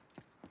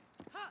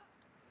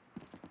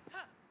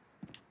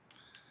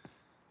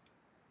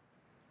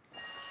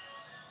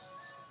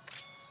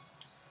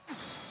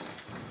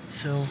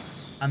 So,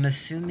 I'm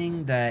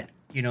assuming that,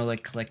 you know,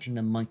 like, collecting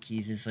the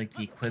monkeys is like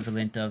the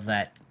equivalent of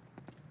that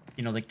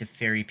you know, like the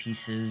fairy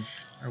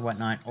pieces or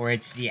whatnot, or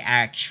it's the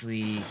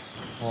actual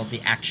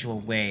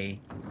way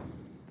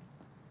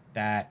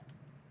that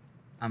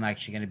I'm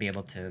actually gonna be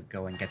able to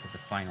go and get to the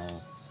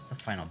final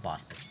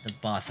boss, the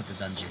boss of the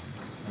dungeon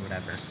or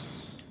whatever.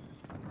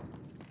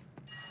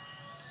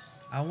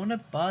 I want a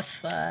boss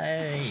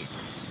fight.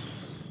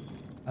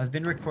 I've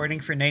been recording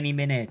for 90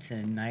 minutes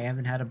and I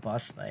haven't had a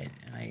boss fight,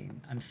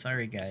 and I'm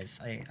sorry guys.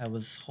 I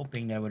was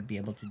hoping that I would be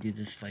able to do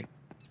this like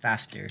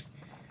faster.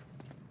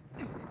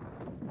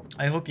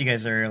 I hope you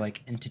guys are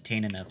like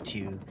entertained enough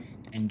to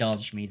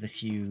indulge me the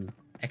few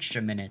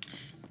extra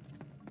minutes.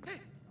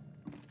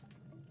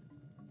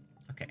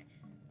 Okay.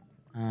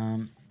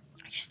 I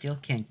still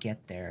can't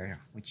get there,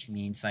 which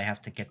means I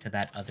have to get to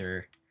that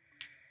other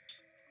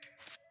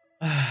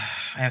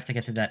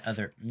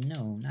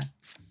no, not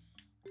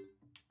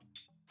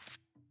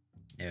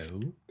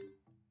no.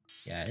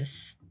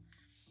 Yes.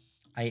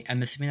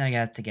 I'm assuming I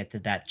have to get to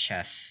that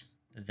chest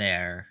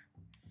there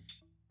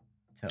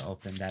to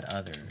open that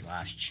other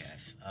last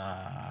chest.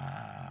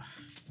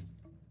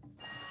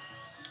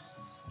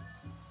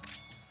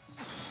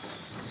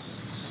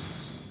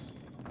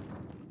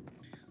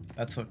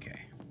 That's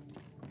okay.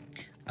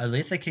 At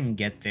least I can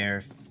get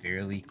there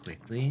fairly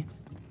quickly.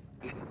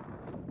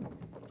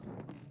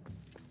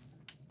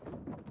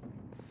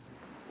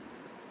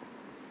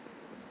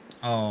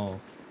 Oh.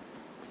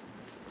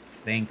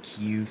 Thank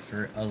you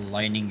for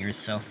aligning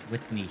yourself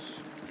with me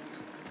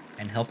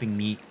and helping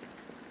me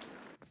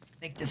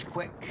make this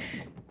quick.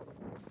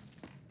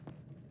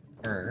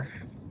 Right.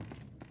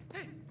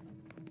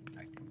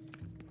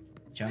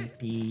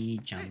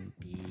 Jumpy,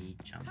 jumpy,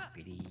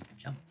 jumpity,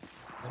 jump.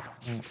 Oh,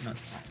 no.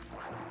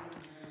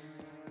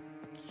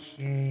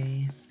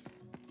 Okay.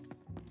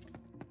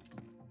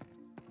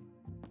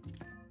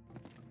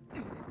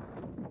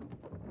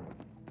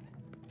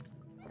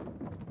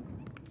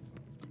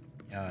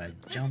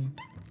 Jump.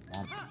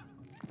 Womp.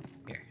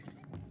 Here.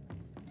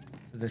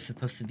 So there's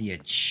supposed to be a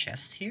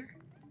chest here?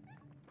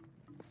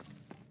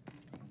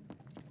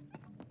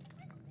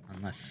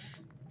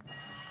 Unless...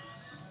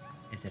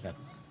 Is it up?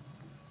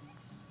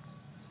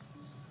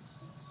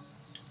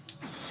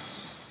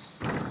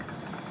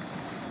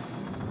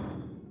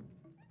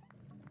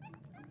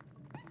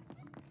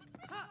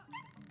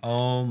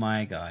 Oh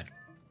my god.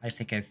 I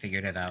think I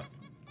figured it out.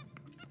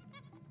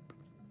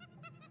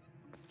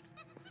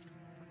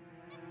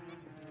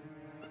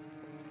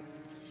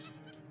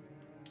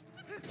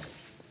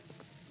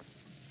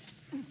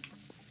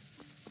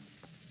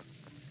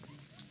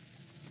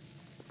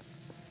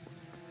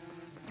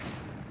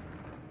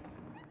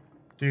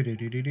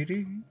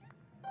 Do-do-do-do-do-do.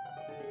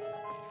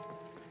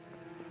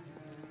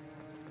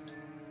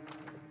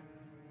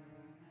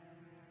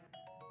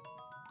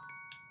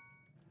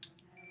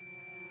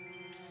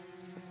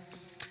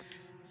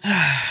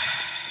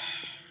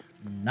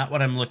 Not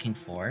what I'm looking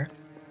for.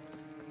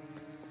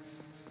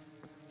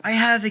 I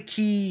have a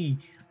key!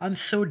 I'm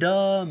so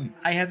dumb!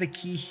 I have a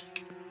key.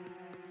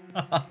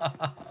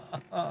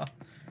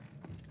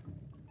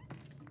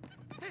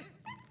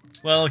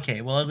 Well, okay.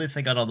 Well, at least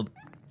I got all the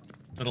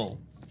little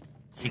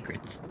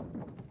secrets.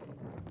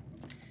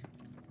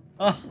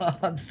 Oh,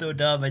 I'm so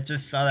dumb. I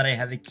just saw that I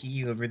have a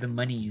key over the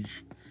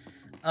monies.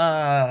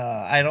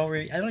 I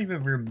don't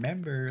even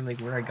remember like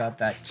where I got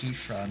that key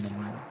from.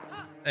 And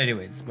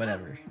anyways,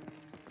 whatever.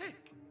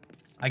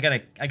 I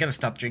gotta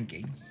stop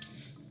drinking.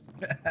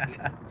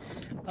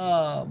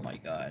 Oh my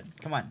god.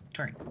 Come on,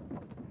 turn.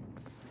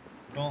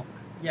 Don't.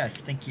 Yes,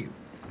 thank you.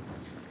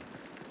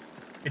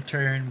 It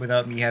turned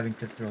without me having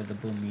to throw the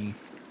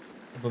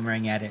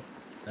boomerang at it.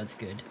 That's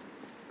good.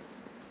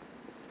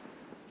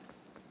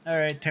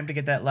 Alright, time to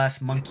get that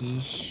last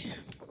monkey.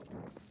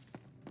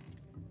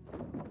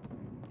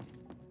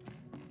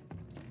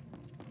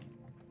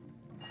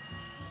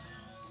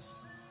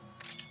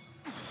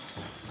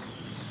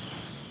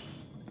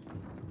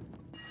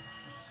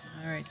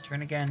 Alright,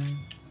 turn again.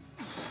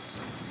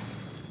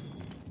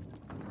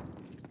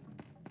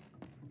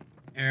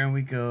 There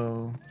we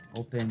go.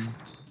 Open.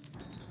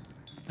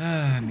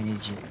 Ah, I'm an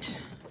idiot.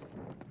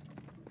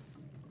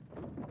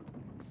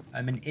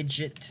 I'm an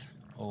idiot.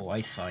 Oh,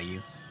 I saw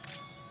you.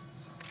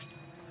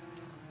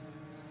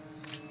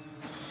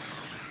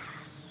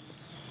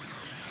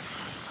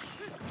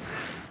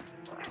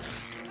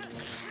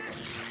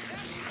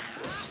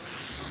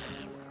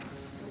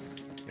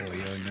 Yo,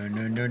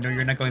 no,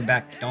 you're not going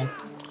back. Don't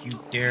you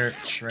dare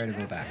try to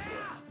go back.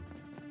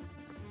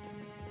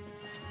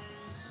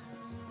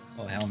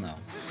 Oh, hell no.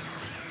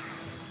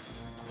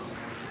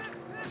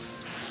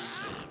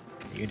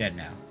 You're dead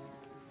now.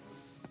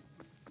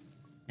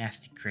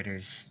 Nasty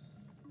critters.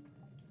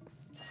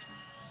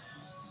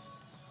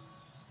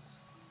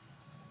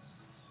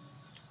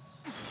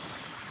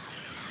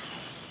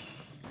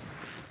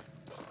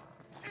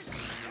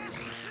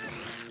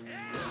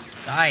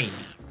 Die!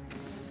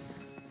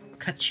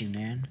 Cut you,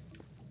 man.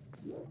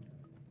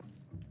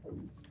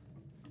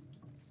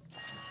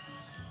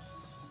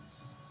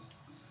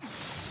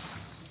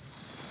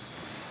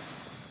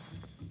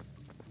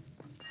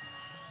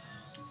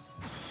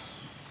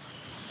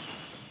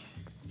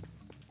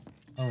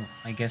 Oh,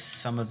 I guess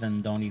some of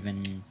them don't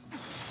even...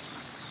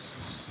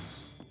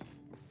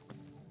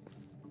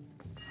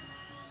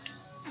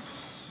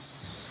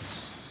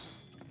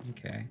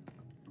 Okay.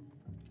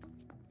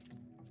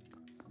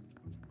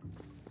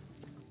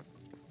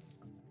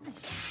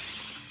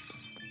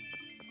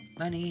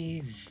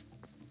 Bunnies!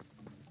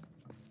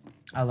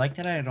 I like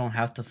that I don't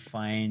have to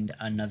find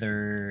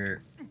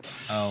another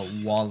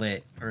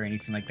wallet or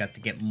anything like that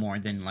to get more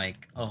than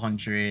like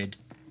 100.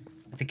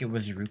 I think it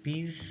was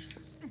rupees?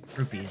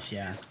 Rupees,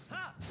 yeah.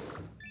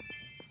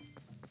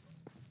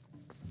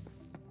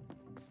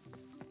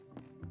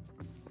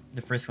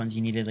 The first ones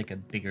you needed like a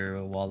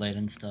bigger wallet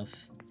and stuff.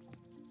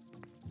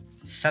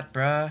 Sup,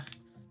 bruh?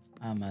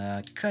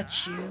 I'ma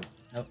cut you.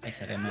 Oh, I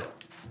said I'ma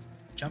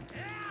jump.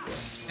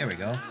 There we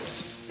go.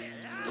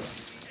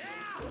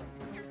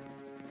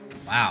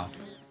 Wow.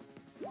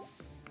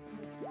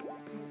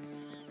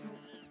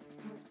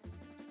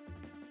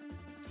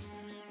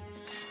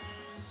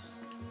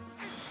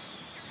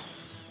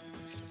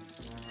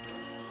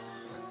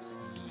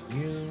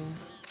 You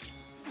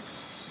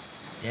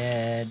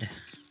dead.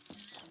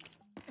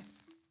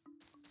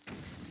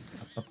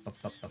 Up, up,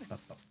 up, up, up,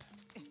 up.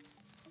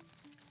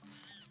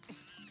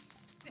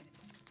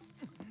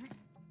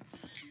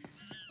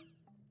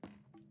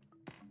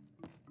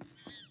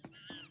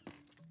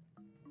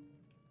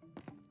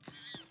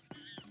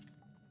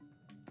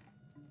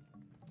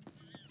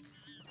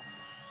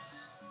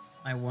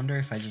 I wonder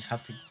if I just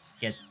have to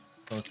get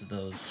both of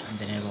those and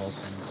then it'll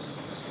open.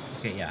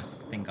 Okay, yeah,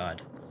 thank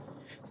God.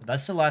 So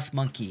that's the last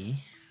monkey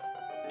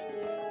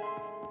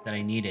that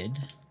I needed.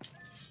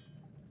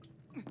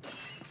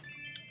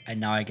 And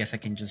now I guess I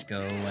can just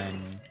go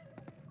and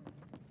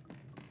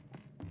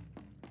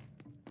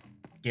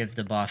give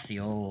the boss the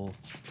old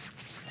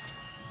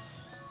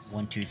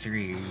 1, 2,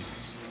 3.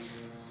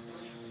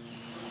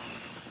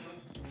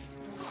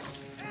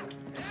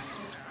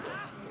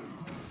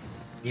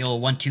 The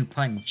old 1-2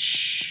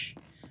 punch.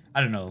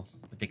 I don't know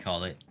what they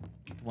call it.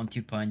 The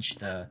 1-2 punch,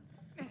 the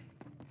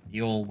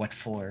old what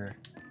for.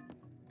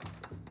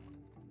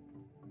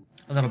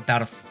 A little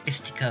bout of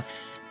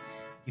fisticuffs.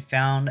 You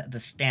found the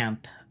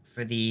stamp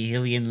for the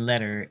Hylian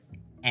letter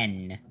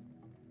N.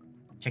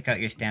 Check out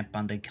your stamp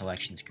on the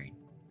collection screen.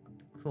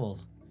 Cool.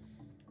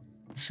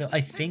 So I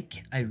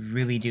think I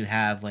really do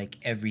have like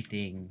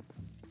everything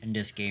in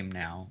this game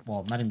now.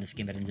 Well, not in this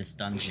game, but in this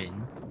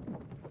dungeon.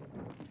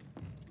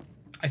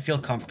 I feel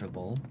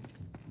comfortable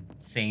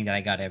saying that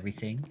I got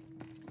everything.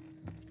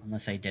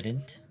 Unless I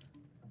didn't.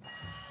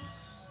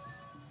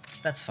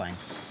 That's fine.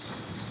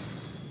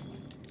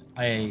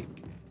 I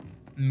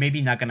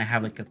maybe not gonna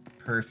have like a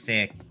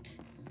perfect,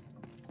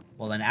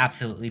 well, an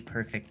absolutely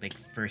perfect like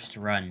first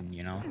run,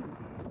 you know?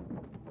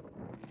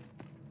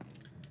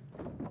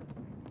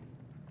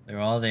 They're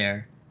all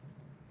there.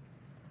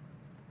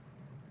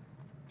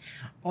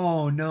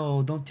 Oh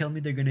no, don't tell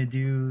me they're gonna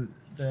do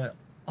the...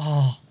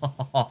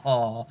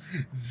 Oh,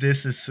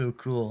 this is so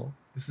cool.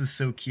 This is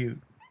so cute.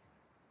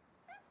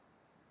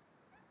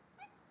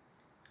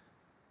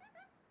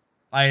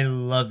 I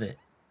love it.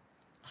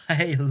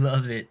 I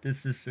love it.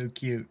 This is so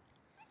cute.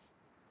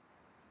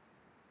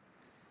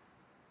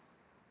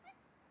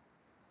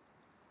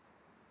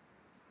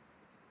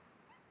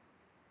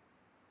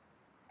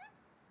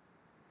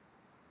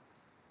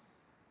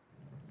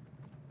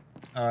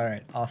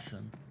 Alright,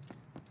 awesome.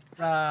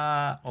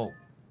 Oh.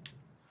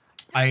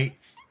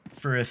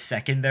 For a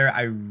second there,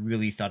 I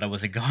really thought I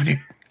was a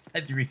goner.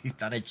 I really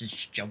thought I'd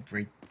just jump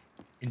right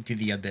into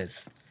the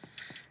abyss.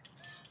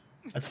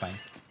 That's fine.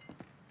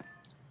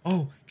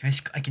 Oh, I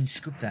can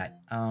scoop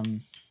that.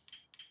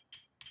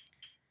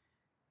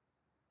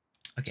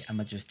 Okay, I'm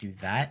gonna just do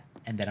that,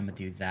 and then I'm gonna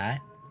do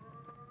that.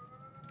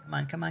 Come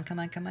on, come on, come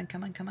on, come on,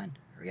 come on, come on.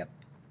 Hurry up.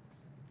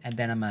 And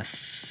then I'm gonna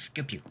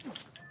scoop you.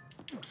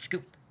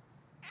 Scoop.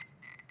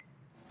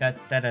 Da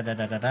da da da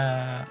da da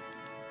da.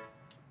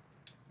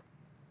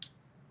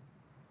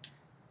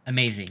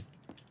 Amazing.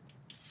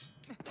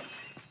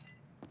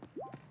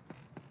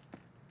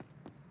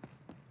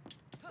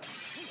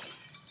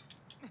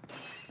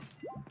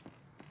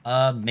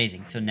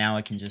 Amazing. So now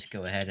I can just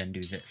go ahead and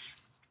do this.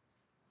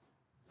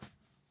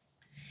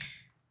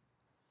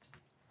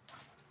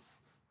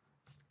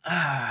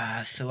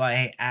 So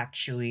I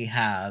actually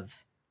have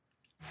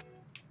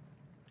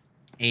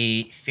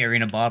a fairy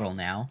in a bottle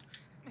now.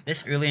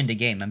 This early in the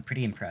game, I'm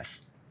pretty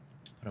impressed.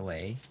 Put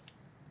away.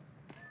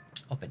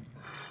 Open.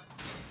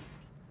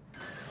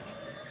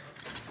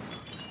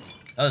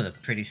 Oh, that's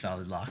a pretty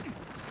solid lock.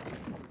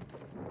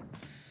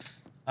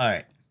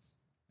 Alright.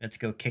 Let's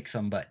go kick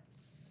some butt.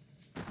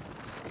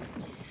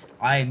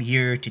 I am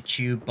here to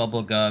chew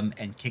bubblegum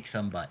and kick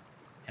some butt.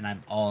 And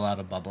I'm all out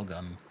of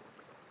bubblegum.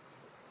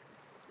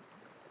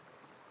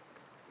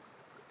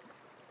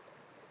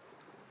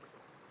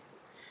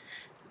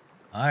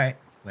 Alright,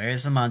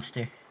 where's the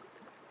monster?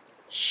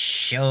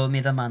 Show me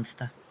the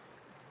monster.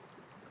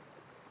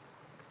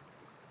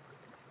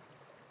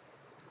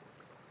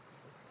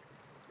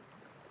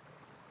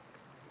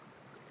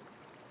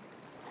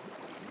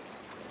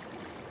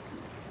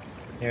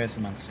 There's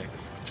the monster.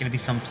 It's gonna be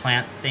some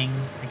plant thing,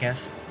 I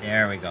guess.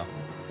 There we go.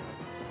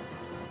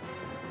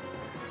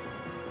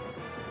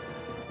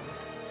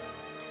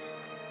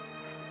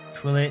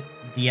 Twilight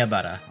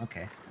Diabata.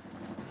 Okay.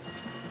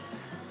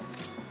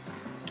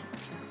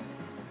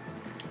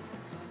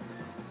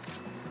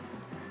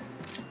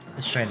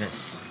 Let's try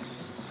this.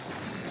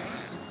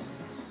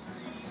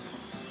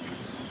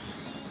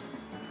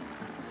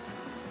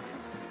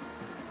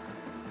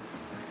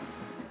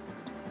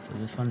 So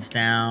this one's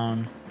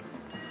down.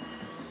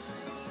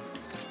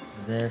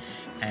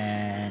 This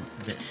and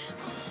this.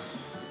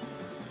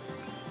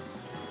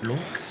 Look.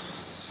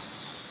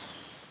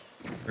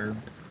 Herb.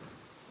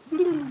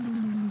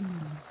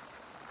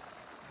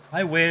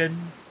 I win.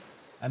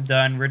 I'm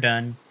done. We're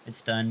done.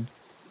 It's done.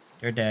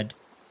 They're dead.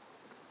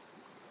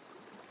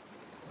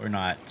 Or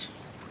not.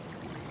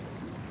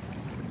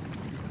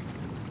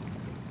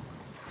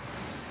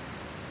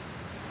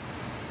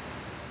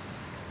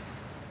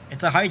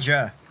 It's a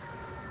Hydra.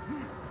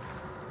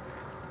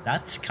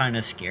 That's kind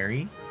of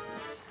scary.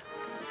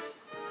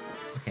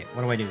 Okay,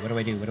 what do I do? What do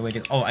I do? What do I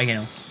do? Oh, I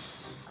know.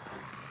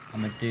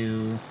 I'm gonna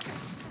do...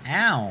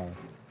 Ow!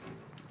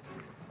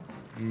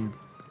 You...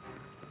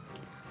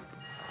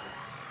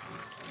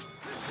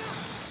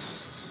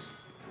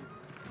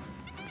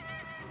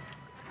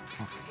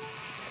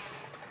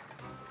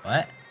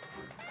 What?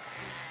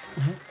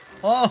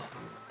 Oh!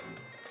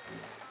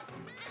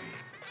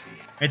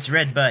 It's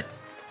red butt.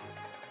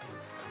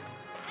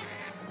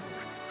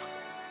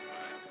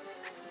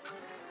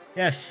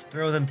 Yes,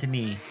 throw them to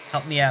me.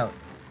 Help me out.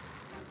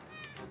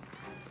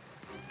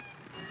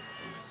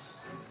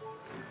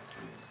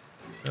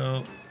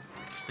 So,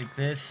 like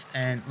this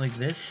and like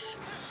this.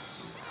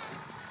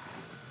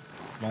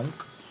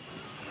 Bonk.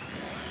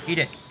 Eat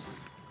it.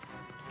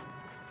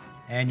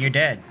 And you're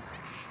dead.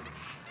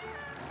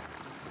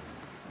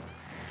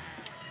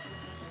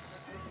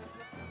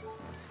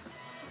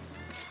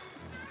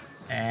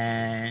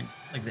 And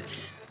like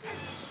this.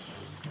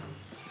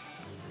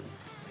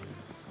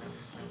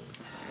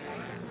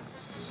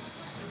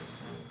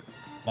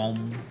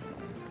 Boom.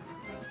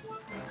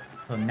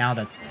 So now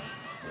that...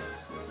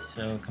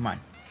 So, come on.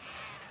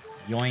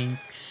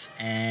 Yoinks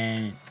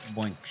and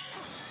boinks.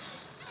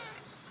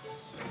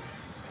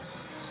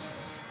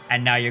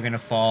 And now you're gonna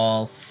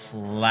fall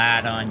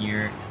flat on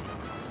your...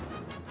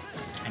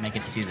 And I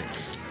get to do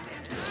this.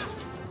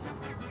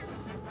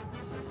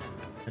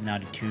 So now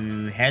the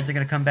two heads are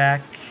gonna come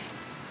back.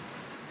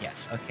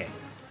 Yes, okay.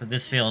 So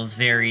this feels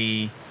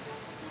very...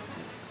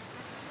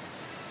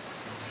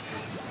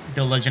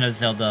 The Legend of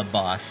Zelda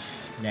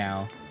boss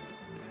now.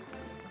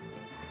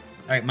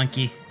 Alright,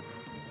 monkey.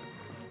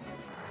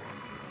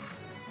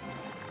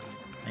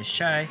 Nice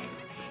try.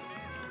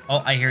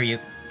 Oh, I hear you.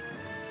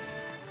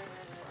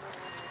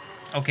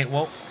 Okay,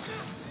 well.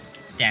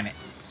 Damn it.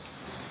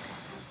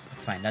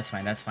 That's fine, that's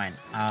fine, that's fine.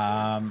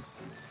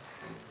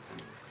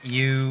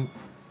 You...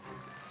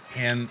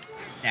 Him...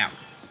 Now.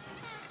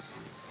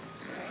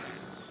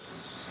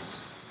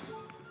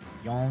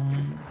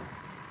 Yom.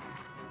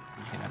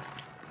 He's gonna...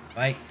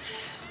 Bite.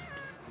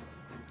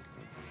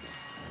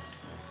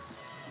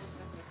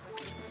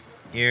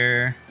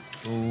 Here.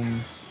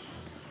 Boom.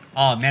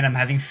 Oh man, I'm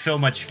having so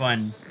much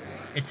fun.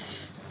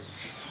 It's...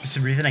 For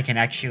some reason I can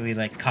actually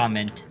like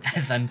comment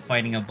as I'm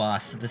fighting a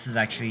boss. So this is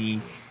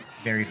actually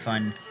very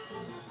fun.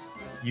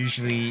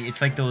 Usually, it's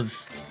like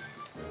those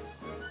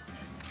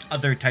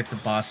other types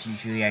of boss,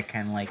 usually I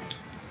can like...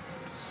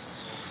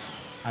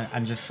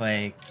 I'm just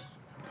like...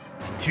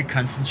 too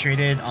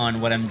concentrated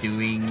on what I'm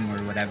doing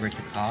or whatever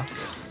to talk.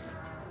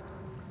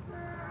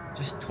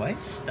 Just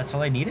twice? That's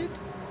all I needed?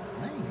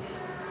 Nice.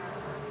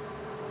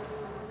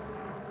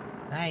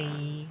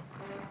 Bye.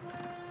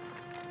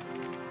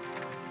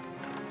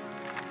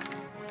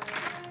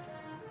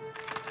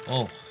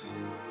 Oh.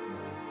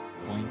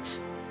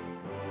 Points.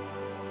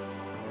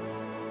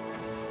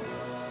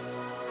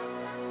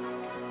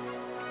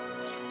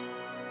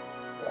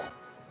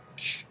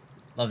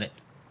 Love it.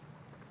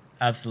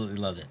 Absolutely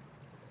love it.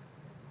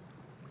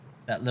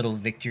 That little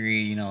victory,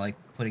 you know, like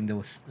putting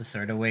the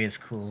sword away is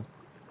cool.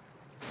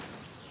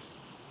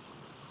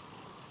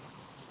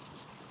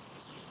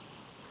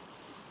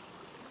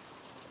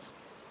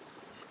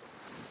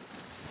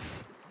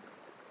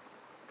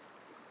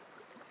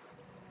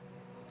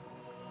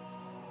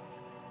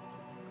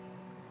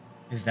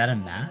 Is that a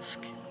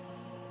mask?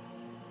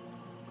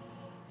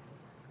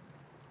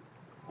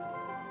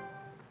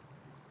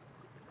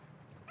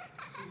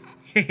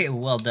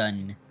 Well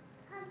done.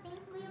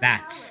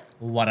 That's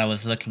what I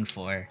was looking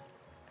for.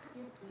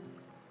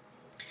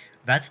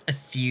 That's a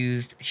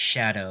fused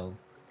shadow.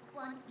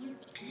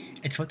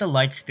 It's what the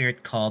light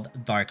spirit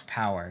called dark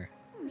power.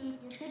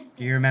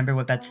 Do you remember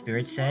what that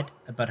spirit said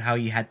about how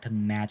you had to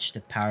match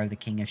the power of the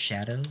King of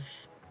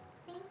Shadows?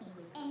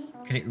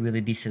 Could it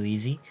really be so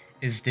easy?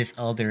 Is this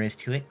all there is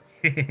to it?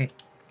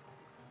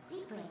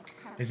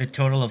 There's a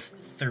total of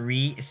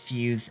 3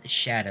 fused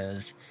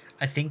shadows.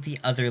 I think the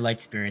other light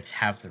spirits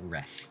have the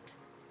rest.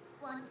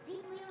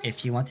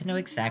 If you want to know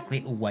exactly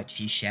what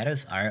these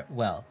shadows are,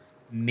 well,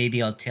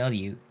 Maybe I'll tell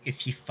you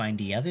if you find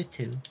the other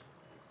two.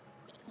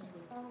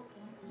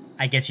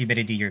 I guess you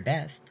better do your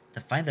best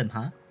to find them,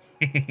 huh?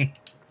 I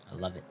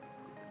love it.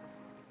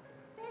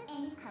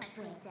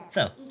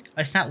 So,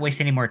 let's not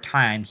waste any more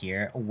time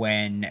here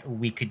when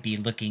we could be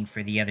looking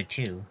for the other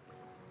two.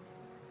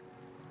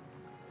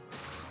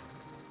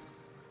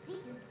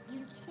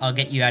 I'll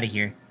get you out of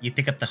here. You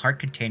pick up the heart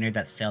container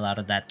that fell out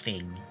of that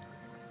thing.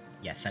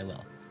 Yes, I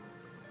will.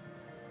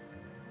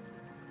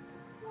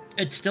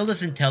 It still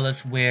doesn't tell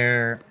us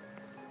where...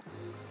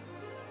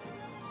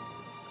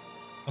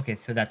 Okay,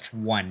 so that's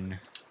one.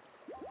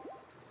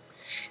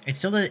 It's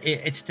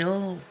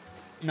still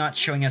not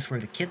showing us where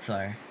the kids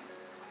are.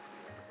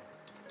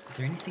 Is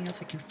there anything else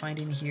I can find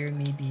in here,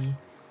 maybe?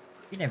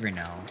 You never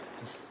know.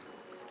 Just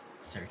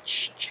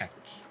search, check.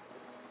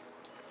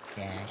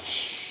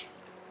 Dash.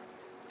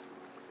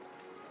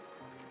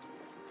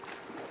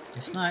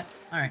 If not,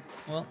 alright.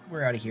 Well,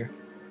 we're out of here.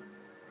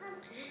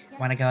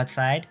 Wanna go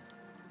outside?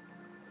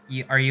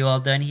 Are you all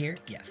done here?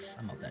 Yes,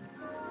 I'm all done.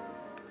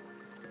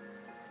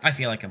 I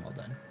feel like I'm all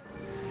done.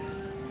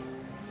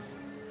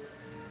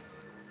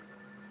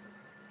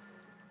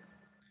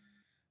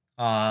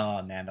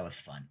 Oh man, that was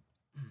fun.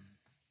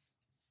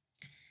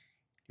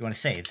 You want to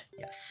save?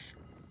 Yes.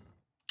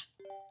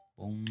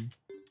 Boom.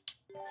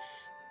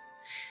 Yes.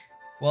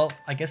 Well,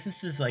 I guess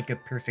this is like a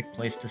perfect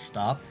place to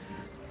stop.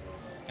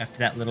 After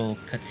that little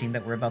cutscene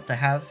that we're about to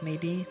have,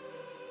 maybe?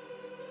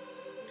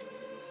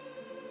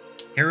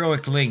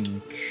 Heroic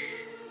Link.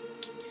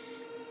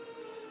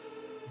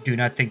 Do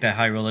not think that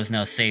Hyrule is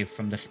now safe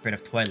from the spread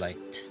of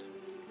Twilight.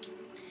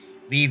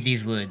 Leave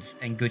these woods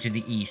and go to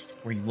the east,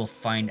 where you will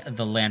find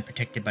the land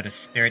protected by the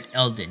spirit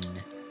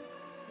Eldin.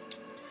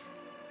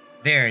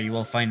 There you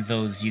will find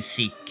those you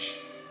seek.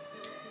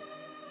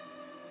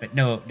 But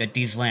know that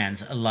these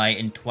lands lie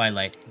in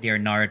Twilight. They are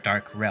not a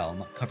dark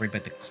realm, covered by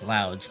the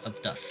clouds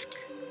of dusk.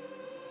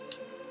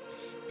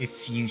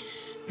 If you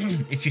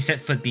set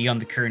foot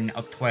beyond the curtain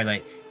of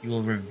Twilight, you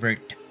will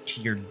revert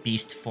to your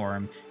beast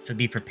form, so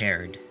be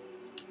prepared.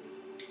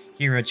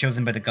 Hero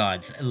chosen by the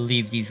gods,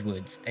 leave these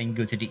woods and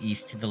go to the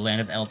east to the land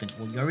of Eldin.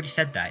 Well, you already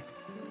said that.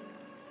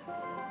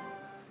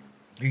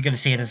 Are you gonna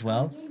say it as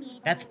well?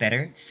 That's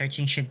better.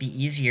 Searching should be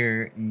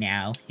easier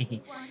now.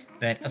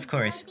 But, of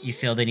course, you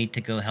feel the need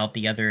to go help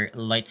the other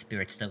light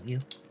spirits, don't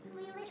you?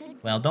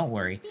 Well, don't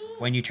worry.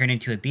 When you turn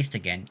into a beast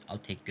again, I'll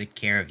take good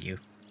care of you.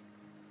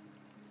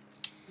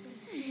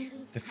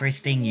 The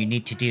first thing you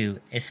need to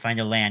do is find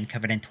a land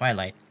covered in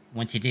Twilight.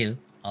 Once you do,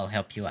 I'll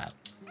help you out.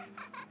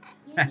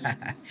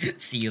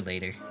 See you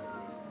later.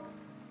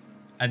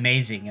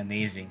 Amazing,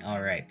 amazing.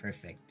 Alright,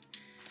 perfect.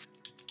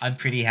 I'm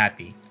pretty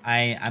happy.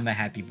 I'm a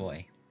happy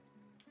boy.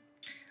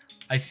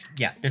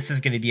 Yeah, this is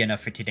gonna be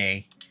enough for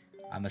today.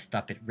 I'm gonna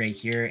stop it right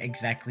here.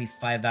 Exactly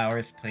 5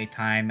 hours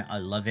playtime. I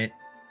love it.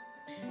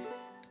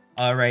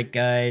 Alright,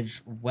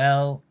 guys.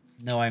 Well,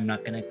 no, I'm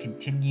not gonna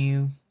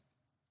continue.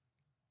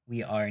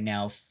 We are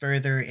now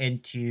further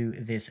into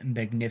this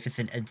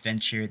magnificent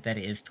adventure that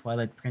is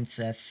Twilight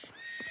Princess.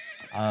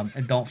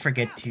 And don't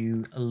forget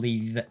to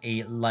leave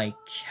a like.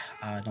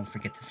 Don't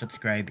forget to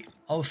subscribe.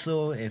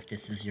 Also, if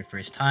this is your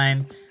first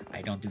time,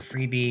 I don't do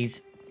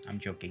freebies. I'm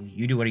joking.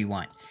 You do what you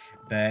want.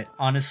 But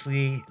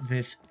honestly,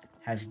 this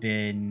has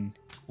been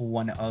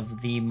one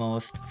of the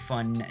most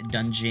fun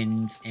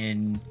dungeons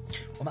in...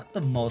 Well, not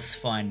the most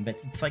fun,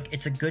 but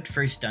it's a good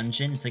first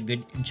dungeon. It's a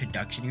good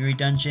introductory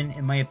dungeon,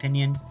 in my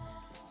opinion.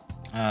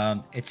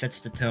 It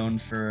sets the tone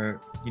for,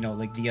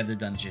 like the other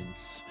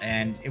dungeons.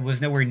 And it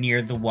was nowhere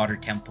near the water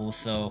temple,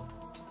 so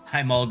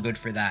I'm all good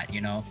for that,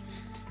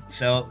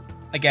 So,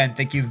 again,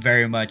 thank you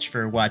very much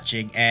for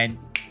watching, and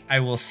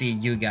I will see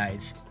you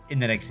guys in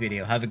the next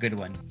video. Have a good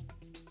one.